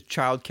said like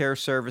child care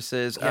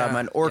services,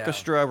 an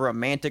orchestra,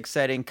 romantic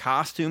setting,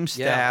 costume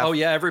staff. Oh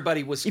yeah,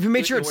 everybody was even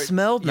made sure it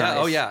smelled nice.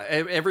 Oh yeah,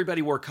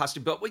 everybody wore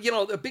costume. But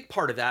a big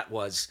part of that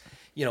was,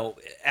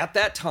 at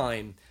that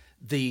time,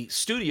 the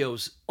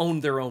studios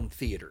owned their own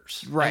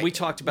theaters. Right. And we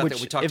talked about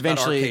that. We talked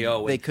eventually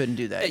about RKO. They couldn't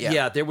do that.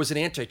 Yeah, there was an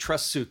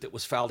antitrust suit that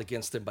was filed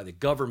against them by the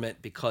government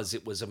because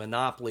it was a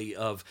monopoly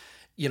of,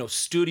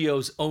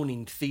 studios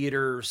owning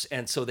theaters,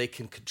 and so they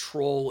can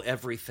control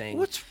everything.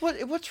 What's wrong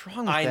with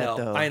that,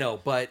 though? I know.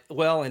 But,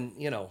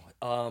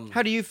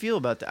 how do you feel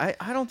about that?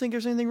 I don't think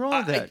there's anything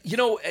wrong with that.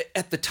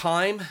 At the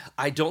time,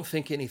 I don't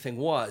think anything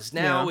was.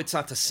 Now it's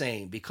not the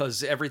same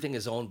because everything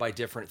is owned by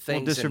different things.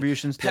 Well,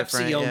 distribution's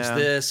different. Pepsi owns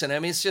this, and I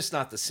mean, it's just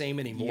not the same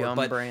anymore. Yum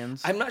but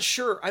brands. I'm not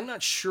sure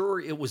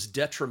it was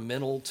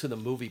detrimental to the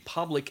movie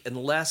public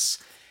unless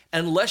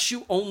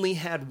you only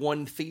had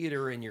one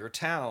theater in your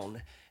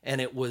town and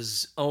it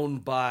was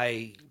owned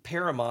by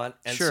Paramount,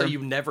 and so you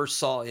never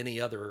saw any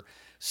other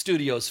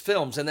studios'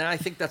 films, and then I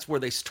think that's where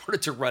they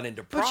started to run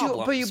into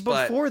problems.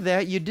 But before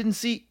that, you didn't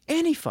see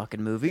any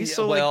fucking movies.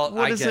 So well,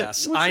 like, I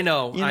guess I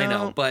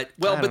know, but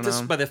this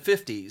by the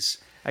 50s,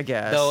 I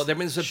guess. though there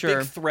was a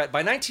big threat by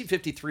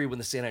 1953 when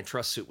this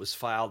antitrust suit was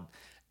filed.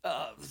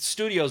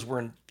 Studios were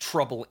in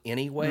trouble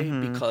anyway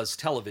because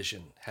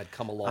television had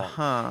come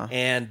along,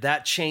 and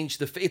that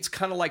changed it's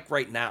kind of like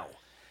right now.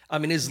 I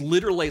mean, it's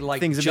literally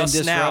like things have just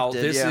been now.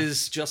 disrupted, This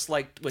is just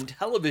like when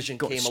television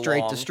came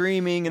straight along, to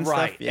streaming and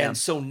right? stuff. Yeah. And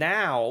so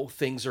now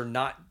things are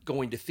not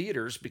going to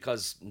theaters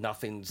because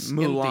nothing's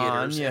Mulan, in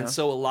theaters, yeah. and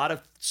so a lot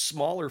of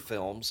smaller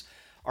films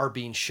are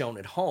being shown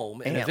at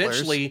home, and Antlers.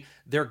 eventually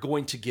they're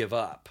going to give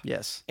up.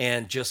 Yes.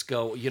 And just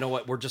go, you know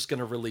what? We're just going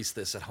to release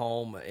this at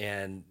home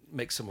and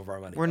make some of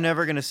our money. We're back.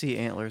 never going to see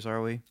Antlers, are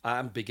we?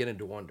 I'm beginning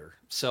to wonder.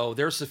 So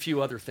there's a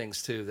few other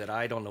things too that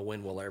I don't know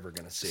when we're ever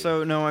going to see.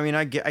 So no, I mean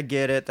I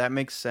get it. That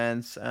makes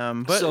sense.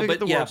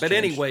 But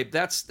anyway,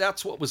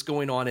 that's what was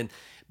going on.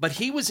 But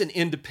he was an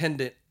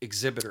independent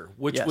exhibitor,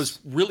 which was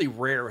really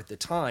rare at the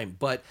time.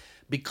 But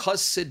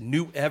because Sid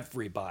knew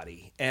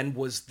everybody and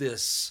was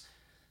this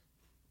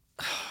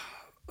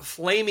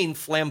flaming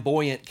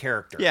flamboyant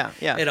character.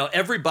 Yeah. You know,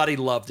 everybody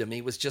loved him.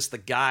 He was just the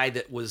guy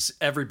that was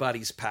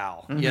everybody's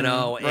pal, you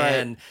know,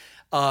 right.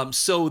 and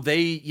so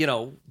they,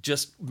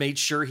 just made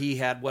sure he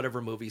had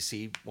whatever movies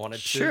he wanted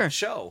to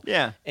show.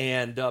 Yeah.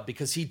 And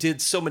because he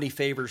did so many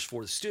favors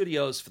for the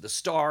studios, for the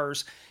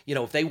stars,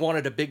 if they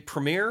wanted a big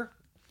premiere,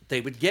 they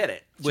would get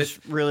it.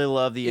 Just really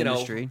love the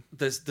industry.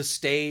 The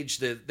stage,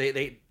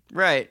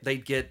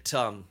 they'd get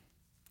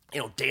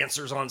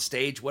dancers on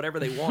stage, whatever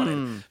they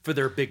wanted for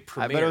their big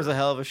premiere. I bet it was a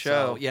hell of a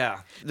show. So,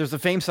 yeah. There's a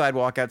famed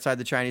sidewalk outside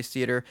the Chinese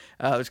Theater.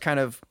 It was kind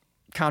of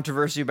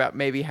controversy about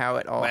maybe how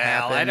it all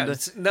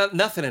happened.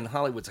 Nothing in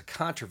Hollywood's a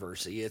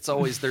controversy. It's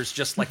always there's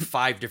just like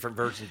 5 different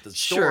versions of the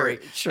story,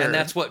 sure. And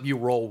that's what you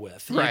roll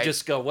with. Right. You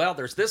just go, well,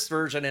 there's this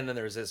version, and then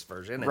there's this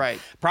version, and right.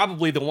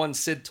 probably the one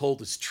Sid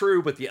told is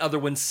true, but the other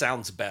one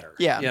sounds better.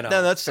 Yeah, no,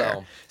 that's so.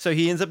 fair. So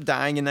he ends up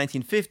dying in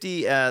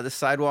 1950. The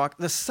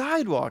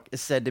sidewalk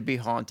is said to be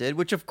haunted,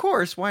 which of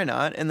course, why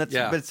not? And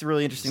but it's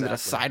really interesting that a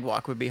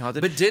sidewalk would be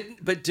haunted.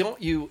 But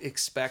don't you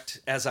expect,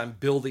 as I'm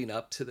building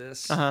up to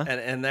this,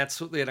 and that's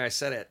what I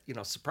said it,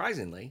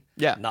 surprisingly,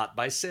 not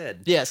by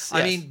Sid. Yes.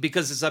 I mean,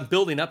 because as I'm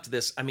building up to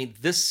this,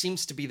 this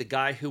seems to be the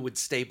guy who would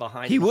stay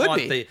behind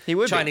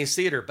the Chinese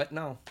theater, but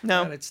no,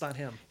 it's not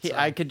him.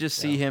 I could just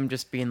see him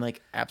just being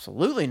like,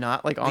 absolutely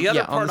not. Like on the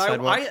other on part, the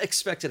sidewalk. I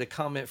expected a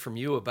comment from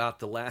you about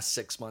the last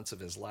 6 months of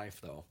his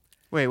life, though.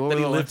 Wait, what? That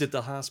he lived at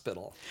the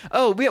hospital.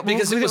 Oh, yeah,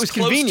 because it was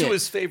close convenient to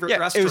his favorite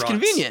restaurant. It was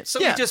convenient. So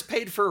he just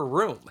paid for a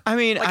room. I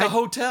mean, like a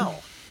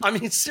hotel. I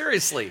mean,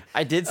 seriously.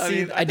 I did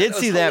see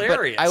that,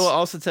 but I will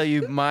also tell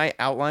you my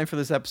outline for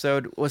this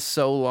episode was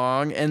so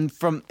long, and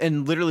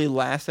literally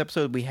last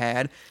episode we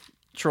had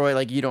Troy,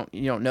 like you don't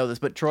know this,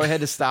 but Troy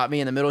had to stop me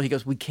in the middle. He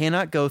goes, "We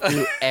cannot go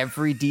through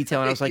every detail,"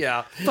 and I was like,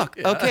 "Fuck,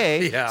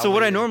 okay." So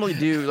what I normally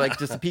do, like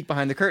just to peek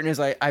behind the curtain, is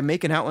I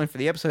make an outline for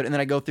the episode, and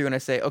then I go through and I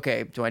say,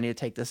 "Okay, do I need to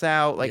take this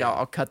out? Like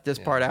I'll cut this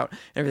part out, and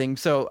everything."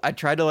 So I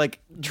try to like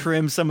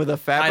trim some of the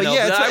fat. I know.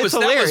 But it's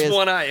hilarious. That was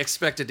one I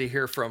expected to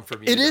hear from you.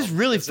 It is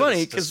really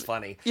funny because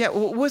funny. Yeah,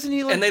 wasn't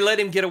he like? And they let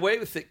him get away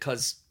with it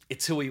because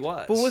it's who he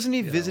was. But wasn't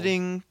he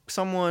visiting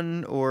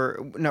someone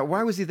or no?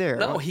 Why was he there?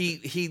 No,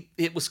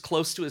 it was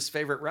close to his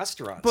favorite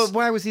restaurants. But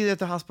why was he at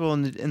the hospital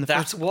in the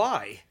That's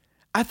why.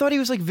 I thought he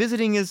was like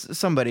visiting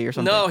somebody or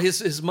something. No,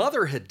 his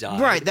mother had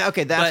died. Right.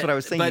 Okay, that's what I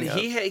was thinking. But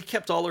he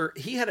kept all her.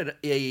 He had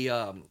at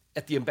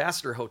the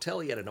Ambassador Hotel.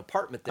 He had an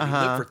apartment that he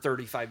lived for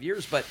 35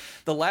 years. But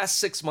the last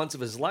 6 months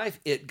of his life,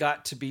 it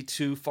got to be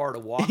too far to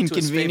walk to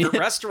his favorite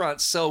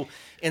restaurant. So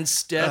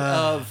instead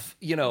of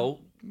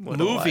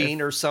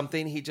moving or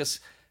something, he just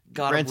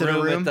got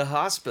a room at the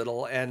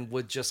hospital and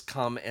would just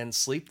come and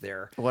sleep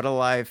there. What a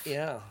life.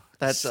 Yeah.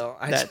 I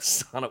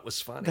just thought it was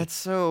funny.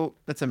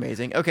 That's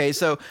amazing. Okay,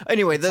 so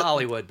anyway, it's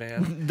Hollywood,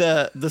 man.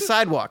 The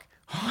sidewalk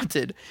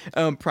haunted,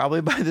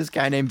 probably by this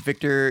guy named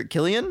Victor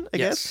Killian, I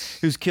guess,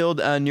 who's killed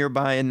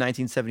nearby in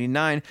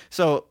 1979.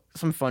 So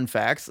some fun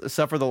facts.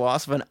 Suffered the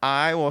loss of an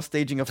eye while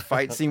staging a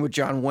fight scene with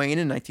John Wayne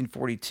in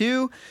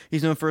 1942.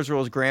 He's known for his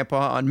role as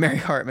Grandpa on Mary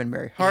Hartman.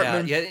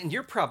 Yeah, and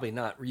you're probably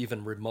not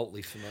even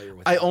remotely familiar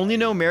with I only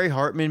know Mary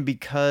Hartman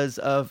because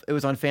of it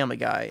was on Family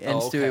Guy. And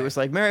Stewie was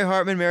like, Mary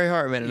Hartman.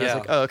 And I was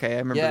like, oh, okay, I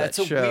remember that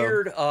show. Yeah, it's a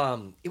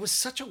weird, it was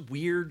such a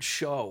weird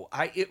show.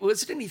 It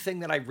wasn't anything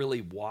that I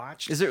really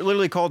watched. Is it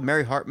literally called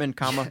Mary Hartman,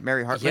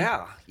 Mary Hartman?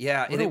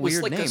 Yeah. What and a it was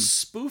weird like name. a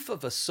spoof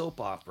of a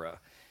soap opera.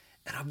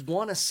 And I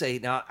want to say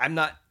now, I'm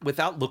not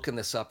without looking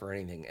this up or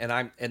anything, and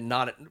I'm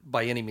not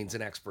by any means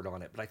an expert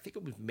on it, but I think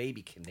it was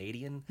maybe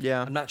Canadian.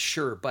 Yeah, I'm not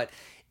sure, but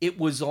it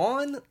was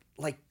on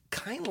like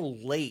kind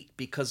of late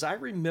because I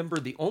remember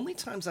the only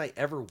times I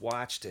ever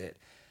watched it,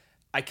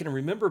 I can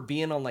remember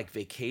being on like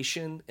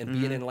vacation and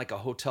being in like a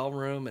hotel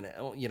room, and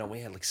we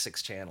had like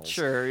 6 channels.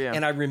 Sure, yeah.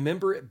 And I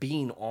remember it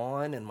being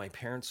on, and my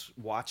parents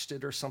watched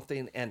it or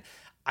something, and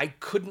I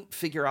couldn't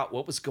figure out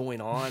what was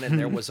going on, and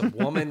there was a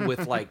woman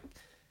with like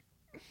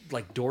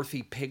like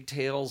Dorothy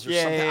Pigtails or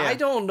Yeah, something. yeah. I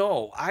don't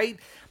know.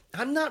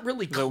 I'm not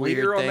really a weird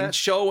clear on thing. that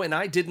show, and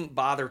I didn't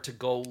bother to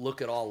go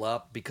look it all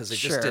up because I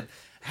just Sure. didn't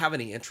have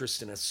any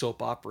interest in a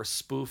soap opera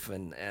spoof,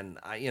 and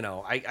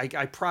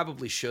I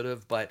probably should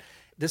have, but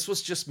this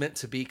was just meant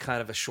to be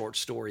kind of a short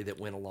story that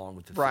went along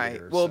with the Right.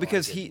 theater. Well, so I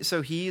because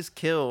didn't. he's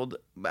killed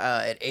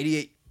at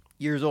 88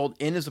 years old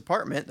in his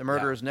apartment. The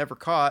murderer is never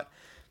caught.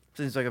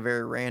 Seems like a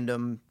very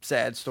random,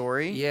 sad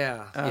story.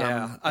 Yeah. I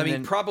and mean,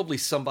 then- probably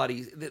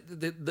somebody.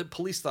 The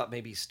police thought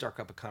maybe he struck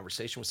up a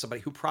conversation with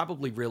somebody who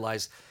probably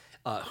realized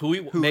who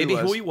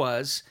he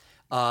was.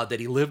 That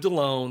he lived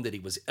alone, that he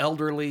was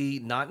elderly,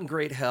 not in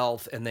great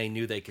health, and they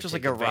knew they could Just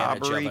take like a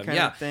advantage robbery of him. kind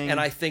yeah, of thing. and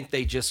I think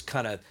they just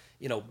kind of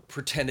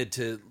pretended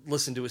to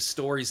listen to his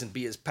stories and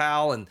be his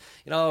pal, and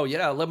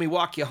let me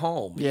walk you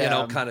home,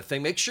 Yeah. kind of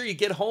thing. Make sure you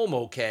get home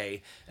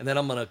okay, and then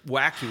I'm gonna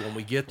whack you when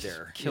we get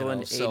there. Kill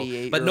an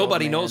 88-year-old but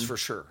nobody man. knows for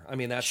sure. I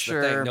mean, that's the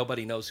Sure. thing.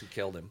 Nobody knows who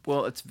killed him.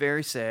 Well, it's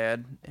very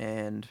sad,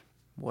 and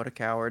what a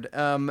coward.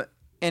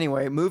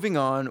 Anyway, moving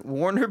on.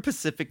 Warner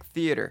Pacific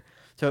Theater,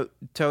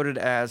 touted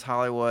as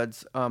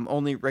Hollywood's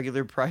only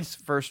regular price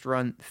first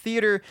run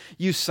theater,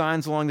 used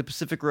signs along the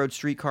Pacific Road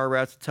streetcar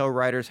routes to tell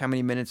riders how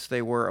many minutes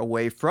they were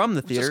away from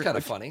the theater. Which is kind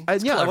of funny. Yeah,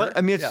 It's clever.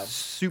 I mean, it's Yeah,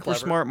 super clever.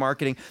 smart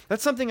marketing.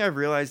 That's something I've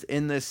realized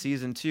in this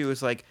season too.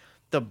 Is like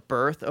the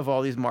birth of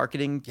all these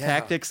marketing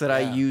tactics that I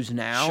use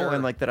now, Sure.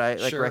 and like that I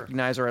Sure.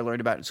 recognize or I learned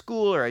about in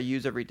school or I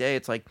use every day.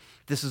 It's like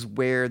this is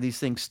where these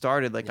things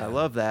started. Like I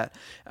love that.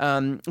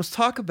 Let's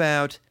talk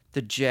about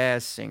the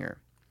jazz singer.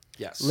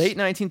 Yes. Late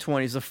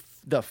 1920s,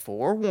 the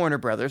four Warner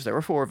brothers, there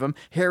were four of them,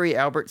 Harry,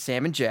 Albert,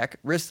 Sam, and Jack,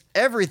 risked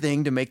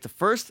everything to make the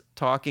first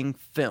talking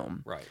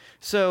film. Right.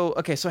 So,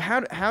 okay, so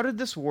how did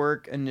this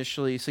work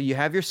initially? So you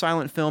have your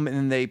silent film and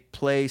then they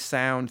play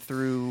sound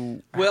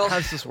through... Well, how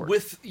does this work?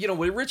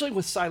 Originally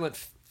with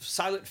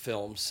silent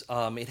films,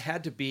 it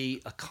had to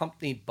be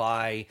accompanied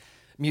by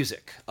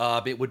music.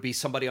 It would be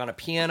somebody on a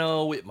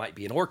piano. It might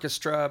be an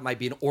orchestra. It might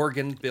be an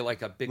organ, be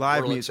like a big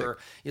Live Wurlitzer,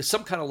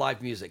 some kind of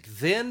live music.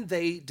 Then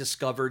they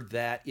discovered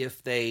that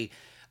if they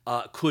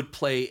could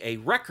play a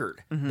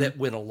record that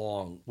went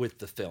along with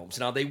the films.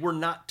 Now, they were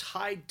not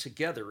tied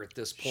together at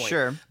this point,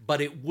 Sure.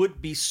 but it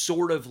would be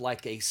sort of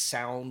like a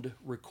sound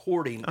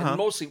recording, and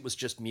mostly it was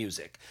just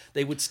music.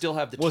 They would still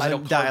have the title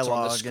Wasn't cards on the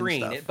dialogue and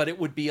screen, stuff. but it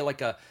would be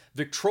like a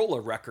Victrola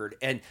record,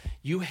 and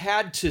you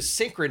had to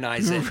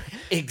synchronize it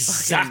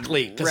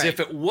exactly, because right. if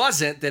it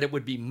wasn't, then it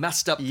would be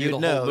messed up through the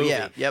whole movie.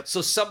 yeah, yep.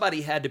 So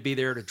somebody had to be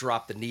there to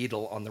drop the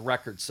needle on the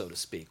record, so to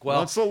speak. Well,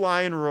 Once the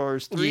lion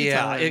roars three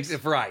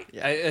times. Right.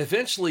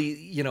 Eventually,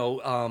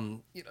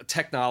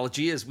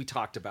 technology, as we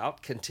talked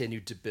about,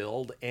 continued to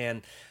build,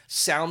 and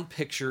sound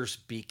pictures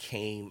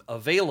became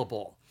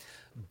available.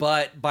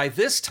 But by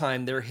this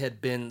time, there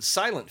had been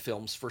silent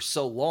films for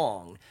so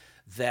long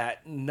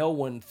that no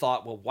one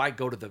thought, well, why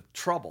go to the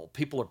trouble?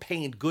 People are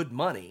paying good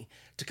money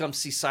to come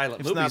see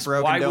silent If it's not movies.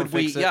 broken, Why don't would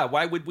we? fix it. Yeah,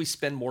 why would we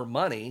spend more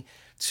money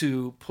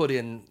to put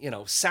in,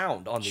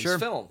 sound on these Sure.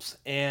 films?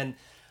 And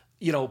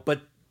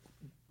but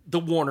the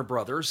Warner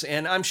Brothers,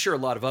 and I'm sure a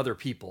lot of other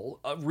people,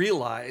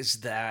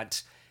 realized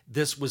that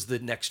this was the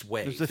next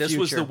wave. This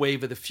was the future.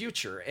 wave of the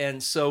future.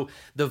 And so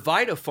the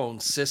Vitaphone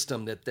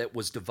system that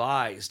was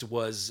devised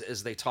was,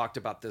 as they talked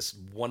about, this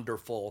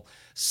wonderful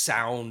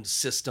sound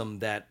system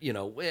that,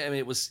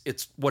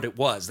 it's what it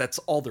was. That's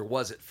all there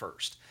was at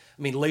first.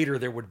 I mean, later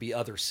there would be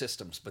other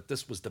systems, but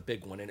this was the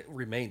big one, and it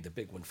remained the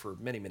big one for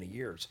many, many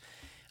years.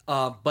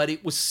 But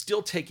it was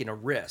still taking a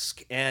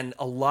risk, and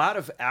a lot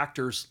of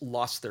actors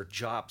lost their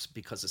jobs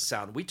because of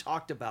sound. We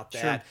talked about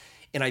that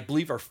in, I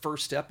believe, our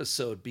first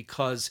episode,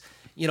 because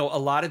a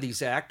lot of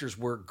these actors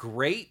were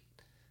great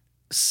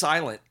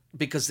silent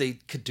because they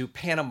could do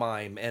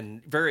pantomime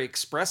and very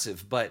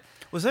expressive. But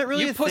Was that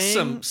really you a put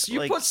thing?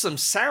 put some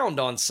sound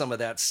on some of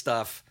that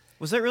stuff.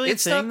 Was that really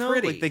It's a thing, not though?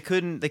 pretty. Like they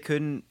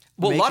couldn't.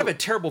 Well, a make lot of it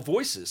terrible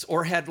voices,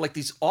 or had like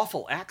these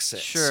awful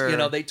accents.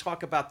 Sure. They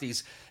talk about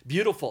these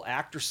beautiful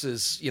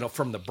actresses,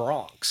 from the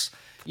Bronx,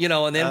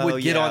 and then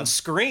would get yeah. on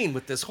screen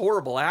with this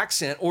horrible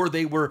accent, or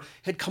they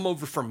had come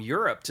over from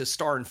Europe to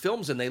star in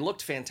films, and they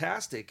looked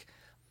fantastic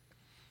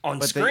on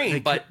But they- screen, they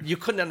but you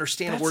couldn't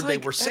understand a word they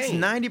were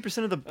saying. That's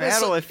 90% of the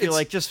battle. I feel it's-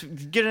 like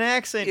just get an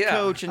accent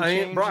coach and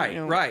change.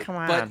 right. Come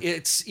on. But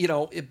it's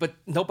but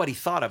nobody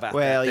thought about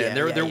Well, that. yeah,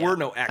 Then. There yeah. were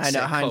no accent I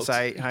know,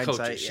 hindsight,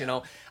 coaches.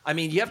 yeah. I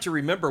mean, you have to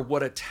remember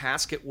what a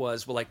task it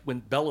was. Well, like when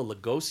Bela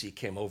Lugosi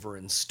came over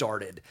and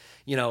started.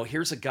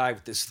 Here's a guy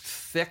with this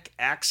thick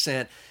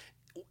accent,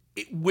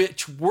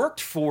 which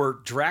worked for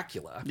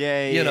Dracula.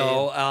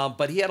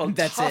 But he had a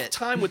That's tough it.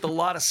 time with a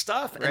lot of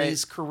stuff, and Right.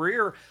 his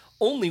career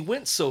only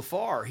went so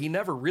far. He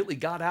never really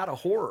got out of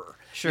horror.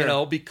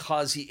 Sure.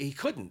 Because he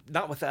couldn't,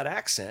 not with that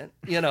accent.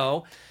 It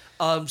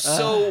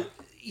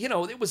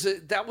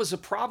was a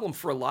problem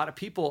for a lot of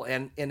people,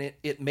 and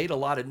it made a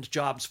lot of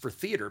jobs for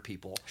theater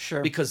people.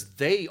 Sure. Because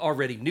they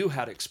already knew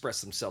how to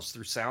express themselves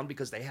through sound,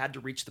 because they had to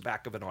reach the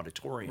back of an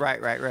auditorium.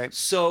 Right.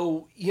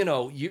 So,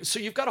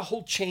 you've got a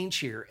whole change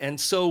here. And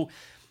so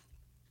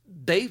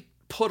they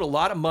put a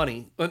lot of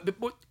money.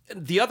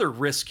 The other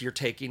risk you're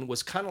taking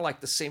was kind of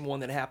like the same one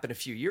that happened a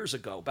few years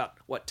ago, about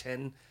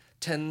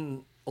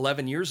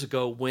 11 years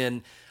ago,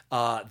 when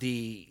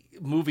the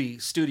movie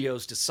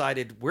studios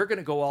decided we're going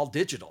to go all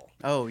digital.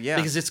 Oh, yeah.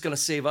 Because it's going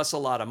to save us a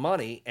lot of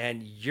money,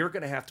 and you're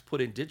going to have to put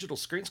in digital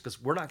screens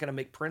because we're not going to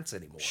make prints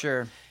anymore.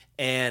 Sure.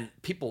 And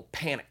people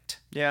panicked.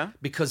 Yeah.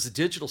 Because the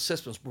digital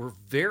systems were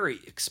very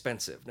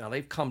expensive. Now,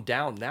 they've come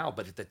down now,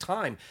 but at the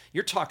time,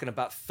 you're talking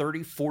about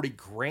 30, 40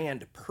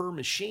 grand per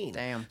machine.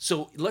 Damn.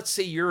 So let's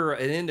say you're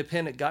an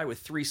independent guy with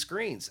 3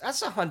 screens.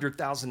 That's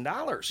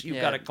 $100,000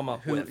 you've got to come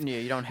up with. Yeah,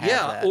 you don't have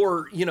that.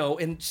 Or,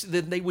 and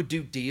then they would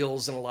do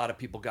deals, and a lot of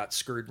people got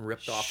screwed and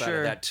ripped off out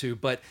of that too.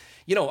 But,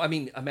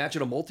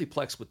 imagine a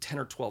multiplex with 10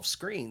 or 12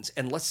 screens,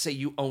 and let's say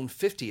you own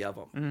 50 of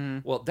them.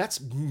 Mm-hmm. Well,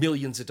 that's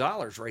millions of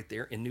dollars right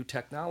there in new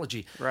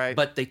technology. Right.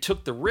 But they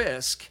took the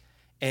risk,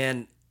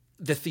 and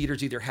the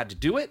theaters either had to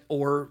do it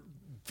or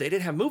they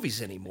didn't have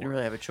movies anymore. You didn't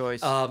really have a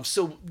choice.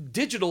 So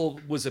digital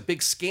was a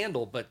big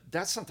scandal, but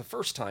that's not the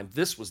first time.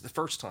 This was the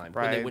first time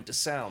when they went to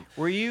sound.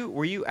 Were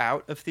you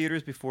out of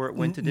theaters before it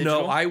went to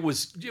digital? No, it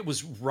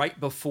was right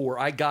before.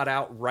 I got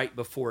out right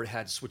before it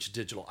had to switch to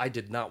digital. I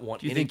did not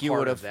want any part of that. Do you think you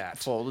would have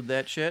folded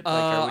that shit?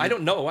 I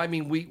don't know. I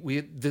mean,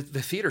 the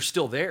theater's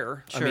still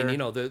there. Sure. I mean,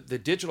 the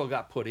digital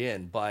got put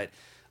in, but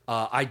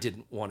I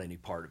didn't want any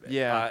part of it.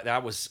 Yeah.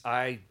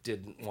 I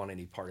didn't want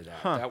any part of that.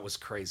 Huh. That was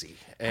crazy.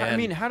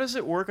 How does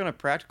it work on a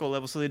practical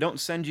level? So they don't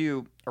send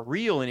you a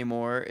reel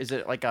anymore. Is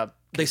it like a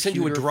They send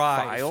you a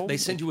drive. file? They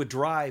send you a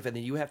drive, and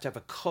then you have to have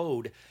a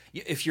code.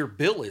 If your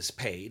bill is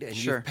paid and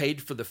Sure. you've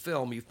paid for the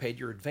film, you've paid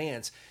your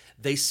advance,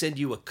 they send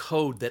you a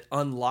code that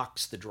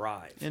unlocks the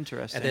drive.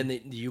 Interesting. And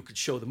then you could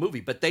show the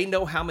movie. But they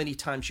know how many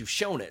times you've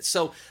shown it.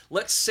 So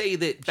let's say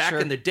that back Sure.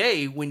 in the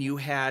day when you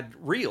had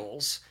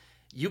reels,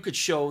 you could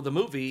show the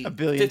movie 1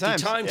 billion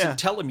 50 times yeah. and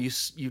tell them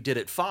you did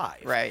it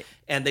 5. Right.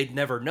 And they'd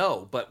never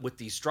know. But with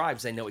these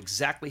drives, they know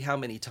exactly how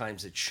many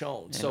times it's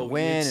shown. And so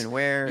when and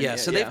where. Yeah,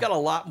 so they've yeah. got a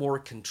lot more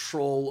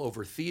control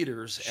over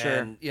theaters. Sure.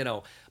 And,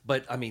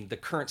 but I mean, the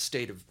current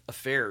state of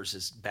affairs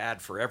is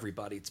bad for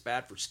everybody. It's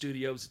bad for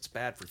studios. It's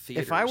bad for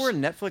theaters. If I were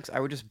Netflix, I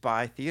would just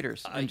buy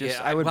theaters. I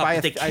would well, buy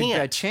they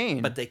can't, a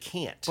chain. But they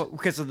can't. Well,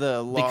 because of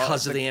the law.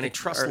 Because of the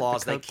antitrust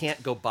laws, they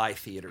can't go buy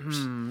theaters.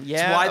 Yeah,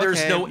 that's why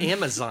there's okay. no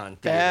Amazon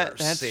theaters.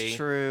 That's see?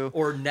 true.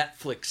 Or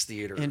Netflix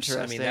theaters.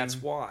 Interesting. I mean,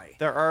 that's why.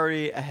 They're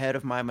already ahead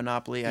of my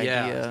monopoly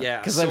idea. Yeah.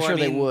 Because I'm sure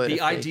they would.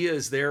 The idea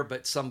is there,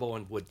 but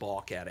someone would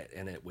balk at it,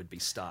 and it would be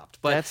stopped.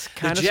 But that's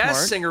kind the of Jazz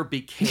smart. Singer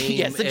became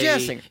yes, the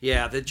Jazz Singer.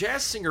 Yeah, the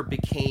Jazz Singer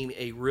became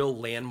a real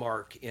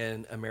landmark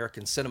in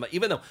American cinema,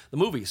 even though the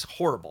movie's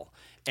horrible.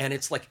 And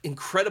it's like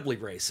incredibly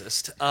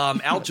racist.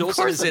 Al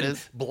Jolson is in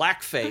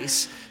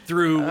blackface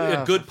through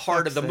a good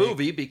part of the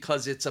movie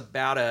because it's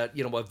about a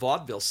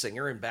vaudeville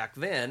singer. And back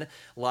then,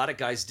 a lot of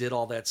guys did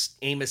all that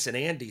Amos and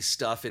Andy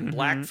stuff in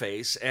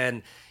blackface.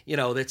 And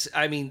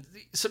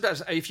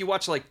sometimes if you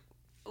watch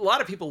a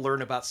lot of people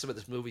learn about some of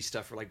this movie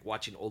stuff for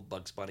watching old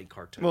Bugs Bunny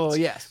cartoons. Well,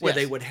 yes. Where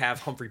they would have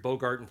Humphrey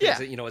Bogart and things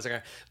as a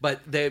guy.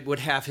 But they would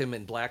have him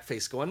in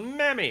blackface going,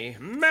 Mammy,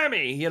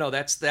 Mammy.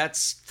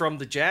 That's from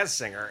the Jazz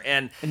Singer.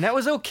 And that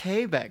was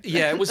okay back then.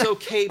 Yeah, it was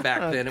okay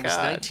back then. It was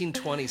God.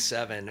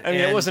 1927. I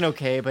mean, it wasn't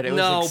okay, but it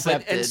was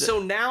accepted. And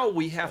so now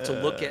we have to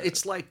look at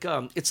it's like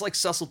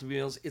Cecil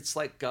DeMille's, it's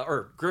like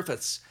or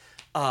Griffith's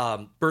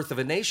Birth of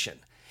a Nation.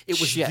 It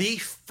was the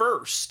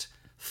first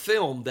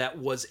film that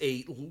was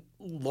a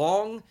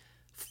long,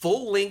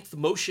 full-length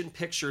motion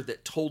picture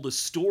that told a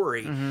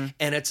story,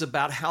 and it's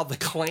about how the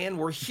Klan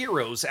were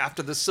heroes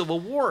after the Civil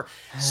War.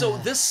 So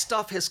this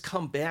stuff has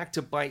come back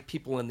to bite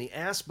people in the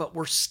ass, but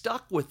we're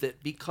stuck with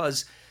it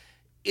because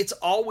it's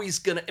always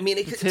gonna. I mean,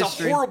 it's a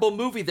horrible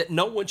movie that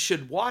no one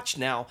should watch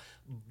now,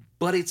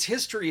 but it's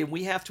history, and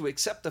we have to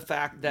accept the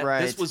fact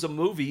that this was a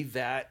movie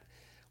that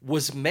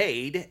was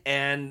made,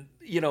 and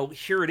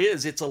here it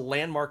is. It's a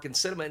landmark in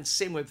cinema, and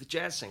same way with the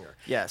Jazz Singer.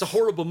 Yes. It's a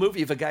horrible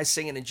movie of a guy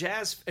singing in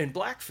jazz and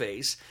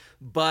blackface,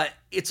 but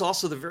it's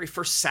also the very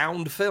first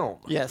sound film.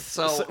 Yes,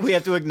 so we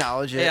have to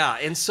acknowledge it. Yeah,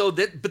 and so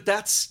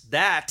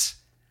that,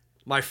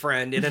 my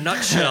friend, in a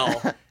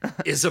nutshell,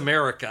 is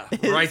America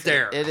right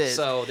there. It is.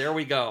 So there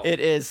we go.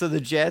 It is. So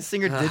the Jazz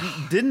Singer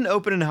didn't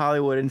open in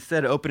Hollywood.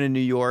 Instead, opened in New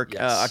York,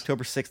 Yes.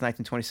 October 6,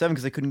 1927,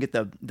 because they couldn't get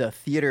the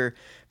theater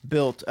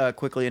built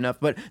quickly enough.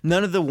 But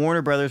none of the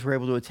Warner Brothers were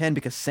able to attend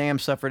because Sam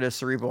suffered a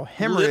cerebral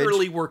hemorrhage.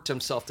 Literally worked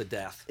himself to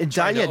death.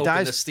 Trying to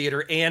open this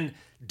theater and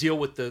deal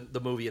with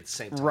the movie at the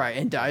same time. Right,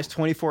 and dies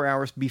 24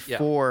 hours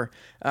before.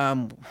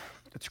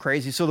 It's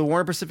crazy. So the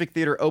Warner Pacific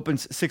Theater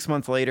opens 6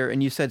 months later,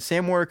 and you said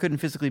Sam Warner couldn't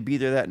physically be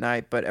there that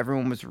night, but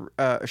everyone was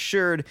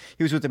assured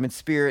he was with them in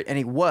spirit, and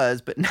he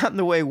was, but not in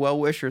the way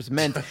well-wishers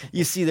meant.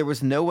 You see, there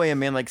was no way a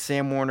man like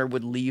Sam Warner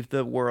would leave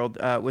the world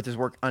with his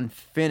work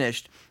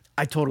unfinished.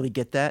 I totally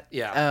get that.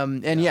 Yeah.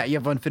 You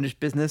have unfinished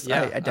business.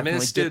 Yeah. I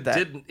definitely get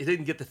that. He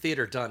didn't get the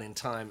theater done in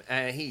time.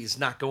 He's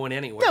not going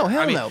anywhere. No,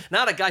 hell no.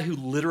 Not a guy who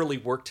literally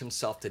worked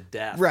himself to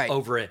death Right.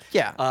 over it.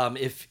 Yeah.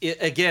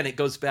 It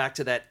goes back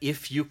to that,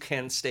 if you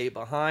can stay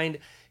behind,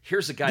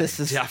 here's a guy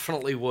that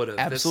definitely would have.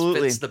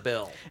 Absolutely. This fits the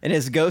bill. And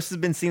his ghost has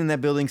been seen in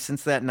that building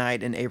since that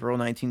night in April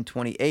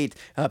 1928.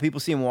 People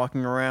see him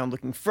walking around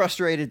looking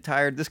frustrated,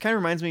 tired. This kind of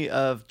reminds me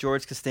of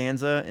George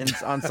Costanza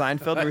on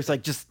Seinfeld, where he's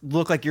like, just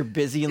look like you're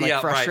busy and like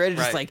frustrated.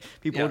 Just like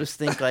people just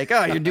think like,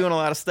 oh, you're doing a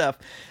lot of stuff.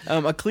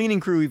 A cleaning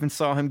crew even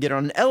saw him get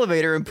on an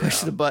elevator and push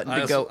the button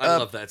to go up. I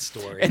love that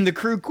story. And the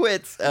crew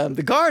quits.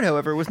 The guard,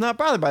 however, was not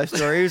bothered by the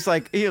story.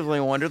 He only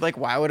wondered like,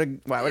 why would a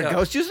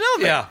ghost use an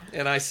elevator? Yeah,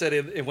 and I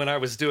said when I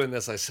was doing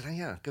this, I said, oh,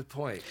 yeah, good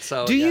point.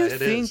 So do you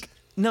think?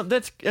 No,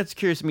 that's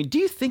curious to me. Do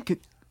you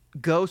think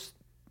ghosts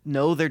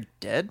know they're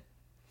dead?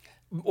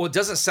 Well, it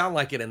doesn't sound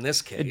like it in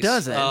this case. It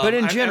doesn't. But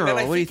in general,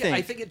 what do you think?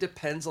 I think it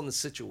depends on the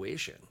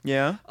situation.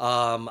 Yeah.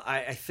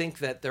 I think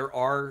that there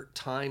are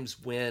times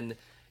when,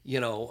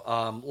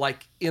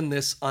 like in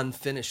this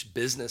unfinished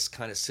business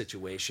kind of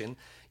situation,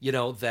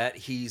 that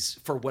he's,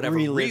 for whatever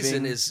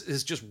reason,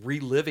 is just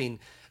reliving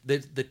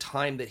the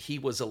time that he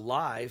was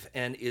alive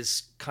and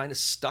is kind of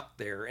stuck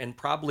there and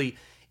probably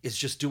is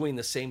just doing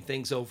the same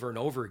things over and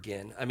over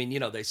again. I mean,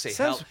 they say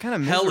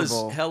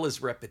hell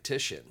is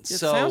repetition. It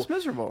sounds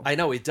miserable. I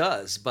know it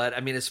does, but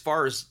I mean, as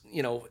far as,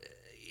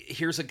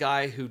 here's a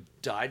guy who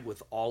died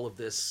with all of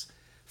this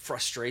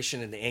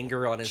frustration and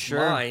anger on his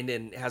mind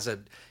and has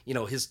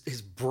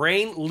his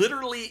brain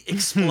literally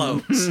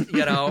explodes,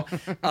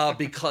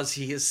 because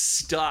he is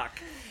stuck.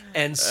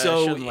 And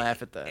so I shouldn't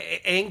laugh at that.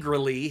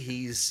 Angrily,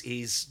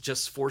 he's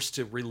just forced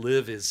to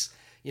relive his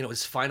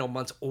final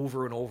months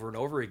over and over and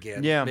over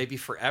again, maybe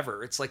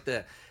forever. It's like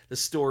the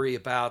story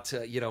about,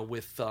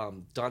 with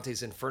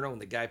Dante's Inferno and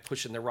the guy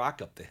pushing the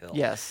rock up the hill.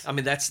 Yes. I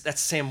mean,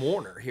 that's Sam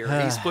Warner here.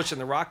 He's pushing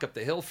the rock up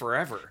the hill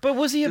forever. But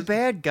was he a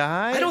bad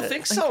guy? I don't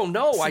think so.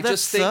 No, I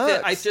just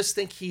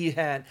think he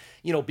had,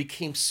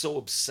 became so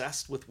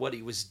obsessed with what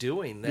he was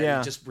doing that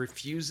he just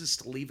refuses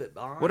to leave it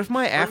behind. What if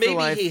my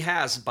afterlife... Or maybe he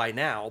has by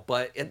now,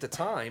 but at the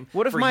time,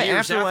 what if my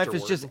afterlife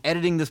is just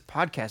editing this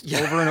podcast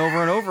over and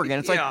over and over again?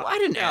 It's like, well, I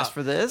didn't ask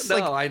for this. No,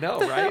 like, I know,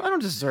 right? I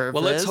don't deserve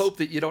this. Well, let's hope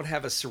that you don't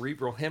have a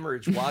cerebral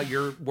hemorrhage while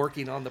you're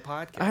working on the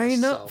podcast. I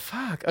know. So.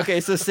 Fuck.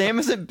 Okay, so Sam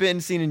hasn't been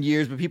seen in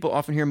years, but people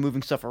often hear him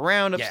moving stuff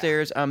around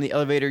upstairs. The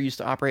elevator used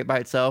to operate by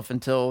itself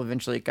until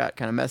eventually it got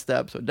kind of messed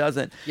up, so it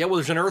doesn't. Yeah, well,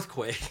 there's an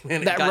earthquake,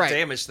 and it got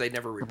damaged. They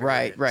never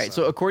repaired it. Right.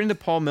 So according to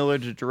Paul Miller,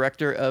 the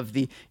director of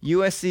the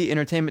USC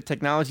Entertainment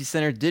Technology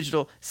Center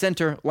Digital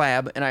Center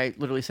Lab, and I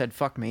literally said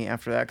 "fuck me"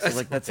 after that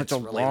because that's such a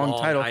really long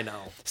title. I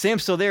know.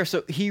 Sam's still there,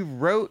 so he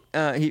wrote.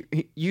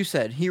 You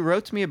said he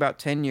wrote to me about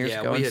 10 years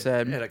ago and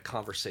said had a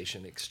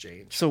conversation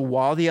exchange. So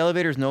while the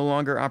elevator is no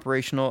longer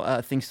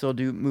operational, things still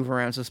do move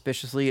around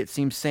suspiciously. It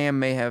seems Sam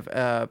may have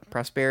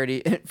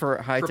propensity.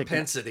 For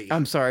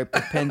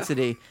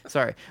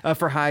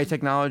high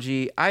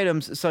technology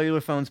items, cellular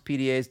phones,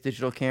 PDAs,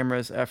 digital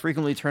cameras,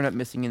 frequently turn up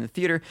missing in the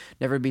theater,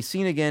 never to be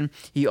seen again.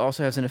 He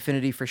also has an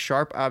affinity for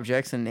sharp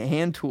objects and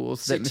hand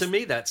tools. To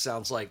me, that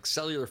sounds like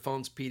cellular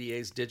phones,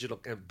 PDAs, digital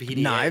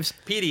knives.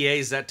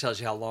 PDAs, that tells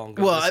you how long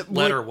ago this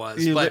letter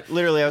was. But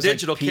literally, I was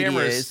digital like,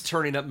 cameras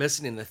turning up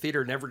missing in the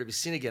theater, never to be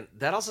seen again.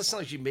 That also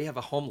sounds like you may have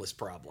a homeless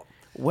problem.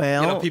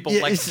 Well, people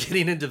like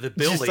getting into the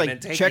building just like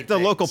and taking check the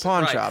things. local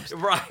pawn shops.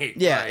 Right.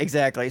 Yeah,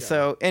 exactly. Yeah.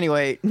 So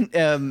anyway,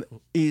 the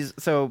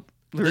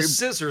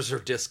scissors are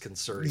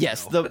disconcerting.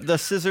 Yes, the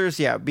scissors,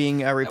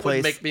 being replaced. That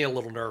would make me a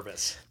little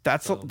nervous.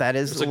 That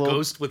is a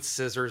ghost with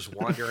scissors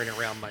wandering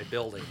around my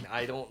building.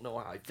 I don't know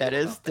how I feel that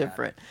is about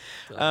different.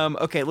 That.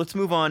 Okay, let's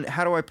move on.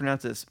 How do I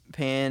pronounce this?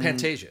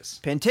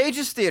 Pantages.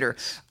 Pantages Theater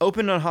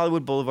opened on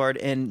Hollywood Boulevard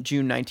in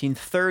June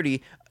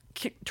 1930.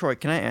 Troy,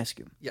 can I ask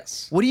you?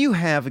 Yes. What do you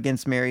have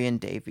against Marion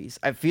Davies?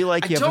 I feel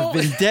like you have a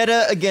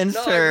vendetta against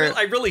her.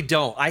 I really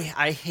don't.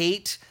 I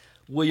hate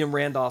William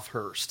Randolph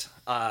Hearst.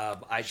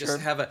 I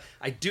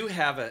do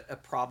have a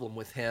problem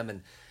with him,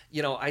 and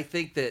I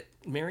think that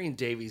Marion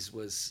Davies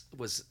was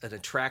an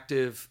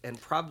attractive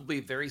and probably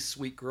very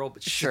sweet girl,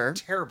 but she's a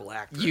terrible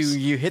actress.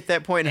 You hit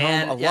that point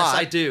home a lot. Yes,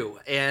 I do,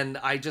 and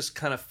I just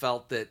kind of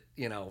felt that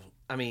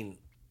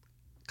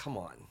come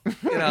on.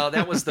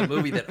 That was the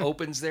movie that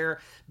opens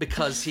there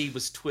because he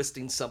was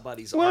twisting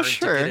somebody's arm to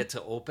get it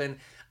to open.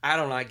 I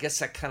don't know. I guess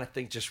that kind of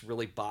thing just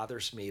really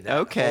bothers me.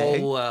 That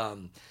whole,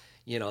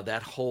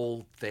 that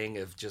whole thing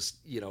of just,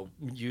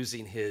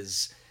 using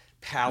his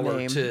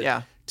power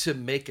to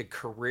make a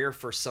career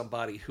for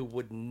somebody who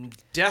would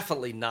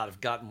definitely not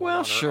have gotten one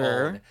on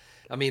her own.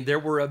 I mean, there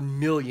were a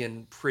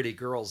million pretty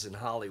girls in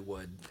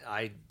Hollywood.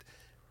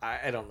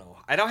 I don't know.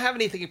 I don't have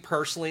anything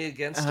personally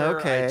against her.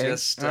 Okay. I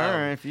just, all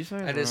right, if you say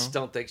I just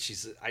don't think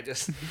she's. I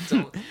just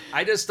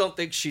don't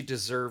think she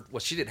deserved. Well,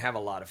 she didn't have a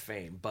lot of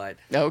fame, but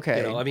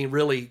I mean,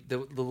 really, the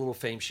little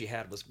fame she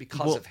had was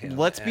because of him.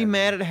 Let's be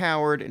mad at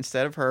Howard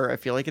instead of her. I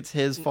feel like it's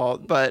his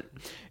fault, but.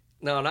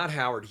 No, not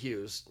Howard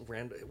Hughes.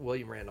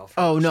 William Randolph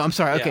Hearst. Oh, no, I'm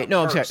sorry. Okay,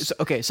 I'm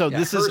sorry. So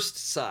this Hearst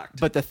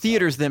sucked. But the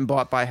theater's then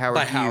bought by Howard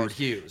Hughes. Howard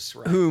Hughes,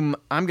 right. Whom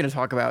I'm going to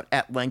talk about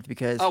at length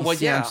because he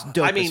sounds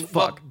dope as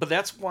fuck. But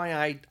that's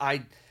why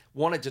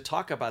wanted to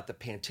talk about the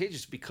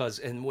Pantages because,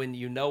 and when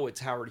you know it's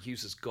Howard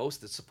Hughes'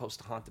 ghost that's supposed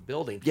to haunt the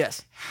building,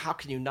 Yes. how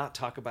can you not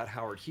talk about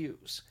Howard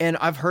Hughes? And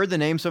I've heard the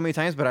name so many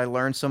times, but I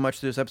learned so much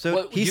through this episode.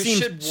 Well, He you seems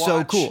should so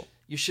watch- cool.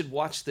 You should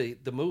watch the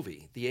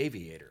movie, The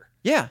Aviator.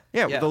 Yeah,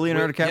 with the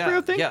Leonardo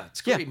DiCaprio thing? Yeah, it's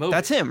a great movie.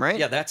 That's him, right?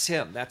 Yeah, that's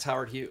him. That's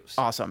Howard Hughes.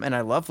 Awesome, and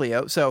I love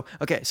Leo. So,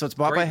 so it's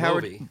bought by Great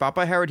Howard movie.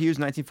 Hughes,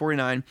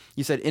 1949.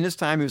 You said in his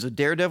time he was a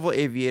daredevil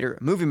aviator,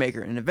 a movie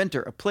maker, an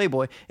inventor, a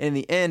playboy, and in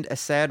the end, a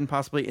sad and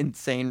possibly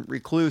insane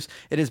recluse.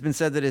 It has been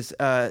said that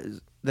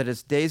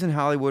his days in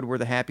Hollywood were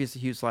the happiest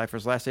of Hughes' life for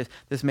his last days.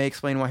 This may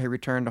explain why he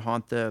returned to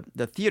haunt the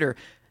theater.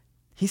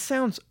 He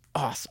sounds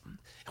awesome.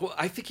 Well,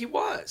 I think he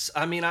was.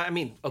 I mean,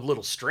 a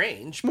little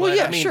strange. But, Well,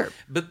 yeah, I mean, sure.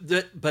 But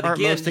Aren't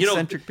again, most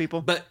eccentric people?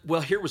 But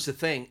here was the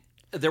thing.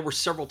 There were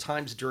several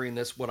times during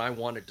this when I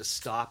wanted to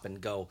stop and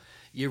go.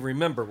 You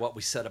remember what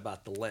we said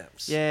about the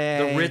limbs?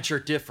 Yeah. The rich are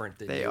different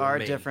than They you are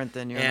and me. different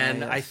than you and and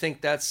me, I yes.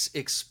 think that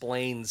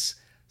explains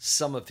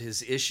some of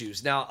his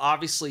issues. Now,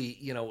 obviously,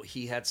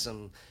 he had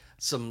some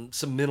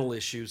mental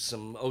issues,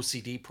 some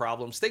OCD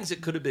problems, things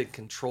that could have been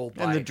controlled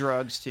by And the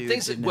drugs, too,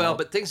 Things that, didn't well, help.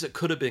 but things that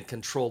could have been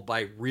controlled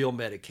by real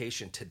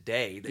medication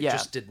today that Yeah.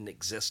 just didn't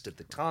exist at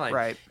the time.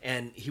 Right.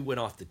 And he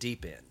went off the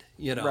deep end,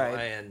 Right.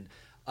 and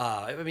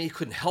I mean, he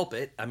couldn't help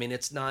it. I mean,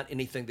 it's not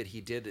anything that he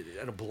did.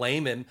 I don't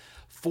blame him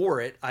for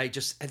it. I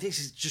just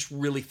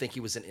really think he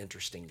was an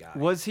interesting guy.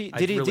 Was he? I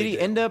Did really he do.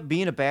 end up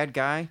being a bad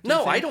guy? do you No,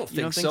 think? I don't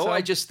You think so.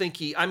 I just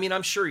think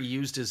I'm sure he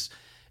used his,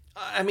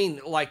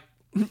 like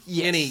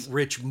any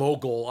rich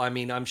mogul. I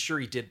mean, I'm sure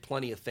he did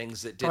plenty of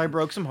things that Probably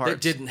broke some hearts.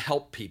 that didn't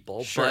help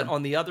people. Sure. But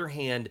on the other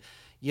hand,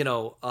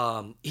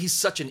 he's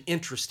such an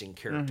interesting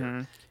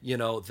character,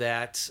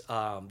 that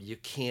you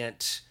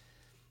can't,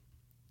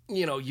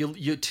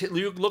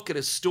 you look at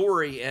his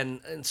story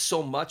and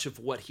so much of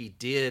what he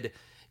did,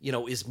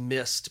 is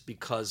missed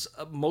because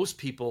most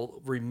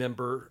people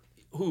remember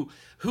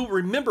who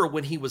remember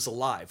when he was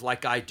alive,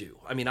 like I do.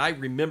 I mean, I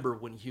remember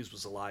when Hughes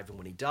was alive and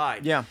when he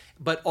died. Yeah.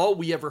 But all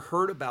we ever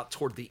heard about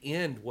toward the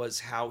end was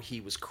how he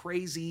was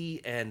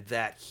crazy and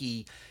that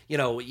he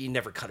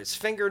never cut his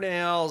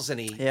fingernails and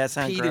he Yeah, it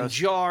sounds peed in gross.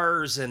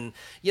 jars and,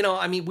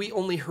 I mean, we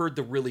only heard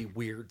the really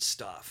weird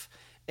stuff.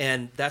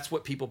 And that's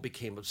what people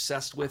became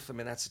obsessed with. I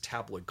mean, that's a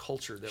tabloid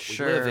culture that we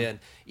Sure. live in,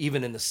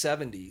 even in the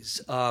 70s.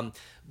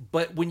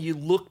 But when you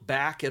look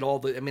back at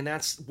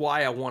that's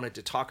why I wanted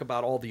to talk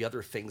about all the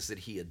other things that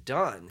he had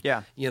done.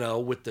 Yeah.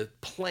 With the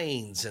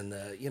planes and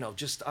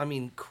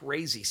the,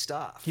 crazy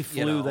stuff. He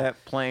flew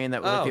that plane.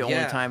 That was like the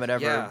only time it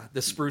ever. Yeah,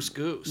 the Spruce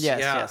Goose.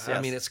 Yes.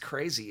 I mean, it's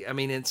crazy. I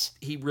mean,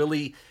 he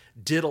really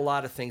did a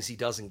lot of things he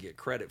doesn't get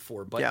credit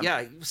for. But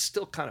he was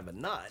still kind of a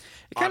nut.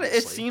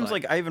 It seems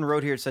like I even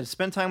wrote here. It said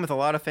spend time with a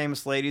lot of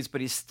famous ladies,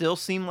 but he still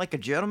seemed like a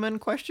gentleman?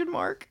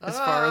 As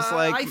far as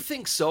I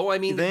think so. I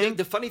mean, think?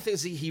 the funny thing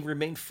is he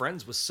remained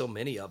friends with so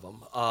many of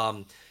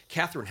them.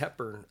 Katharine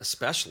Hepburn,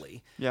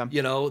 especially. Yeah.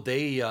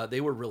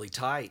 They were really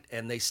tight,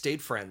 and they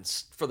stayed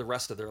friends for the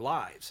rest of their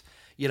lives.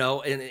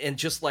 And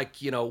just like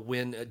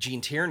when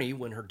Jean Tierney,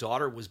 when her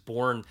daughter was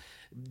born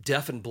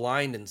deaf and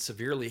blind and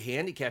severely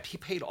handicapped, he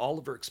paid all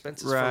of her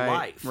expenses for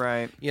life.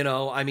 Right.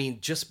 I mean,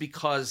 just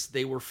because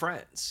they were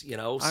friends,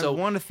 So I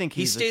wanna think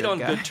he he's a stayed good on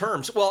guy. good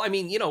terms. Well, I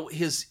mean,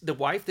 the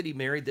wife that he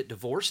married that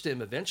divorced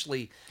him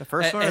eventually. The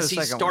first one or as the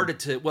he second started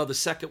to, well, the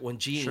second one,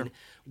 Jean. Sure.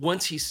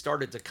 Once he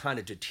started to kind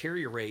of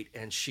deteriorate,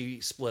 and she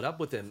split up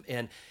with him,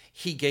 and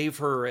he gave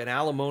her an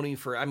alimony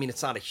for. I mean,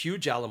 it's not a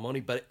huge alimony,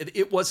 but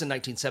it was in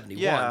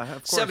 1971. Yeah,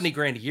 of course.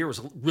 $70,000 a year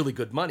was really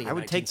good money. I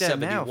would in take that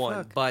now,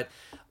 1971. But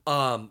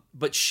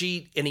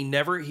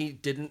he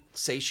didn't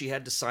say she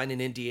had to sign an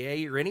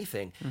NDA or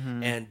anything,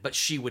 but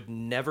she would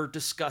never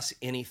discuss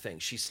anything.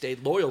 She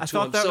stayed loyal to him. I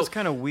thought that was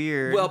kind of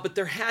weird. Well, but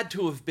there had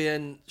to have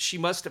been. She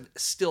must have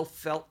still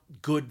felt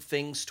good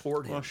things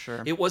toward him. Well,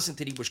 sure. It wasn't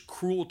that he was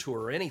cruel to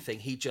her or anything.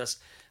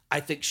 I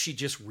think she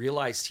just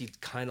realized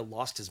he'd kind of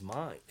lost his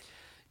mind.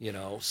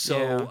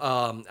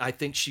 I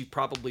think she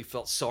probably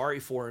felt sorry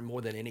for him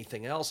more than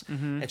anything else,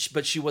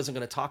 but she wasn't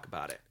going to talk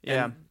about it.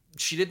 Yeah. And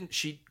she didn't.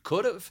 She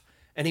could have.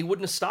 And he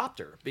wouldn't have stopped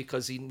her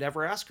because he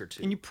never asked her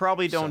to. And you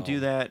probably don't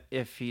do that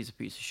if he's a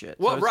piece of shit.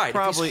 Well, So it's right.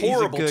 Probably, if he's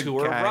horrible he's a good to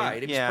her, guy.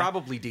 right. He's Yeah.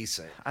 probably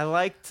decent. I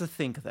like to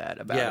think that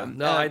about him.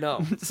 No, I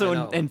know. So I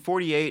know. in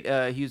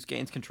 48, Hughes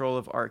gains control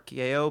of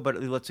RKO, but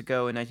he lets it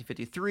go in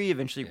 1953,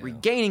 eventually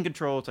regaining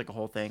control. It's like a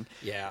whole thing.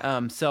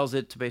 Yeah. Sells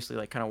it to basically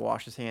like kind of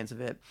wash his hands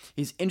of it.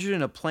 He's injured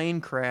in a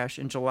plane crash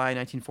in July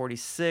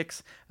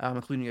 1946,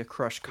 including a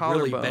crushed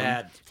collarbone. Really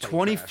bad plane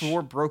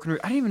 24 broken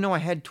ribs. I didn't even know I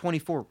had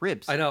 24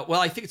 ribs. I know. Well,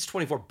 I think it's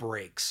 24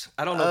 breaks.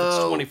 I don't know if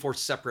it's 24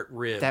 separate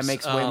ribs. That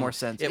makes way more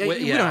sense. We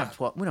don't have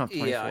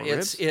 24 yeah,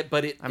 ribs.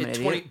 But I'm an it's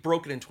idiot.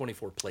 broken in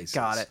 24 places.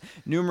 Got it.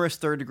 Numerous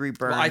third-degree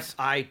burns. Well,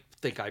 I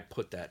think I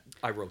wrote that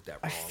wrong.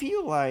 I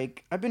feel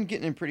like I've been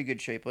getting in pretty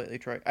good shape lately,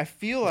 Troy. I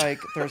feel like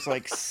there's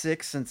like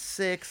 6 and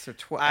 6 or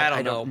 12. I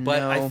don't know,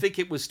 but I think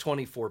it was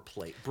 24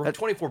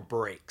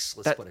 breaks.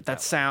 Let's put it that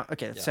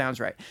way. That sounds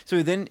right.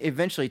 So then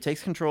eventually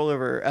takes control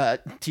over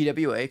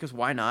TWA, because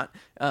why not?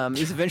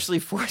 He's eventually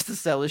forced to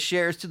sell his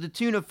shares to the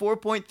tune of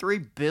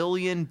 $4.3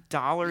 billion in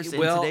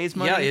today's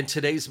money. Yeah, in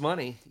today's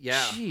money.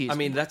 Yeah. Jeez. I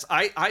mean,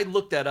 I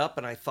looked that up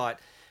and I thought,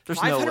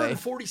 there's no way.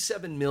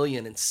 $547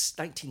 million in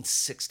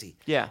 1960.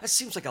 Yeah. That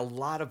seems like a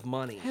lot of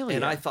money. Hell yeah.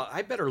 And I thought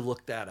I better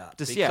look that up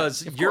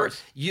Because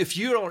if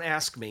you don't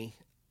ask me,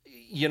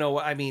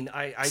 I mean,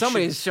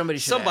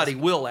 somebody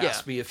will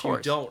ask me if you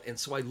don't. And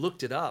so I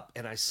looked it up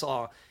and I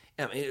saw,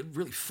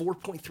 really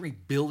 $4.3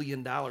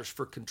 billion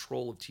for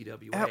control of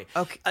TWA.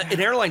 Okay. An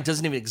airline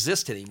doesn't even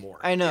exist anymore.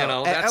 I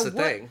know. That's the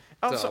thing.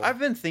 Also, I've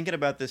been thinking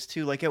about this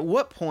too. Like, at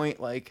what point,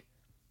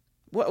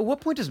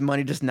 what point does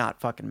money just not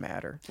fucking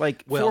matter?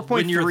 Like, well, 4.3,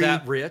 when you're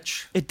that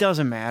rich, it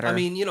doesn't matter. I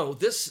mean,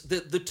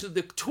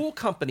 the tool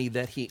company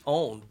that he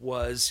owned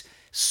was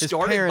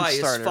started by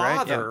his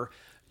father. Right?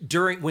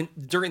 Yeah.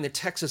 During the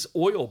Texas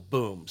oil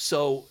boom.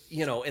 So,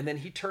 and then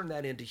he turned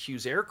that into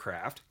Hughes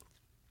Aircraft,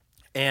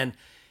 and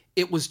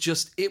it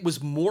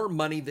was more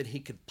money than he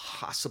could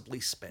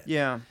possibly spend.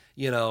 Yeah.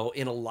 In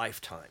a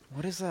lifetime.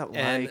 What is that like?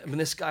 And I mean,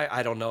 this guy,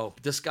 I don't know.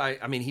 This guy,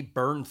 I mean, he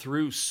burned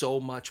through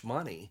so much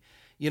money,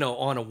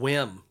 on a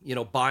whim,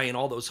 buying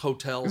all those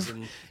hotels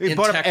and he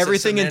bought up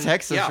everything in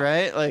Texas,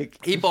 right?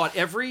 Like, he bought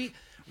every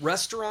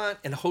restaurant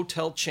and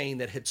hotel chain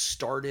that had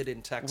started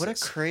in Texas. What a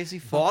crazy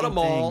fucking bought them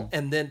all thing.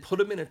 and then put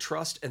them in a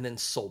trust and then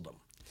sold them.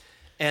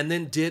 And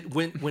then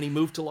when he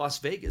moved to Las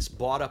Vegas,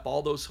 bought up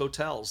all those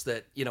hotels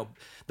that,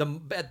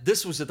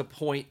 this was at the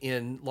point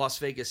in Las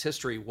Vegas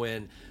history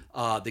when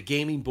the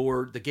gaming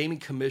board, the gaming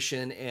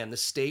commission, and the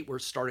state were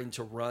starting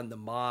to run the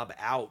mob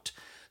out.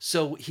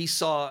 So he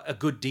saw a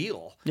good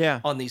deal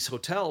on these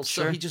hotels.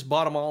 Sure. So he just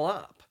bought them all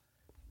up.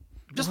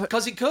 Just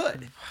because he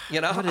could,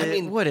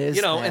 what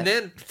is that? And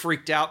then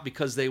freaked out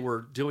because they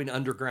were doing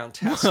underground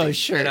testing,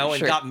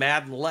 and got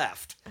mad and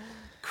left.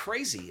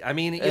 Crazy. I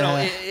mean,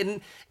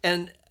 I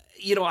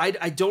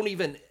don't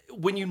even,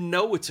 when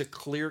it's a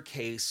clear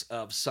case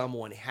of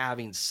someone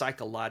having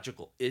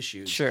psychological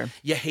issues,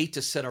 you hate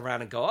to sit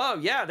around and go, oh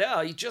yeah,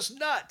 no, you're just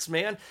nuts,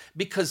 man.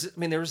 Because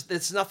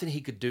there's nothing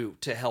he could do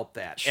to help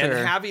that. And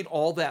having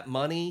all that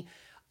money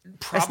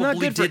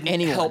probably didn't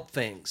help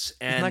things.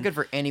 And it's not good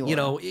for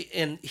anyone.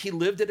 And he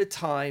lived at a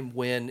time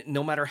when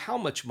no matter how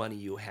much money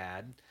you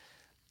had,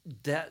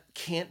 that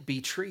can't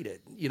be treated,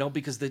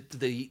 because they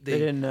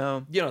didn't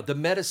know, the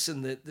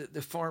medicine,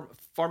 the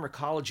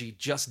pharmacology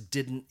just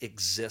didn't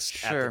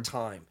exist at the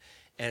time.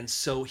 And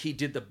so he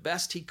did the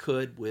best he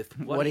could with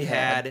what he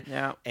had.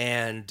 Yeah.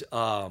 And,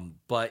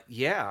 but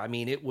yeah, I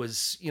mean, it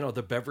was,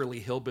 the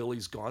Beverly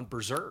Hillbillies gone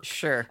berserk.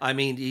 Sure. I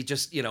mean, he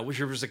just,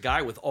 here was a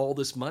guy with all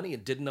this money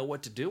and didn't know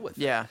what to do with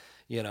it. Yeah.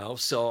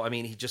 So, I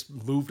mean, he just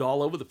moved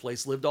all over the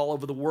place, lived all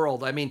over the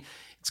world. I mean,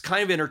 it's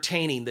kind of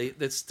entertaining,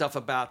 the stuff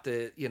about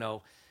the,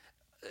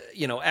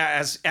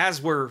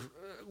 as we're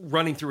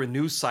running through a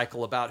news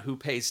cycle about who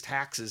pays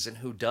taxes and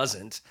who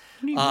doesn't.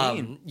 What do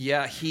you mean?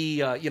 Yeah,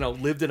 he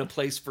lived in a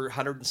place for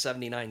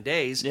 179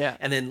 days,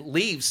 and then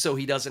leaves so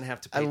he doesn't have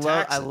to pay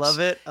taxes. I love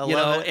it. I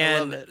love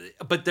it.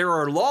 But there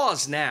are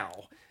laws now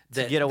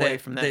that get away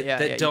from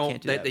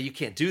that. You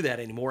can't do that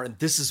anymore, and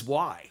this is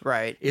why.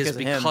 Right,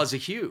 because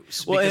of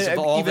Hughes, well, because of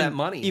all that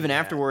money. Even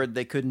afterward,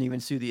 they couldn't even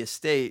sue the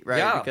estate, right?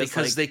 Yeah,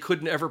 because they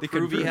couldn't ever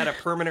prove he had a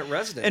permanent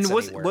residence.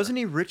 And wasn't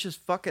he rich as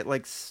fuck at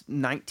like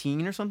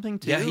 19 or something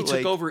too? Yeah, he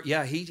took over.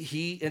 Yeah,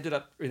 he ended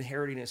up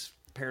inheriting his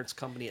parents'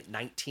 company at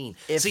 19.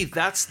 See,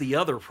 that's the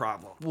other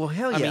problem. Well,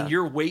 hell yeah. I mean,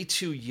 you're way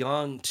too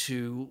young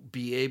to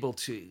be able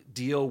to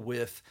deal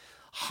with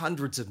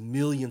hundreds of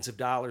millions of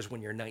dollars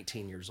when you're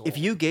 19 years old. If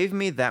you gave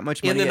me that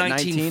much money in the at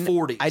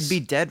 1940s, I'd be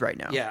dead right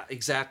now. Yeah,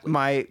 exactly.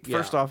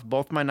 First off,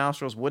 both my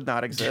nostrils would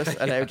not exist,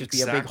 and I would just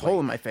be a big hole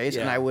in my face,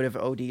 and I would have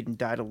OD'd and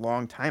died a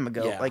long time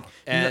ago.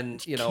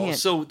 Yeah.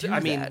 So I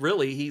mean,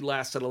 really, he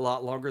lasted a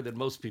lot longer than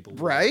most people.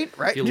 Right.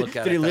 If you look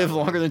at Did he live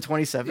longer than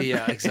 27?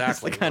 Yeah,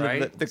 exactly. It's kind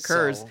of the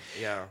curse. So,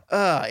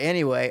 yeah.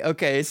 Anyway,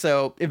 okay,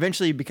 so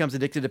eventually he becomes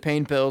addicted to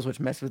pain pills,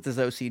 which mess with his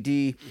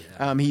OCD.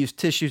 Yeah. He used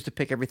tissues to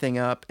pick everything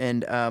up,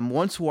 and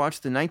once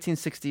watched the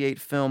 1968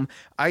 film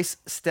Ice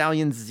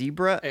Stallion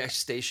Zebra.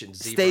 Station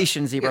Zebra.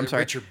 Station Zebra, I'm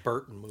sorry. Richard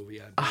Burton movie.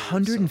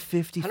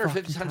 150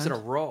 times in a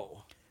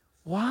row.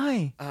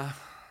 Why?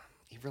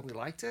 He really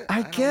liked it?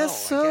 I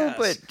guess so,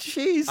 but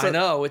jeez. I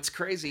know, it's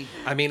crazy.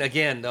 I mean,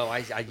 again, though,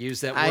 I use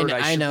that word.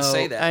 I shouldn't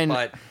say that,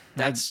 but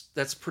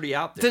that's pretty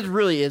out there. That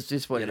really is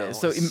just what it is.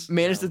 So he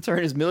managed to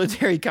turn his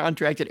military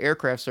contracted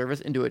aircraft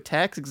service into a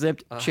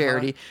tax-exempt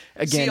charity.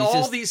 Again,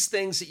 all these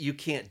things that you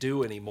can't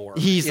do anymore.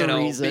 He's the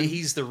reason.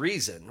 He's the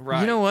reason, right?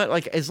 You know what?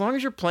 Like, as long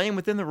as you're playing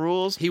within the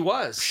rules. He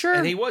was. Sure.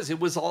 And he was. It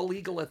was all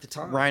legal at the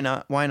time. Why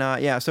not? Why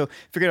not? Yeah. So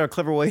figured out a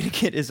clever way to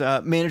get his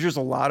managers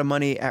a lot of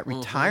money at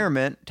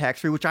retirement,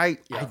 tax-free, which I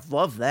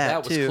love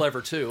that, That was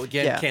clever, too.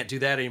 Again, can't do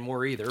that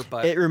anymore either.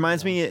 But it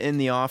reminds me in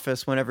The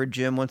Office, whenever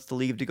Jim wants to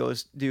leave to go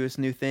do his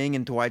new thing, thing,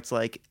 and Dwight's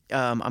like,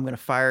 I'm gonna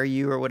fire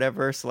you or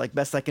whatever. So like,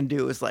 best I can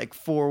do is like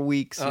 4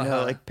 weeks,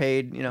 like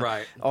paid,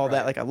 all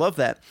that. Like, I love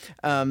that.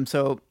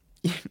 So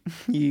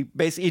he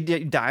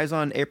basically dies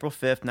on April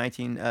 5th,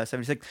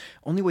 1976.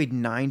 Only weighed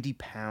 90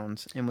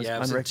 pounds and was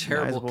unrecognizable. It was in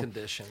terrible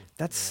condition.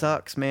 That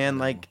sucks, man.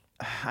 Like,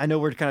 I know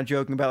we're kind of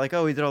joking about like,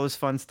 oh, he did all this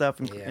fun stuff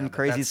and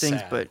crazy things,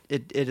 sad. But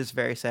it is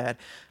very sad.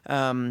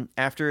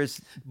 After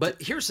his,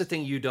 but here's the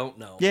thing you don't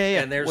know.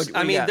 Yeah. And there's,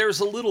 there's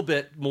a little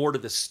bit more to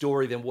the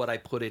story than what I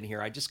put in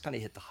here. I just kind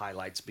of hit the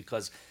highlights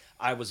because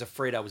I was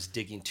afraid I was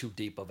digging too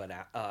deep of an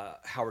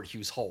Howard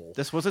Hughes hole.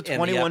 This was a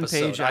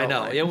 21-page outline.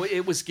 I know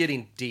it was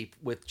getting deep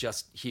with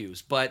just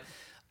Hughes, but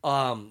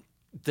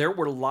there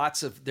were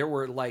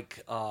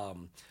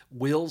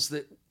wills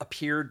that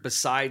appeared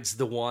besides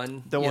the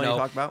one you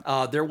talked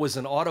about. There was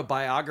an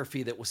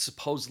autobiography that was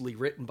supposedly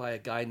written by a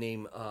guy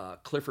named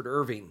Clifford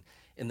Irving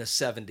in the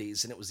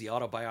 70s, and it was the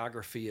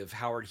autobiography of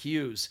Howard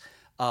Hughes.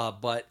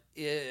 But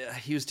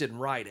Hughes didn't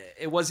write it.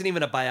 It wasn't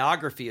even a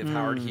biography of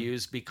Howard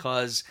Hughes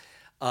because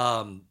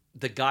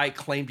the guy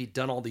claimed he'd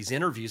done all these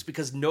interviews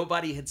because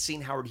nobody had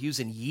seen Howard Hughes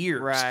in years.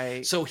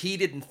 Right. So he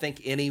didn't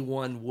think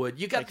anyone would.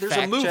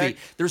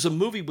 There's a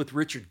movie with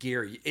Richard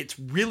Gere. It's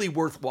really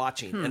worth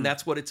watching, and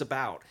that's what it's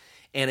about.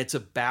 And it's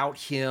about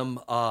him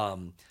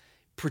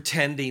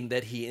pretending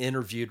that he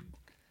interviewed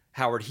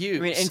Howard Hughes.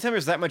 I mean, anytime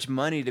there's that much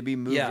money to be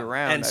moved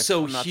around. And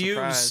so I'm not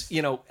Hughes,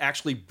 surprised.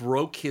 actually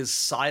broke his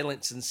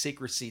silence and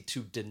secrecy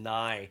to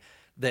deny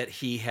that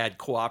he had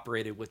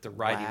cooperated with the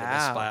writing of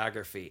this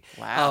biography.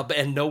 Wow.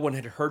 And no one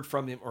had heard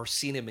from him or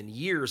seen him in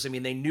years. I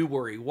mean, they knew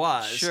where he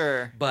was.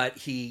 Sure. But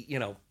he,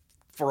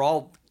 for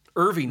all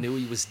Irving knew,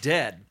 he was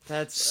dead.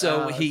 It's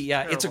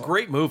a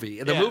great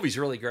movie. The movie's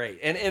really great.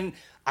 And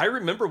I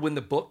remember when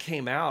the book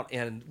came out,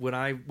 and when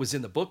I was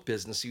in the book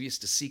business, you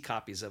used to see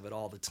copies of it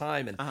all the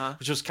time, and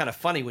which was kind of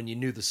funny when you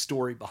knew the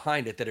story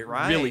behind it, that it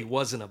really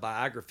wasn't a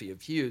biography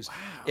of Hughes. Wow.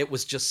 It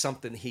was just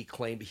something he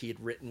claimed he had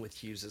written with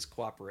Hughes'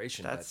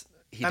 cooperation.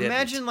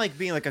 Imagine like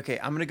being like, okay,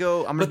 I'm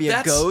gonna be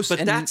a ghost.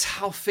 But that's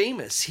how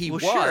famous he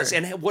was,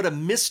 and what a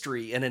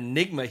mystery and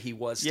enigma he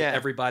was to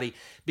everybody.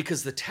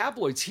 Because the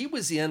tabloids, he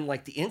was in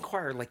like the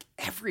Inquirer like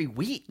every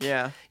week.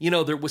 Yeah,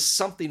 there was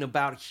something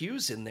about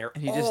Hughes in there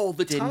all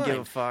the time. Didn't give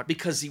a fuck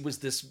because he was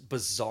this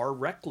bizarre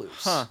recluse.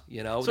 So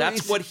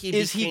that's what he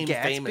became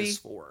famous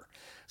for.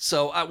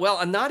 So, I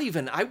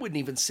wouldn't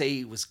even say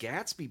he was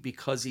Gatsby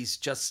because he's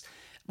just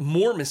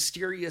more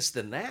mysterious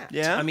than that.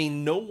 Yeah, I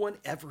mean, no one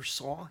ever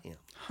saw him.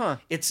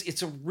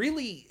 It's a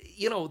really,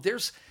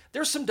 there's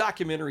some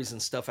documentaries and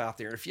stuff out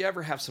there. If you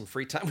ever have some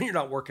free time, when you're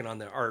not working on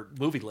our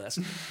movie list,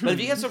 but if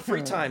you have some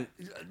free time,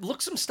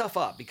 look some stuff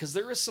up because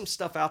there is some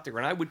stuff out there.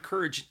 And I would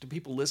encourage to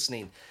people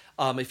listening,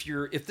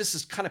 if this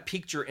has kind of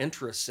piqued your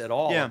interest at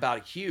all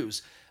about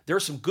Hughes, there are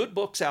some good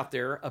books out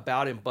there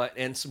about him,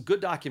 and some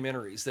good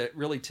documentaries that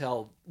really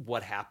tell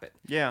what happened,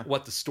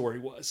 what the story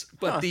was.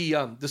 But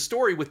the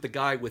story with the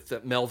guy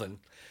with Melvin.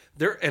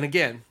 There, and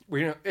again,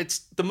 it's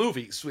the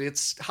movies.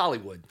 It's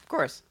Hollywood. Of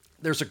course.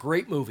 There's a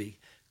great movie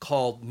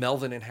called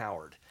Melvin and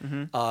Howard.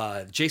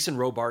 Jason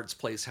Robards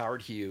plays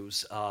Howard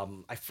Hughes.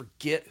 I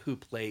forget who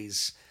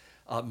plays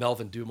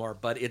Melvin Dumas,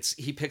 but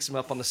he picks him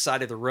up on the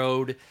side of the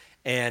road,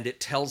 and it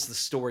tells the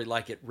story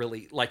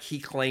like he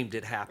claimed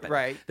it happened.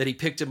 Right. That he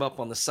picked him up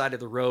on the side of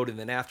the road, and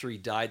then after he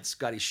died,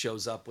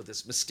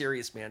 this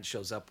mysterious man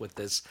shows up with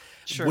this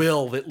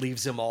will that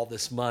leaves him all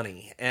this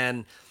money.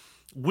 And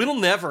we'll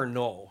never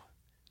know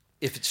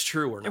if it's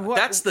true or not.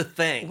 That's the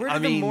thing. Where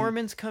did the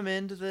Mormons come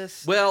into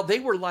this? Well, they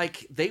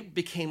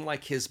became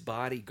like his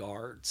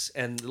bodyguards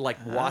and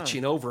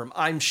watching over him.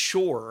 I'm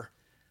sure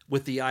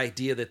with the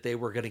idea that they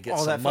were going to get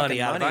some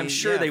money out of it. I'm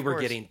sure they were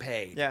getting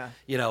paid. Yeah.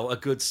 A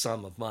good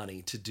sum of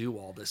money to do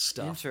all this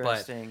stuff.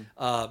 Interesting.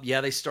 But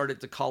they started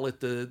to call it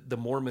the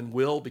Mormon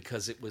will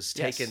because it was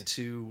taken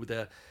to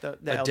the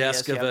LDS,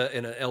 desk of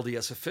an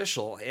LDS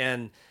official.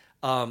 And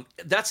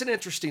that's an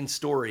interesting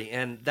story.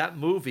 And that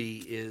movie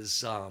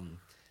is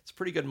it's a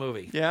pretty good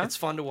movie. Yeah. It's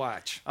fun to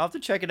watch. I'll have to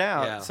check it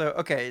out. Yeah.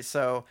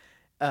 So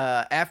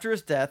after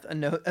his death, a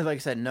note, like I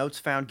said, notes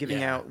found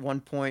giving out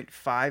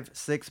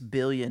 $1.56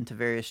 billion to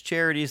various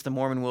charities. The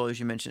Mormon will, as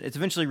you mentioned, it's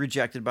eventually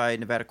rejected by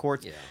Nevada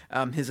courts.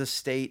 Yeah. His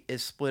estate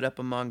is split up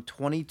among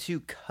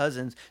 22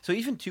 cousins. So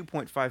even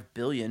 $2.5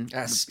 billion.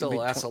 That's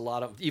a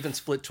lot of, even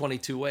split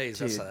 22 ways.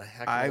 Dude, that's a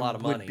heck of a lot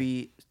of money. I would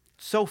be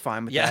so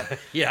fine with that.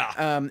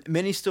 Yeah.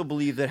 Many still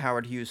believe that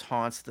Howard Hughes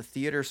haunts the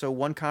theater. So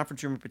one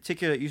conference room in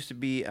particular, it used to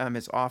be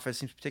his office,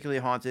 seems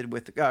particularly haunted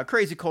with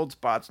crazy cold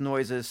spots,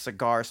 noises,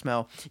 cigar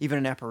smell, even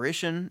an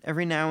apparition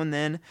every now and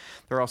then.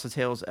 There are also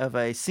tales of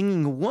a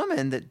singing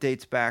woman that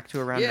dates back to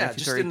around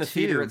 1932. Just in the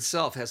theater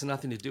itself has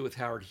nothing to do with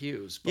Howard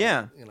Hughes.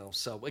 But,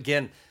 so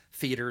again,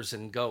 theaters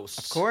and ghosts.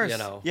 Of course.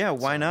 Yeah,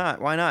 why not?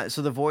 Why not?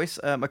 So the voice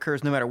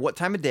occurs no matter what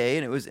time of day,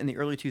 and it was in the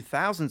early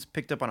 2000s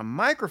picked up on a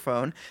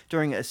microphone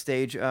during a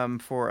stage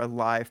for a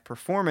live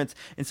performance.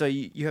 And so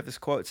you have this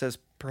quote, it says,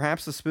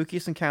 Perhaps the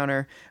spookiest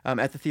encounter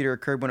at the theater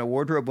occurred when a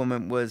wardrobe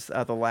woman was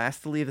the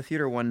last to leave the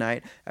theater one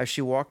night. As she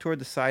walked toward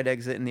the side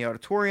exit in the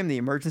auditorium, the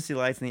emergency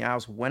lights in the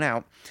aisles went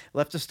out.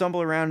 Left to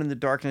stumble around in the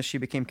darkness, she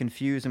became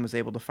confused and was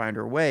able to find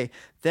her way.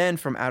 Then,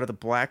 from out of the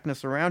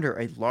blackness around her,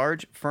 a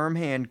large, firm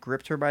hand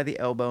gripped her by the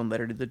elbow and led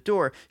her to the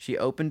door. She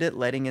opened it,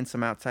 letting in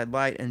some outside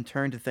light, and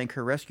turned to thank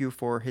her rescue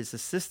for his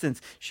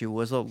assistance. She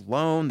was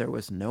alone. There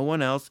was no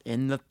one else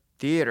in the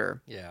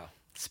theater. Yeah.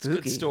 Spooky. It's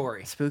a good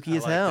story. Spooky I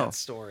as like hell. That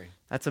story.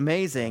 That's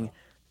amazing.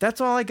 That's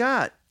all I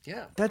got.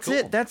 Yeah. That's cool.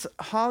 it. That's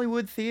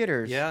Hollywood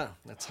theaters. Yeah,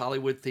 that's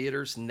Hollywood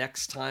theaters.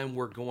 Next time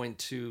we're going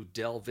to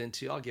delve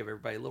into, I'll give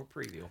everybody a little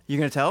preview. You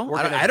gonna tell?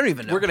 I don't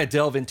even know. We're going to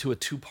delve into a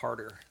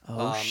two-parter.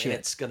 Oh, shit. And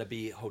it's going to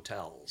be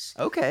hotels.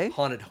 Okay.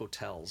 Haunted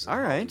hotels in All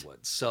right.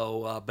 Hollywood.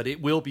 So, but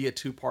it will be a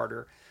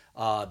two-parter.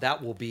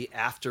 That will be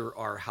after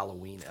our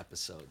Halloween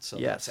episode. So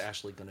Yes. that's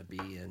actually going to be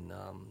in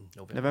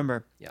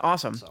November. Yeah,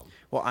 Awesome. so-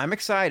 Well, I'm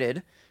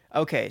excited.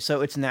 Okay,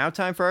 so it's now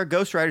time for our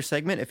Ghost Rider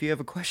segment. If you have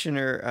a question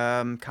or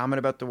comment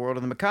about the world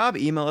of the macabre,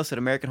 email us at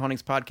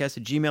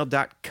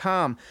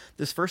AmericanHauntingsPodcast@gmail.com.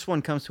 This first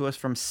one comes to us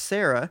from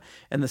Sarah,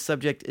 and the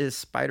subject is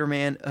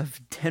Spider-Man of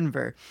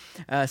Denver.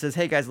 It says,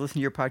 hey guys, listen to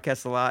your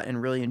podcast a lot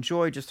and really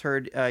enjoy. Just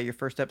heard your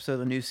first episode of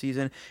the new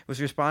season.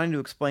 Was responding to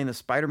explain the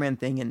Spider-Man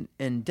thing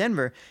in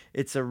Denver.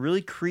 It's a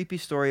really creepy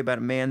story about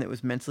a man that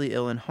was mentally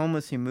ill and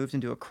homeless. He moved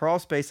into a crawl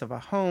space of a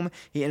home.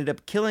 He ended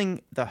up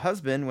killing the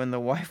husband when the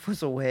wife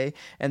was away,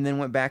 and then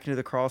went back into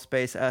the crawl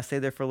space, stayed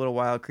there for a little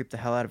while, creeped the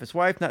hell out of his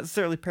wife. Not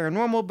necessarily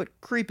paranormal, but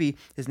creepy.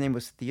 His name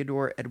was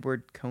Theodore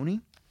Edward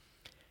Coney.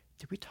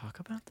 Did we talk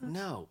about this?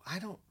 No, I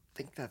don't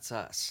think that's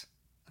us.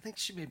 I think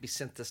she maybe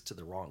sent this to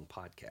the wrong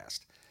podcast.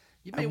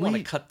 You may want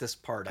to cut this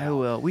part out. I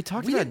will. We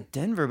talked We about didn't-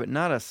 Denver, but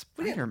not a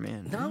we didn't-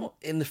 Spider-Man. No,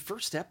 in the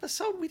first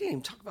episode, we didn't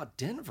even talk about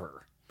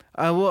Denver.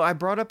 Well, I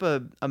brought up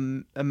a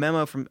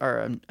memo from, or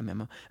an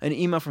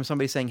email from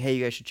somebody saying, hey,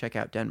 you guys should check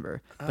out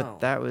Denver. But Oh.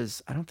 that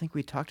was, I don't think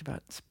we talked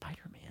about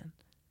Spider-Man.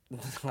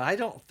 I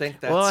don't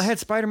think that's... Well, I had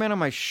Spider-Man on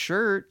my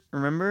shirt,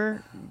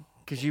 remember?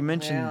 Because you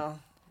mentioned, Yeah,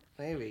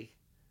 maybe.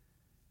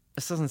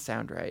 this doesn't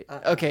sound right.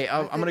 Okay,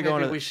 I'm going to go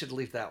on. Maybe we should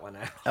leave that one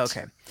out.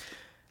 Okay.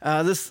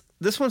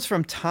 This one's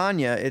from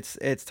Tanya.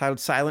 It's titled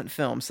Silent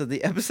Film. So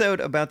the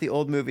episode about the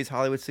old movies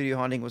Hollywood Studio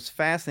Haunting was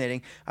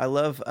fascinating. I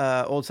love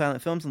old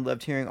silent films and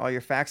loved hearing all your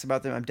facts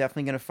about them. I'm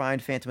definitely going to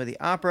find Phantom of the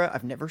Opera.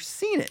 I've never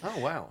seen it. Oh,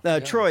 wow. Yeah,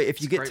 Troy, if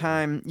you it's a get great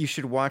time, you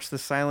should watch the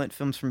silent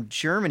films from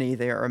Germany.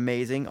 They are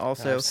amazing.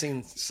 Also, I've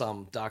seen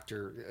some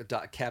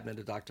Cabinet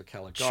of Dr.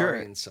 Caligari Sure.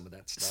 and some of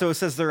that stuff. so it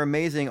says they're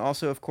amazing.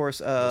 Also, of course,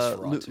 Those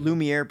are raw, too.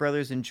 Lumiere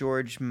brothers and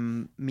George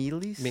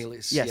Méliès.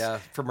 Méliès, Yes. yeah,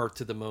 From Earth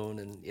to the Moon.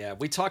 And yeah,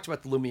 we talked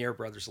about the Lumiere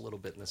brothers a little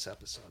bit in this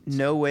episode.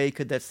 No way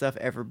could that stuff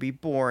ever be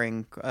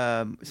boring.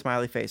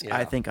 Smiley face. Yeah.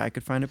 I think I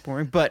could find it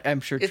boring, but I'm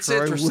sure It's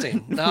Troy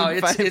interesting. would No,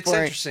 it's find it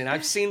boring. interesting.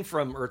 I've seen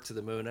From Earth to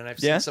the Moon, and I've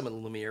seen Yeah? some of the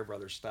Lumiere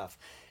brothers stuff,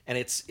 and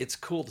it's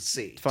cool to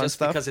see. Fun just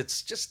stuff? because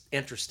it's just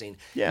interesting.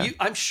 Yeah.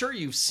 I'm sure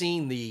you've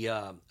seen the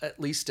at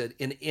least an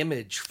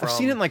image from. I've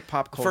seen it in, like,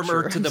 pop From culture.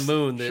 Earth to the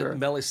Moon, the Sure.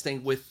 Melis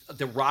thing with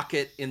the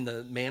rocket in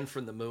the Man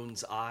from the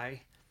Moon's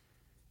eye.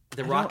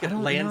 The I rocket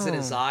don't lands in know.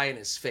 his eye, and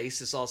his face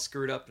is all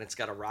screwed up, and it's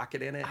got a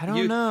rocket in it. I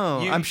don't know.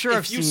 I'm sure I've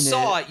if you seen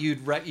saw it.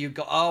 it, you'd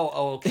go,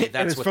 oh, okay,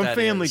 that's was what from that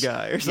Family is.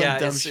 Guy or some yeah,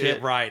 dumb it's,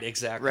 shit. Right,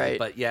 exactly. Right.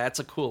 But yeah, it's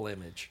a cool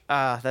image.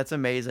 That's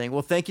amazing.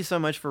 Well, thank you so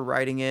much for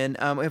writing in.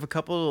 We have a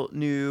couple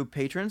new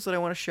patrons that I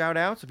want to shout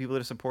out. So people that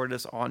have supported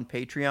us on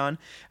Patreon.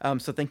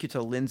 So thank you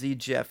to Lindsay,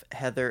 Jeff,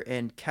 Heather,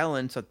 and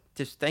Kellen. So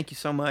just thank you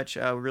so much.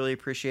 We really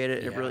appreciate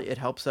it. Yeah. It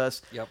helps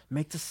us Yep.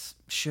 make this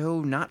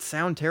show not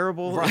sound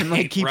terrible Right, and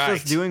like keeps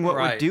us doing what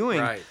we're doing.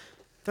 Right.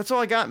 That's all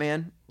I got,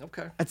 man.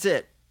 Okay. That's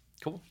it.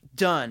 Cool.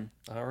 Done.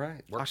 All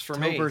right. Works for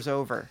me. October's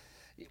over.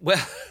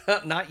 Well,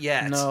 not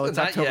yet. No, it's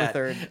Not October yet.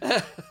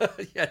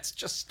 3rd. Yeah, it's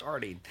just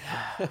starting.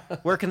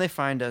 Where can they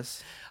find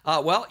us?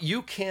 Well,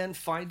 you can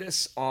find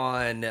us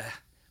on,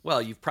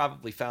 well, you've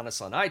probably found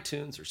us on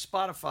iTunes or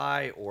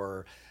Spotify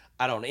or,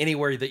 I don't know,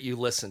 anywhere that you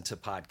listen to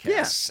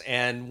podcasts.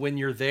 And when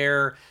you're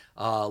there,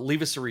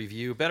 leave us a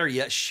review. Better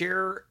yet,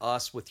 share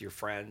us with your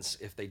friends.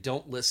 If they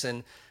don't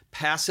listen,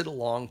 pass it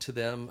along to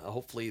them.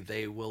 Hopefully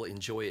they will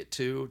enjoy it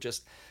too.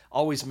 Just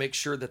always make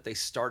sure that they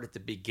start at the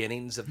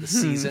beginnings of the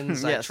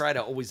seasons. I Yes. try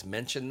to always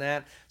mention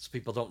that so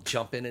people don't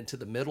jump into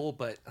the middle,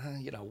 but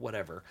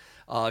whatever.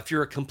 If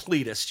you're a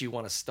completist, you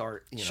want to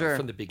start Sure.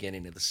 from the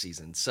beginning of the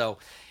season. So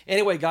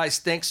anyway, guys,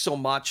 thanks so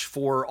much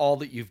for all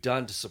that you've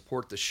done to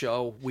support the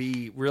show.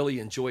 We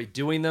really enjoy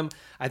doing them.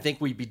 I think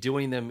we'd be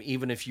doing them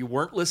even if you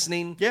weren't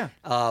listening. Yeah.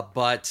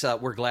 But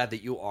we're glad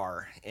that you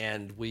are.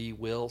 And we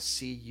will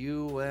see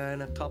you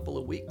in a couple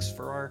of weeks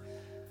for our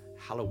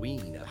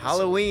Halloween episode.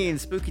 Halloween,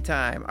 spooky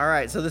time. All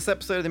right, so this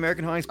episode of the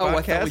American Hauntings I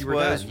thought podcast we were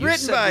was done. You written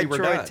said by we were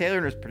Troy done. Taylor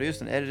and was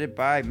produced and edited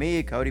by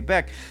me, Cody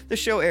Beck. The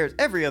show airs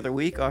every other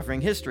week,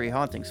 offering history,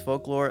 hauntings,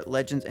 folklore,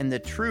 legends, and the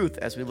truth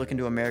as we look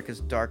into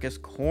America's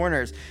darkest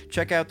corners.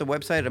 Check out the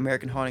website at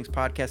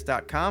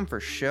AmericanHauntingsPodcast.com for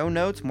show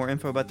notes, more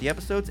info about the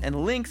episodes, and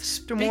links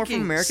to more from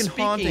American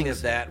Hauntings. Speaking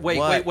of that,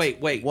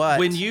 wait. What?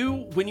 When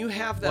you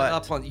have that What?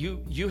 up on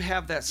you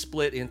have that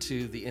split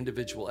into the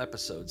individual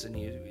episodes, and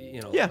you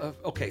know. Yeah.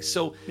 Okay,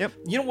 so Yep.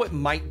 you know what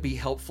might be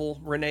helpful?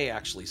 Renee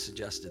actually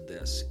suggested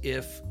this.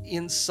 If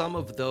in some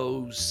of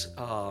those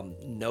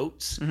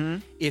notes,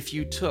 if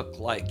you took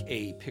like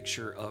a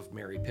picture of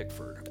Mary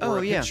Pickford or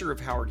a picture of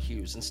Howard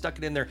Hughes and stuck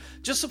it in there,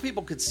 just so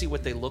people could see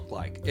what they look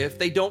like if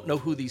they don't know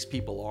who these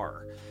people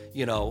are.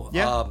 You know,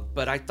 Yeah.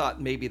 But I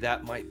thought maybe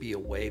that might be a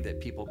way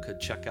that people could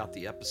check out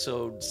the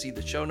episode, see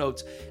the show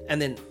notes,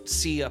 and then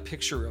see a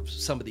picture of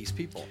some of these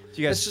people.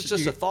 So you guys, It's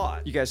just a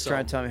thought. You guys So-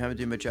 trying to tell me how to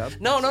do my job?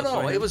 No. That's what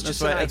I hear. It was just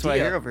that's an what, idea. That's what I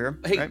hear over here.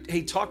 Hey, right?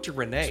 hey, talk to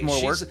Renee. Some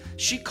more work?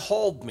 She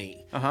called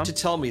me to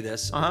tell me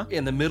this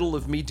in the middle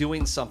of me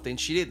doing something.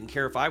 She didn't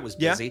care if I was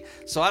Yeah. busy,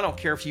 so I don't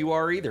care if you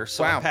are either.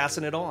 So Wow. I'm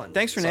passing it on.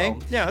 Thanks, Renee.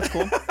 So- Yeah, that's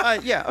cool.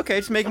 Yeah, okay,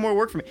 it's making more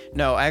work for me.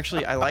 No,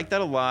 actually, I like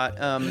that a lot.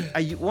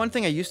 One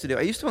thing I used to do,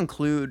 I used to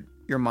include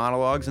your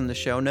monologues in the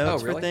show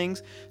notes really? for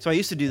things. So I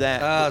used to do that.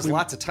 There's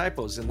lots of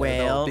typos in there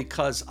Well, though,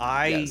 because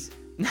I yes.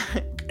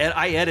 and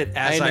I edit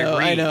as I know,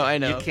 read. I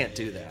know. You can't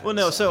do that. Well,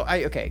 no, so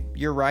okay,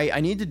 you're right. I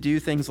need to do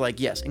things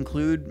like, yes,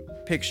 include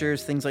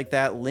pictures, things like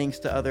that, links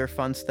to other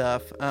fun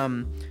stuff.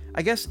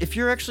 I guess if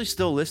you're actually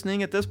still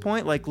listening at this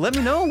point, like, let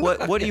me know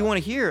what do you want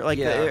to hear, like,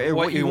 or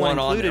what you want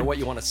on included. there, what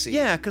you want to see.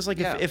 Yeah, because like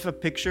Yeah. if a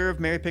picture of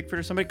Mary Pickford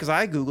or somebody, because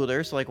I Googled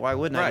her, so like why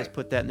wouldn't I just Right.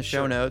 put that in the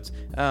show Sure. notes?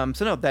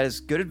 So no, that is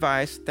good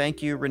advice.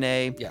 Thank you,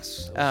 Renee.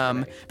 Yes. that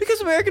was Renee.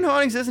 Because American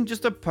Hauntings isn't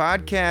just a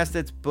podcast;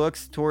 it's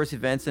books, tours,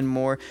 events, and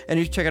more. And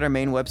you should check out our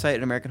main website at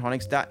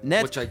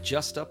AmericanHauntings.net. Which I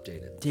just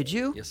updated. Did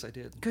you? Yes, I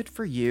did. Good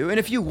for you. And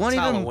if you want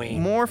It's even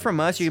Halloween. more from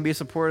us, you can be a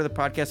supporter of the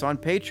podcast on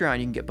Patreon.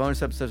 You can get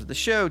bonus episodes of the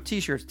show,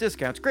 t-shirts,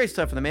 discounts, great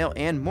stuff in the mail,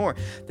 and more.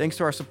 Thanks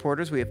to our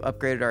supporters, we have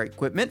upgraded our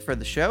equipment for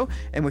the show,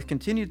 and with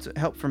continued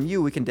help from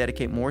you, we can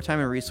dedicate more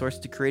time and resources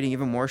to creating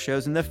even more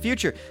shows in the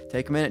future.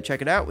 Take a minute,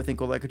 check it out. We think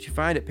we'll like what you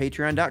find at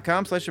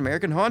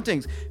patreon.com/American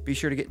Hauntings. Be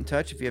sure to get in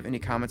touch if you have any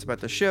comments about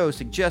the show,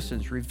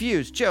 suggestions,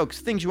 reviews, jokes,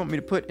 things you want me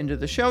to put into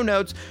the show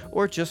notes,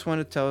 or just want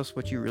to tell us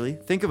what you really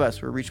think of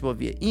us. We're reachable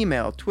via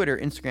email, Twitter,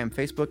 Instagram,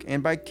 Facebook,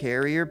 and by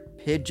carrier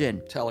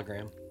pigeon.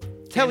 Telegram.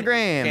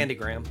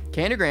 Candygram.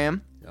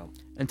 Candygram.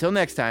 Until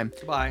next time,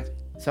 Goodbye.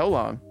 so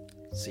long.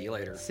 See you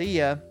later. See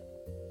ya.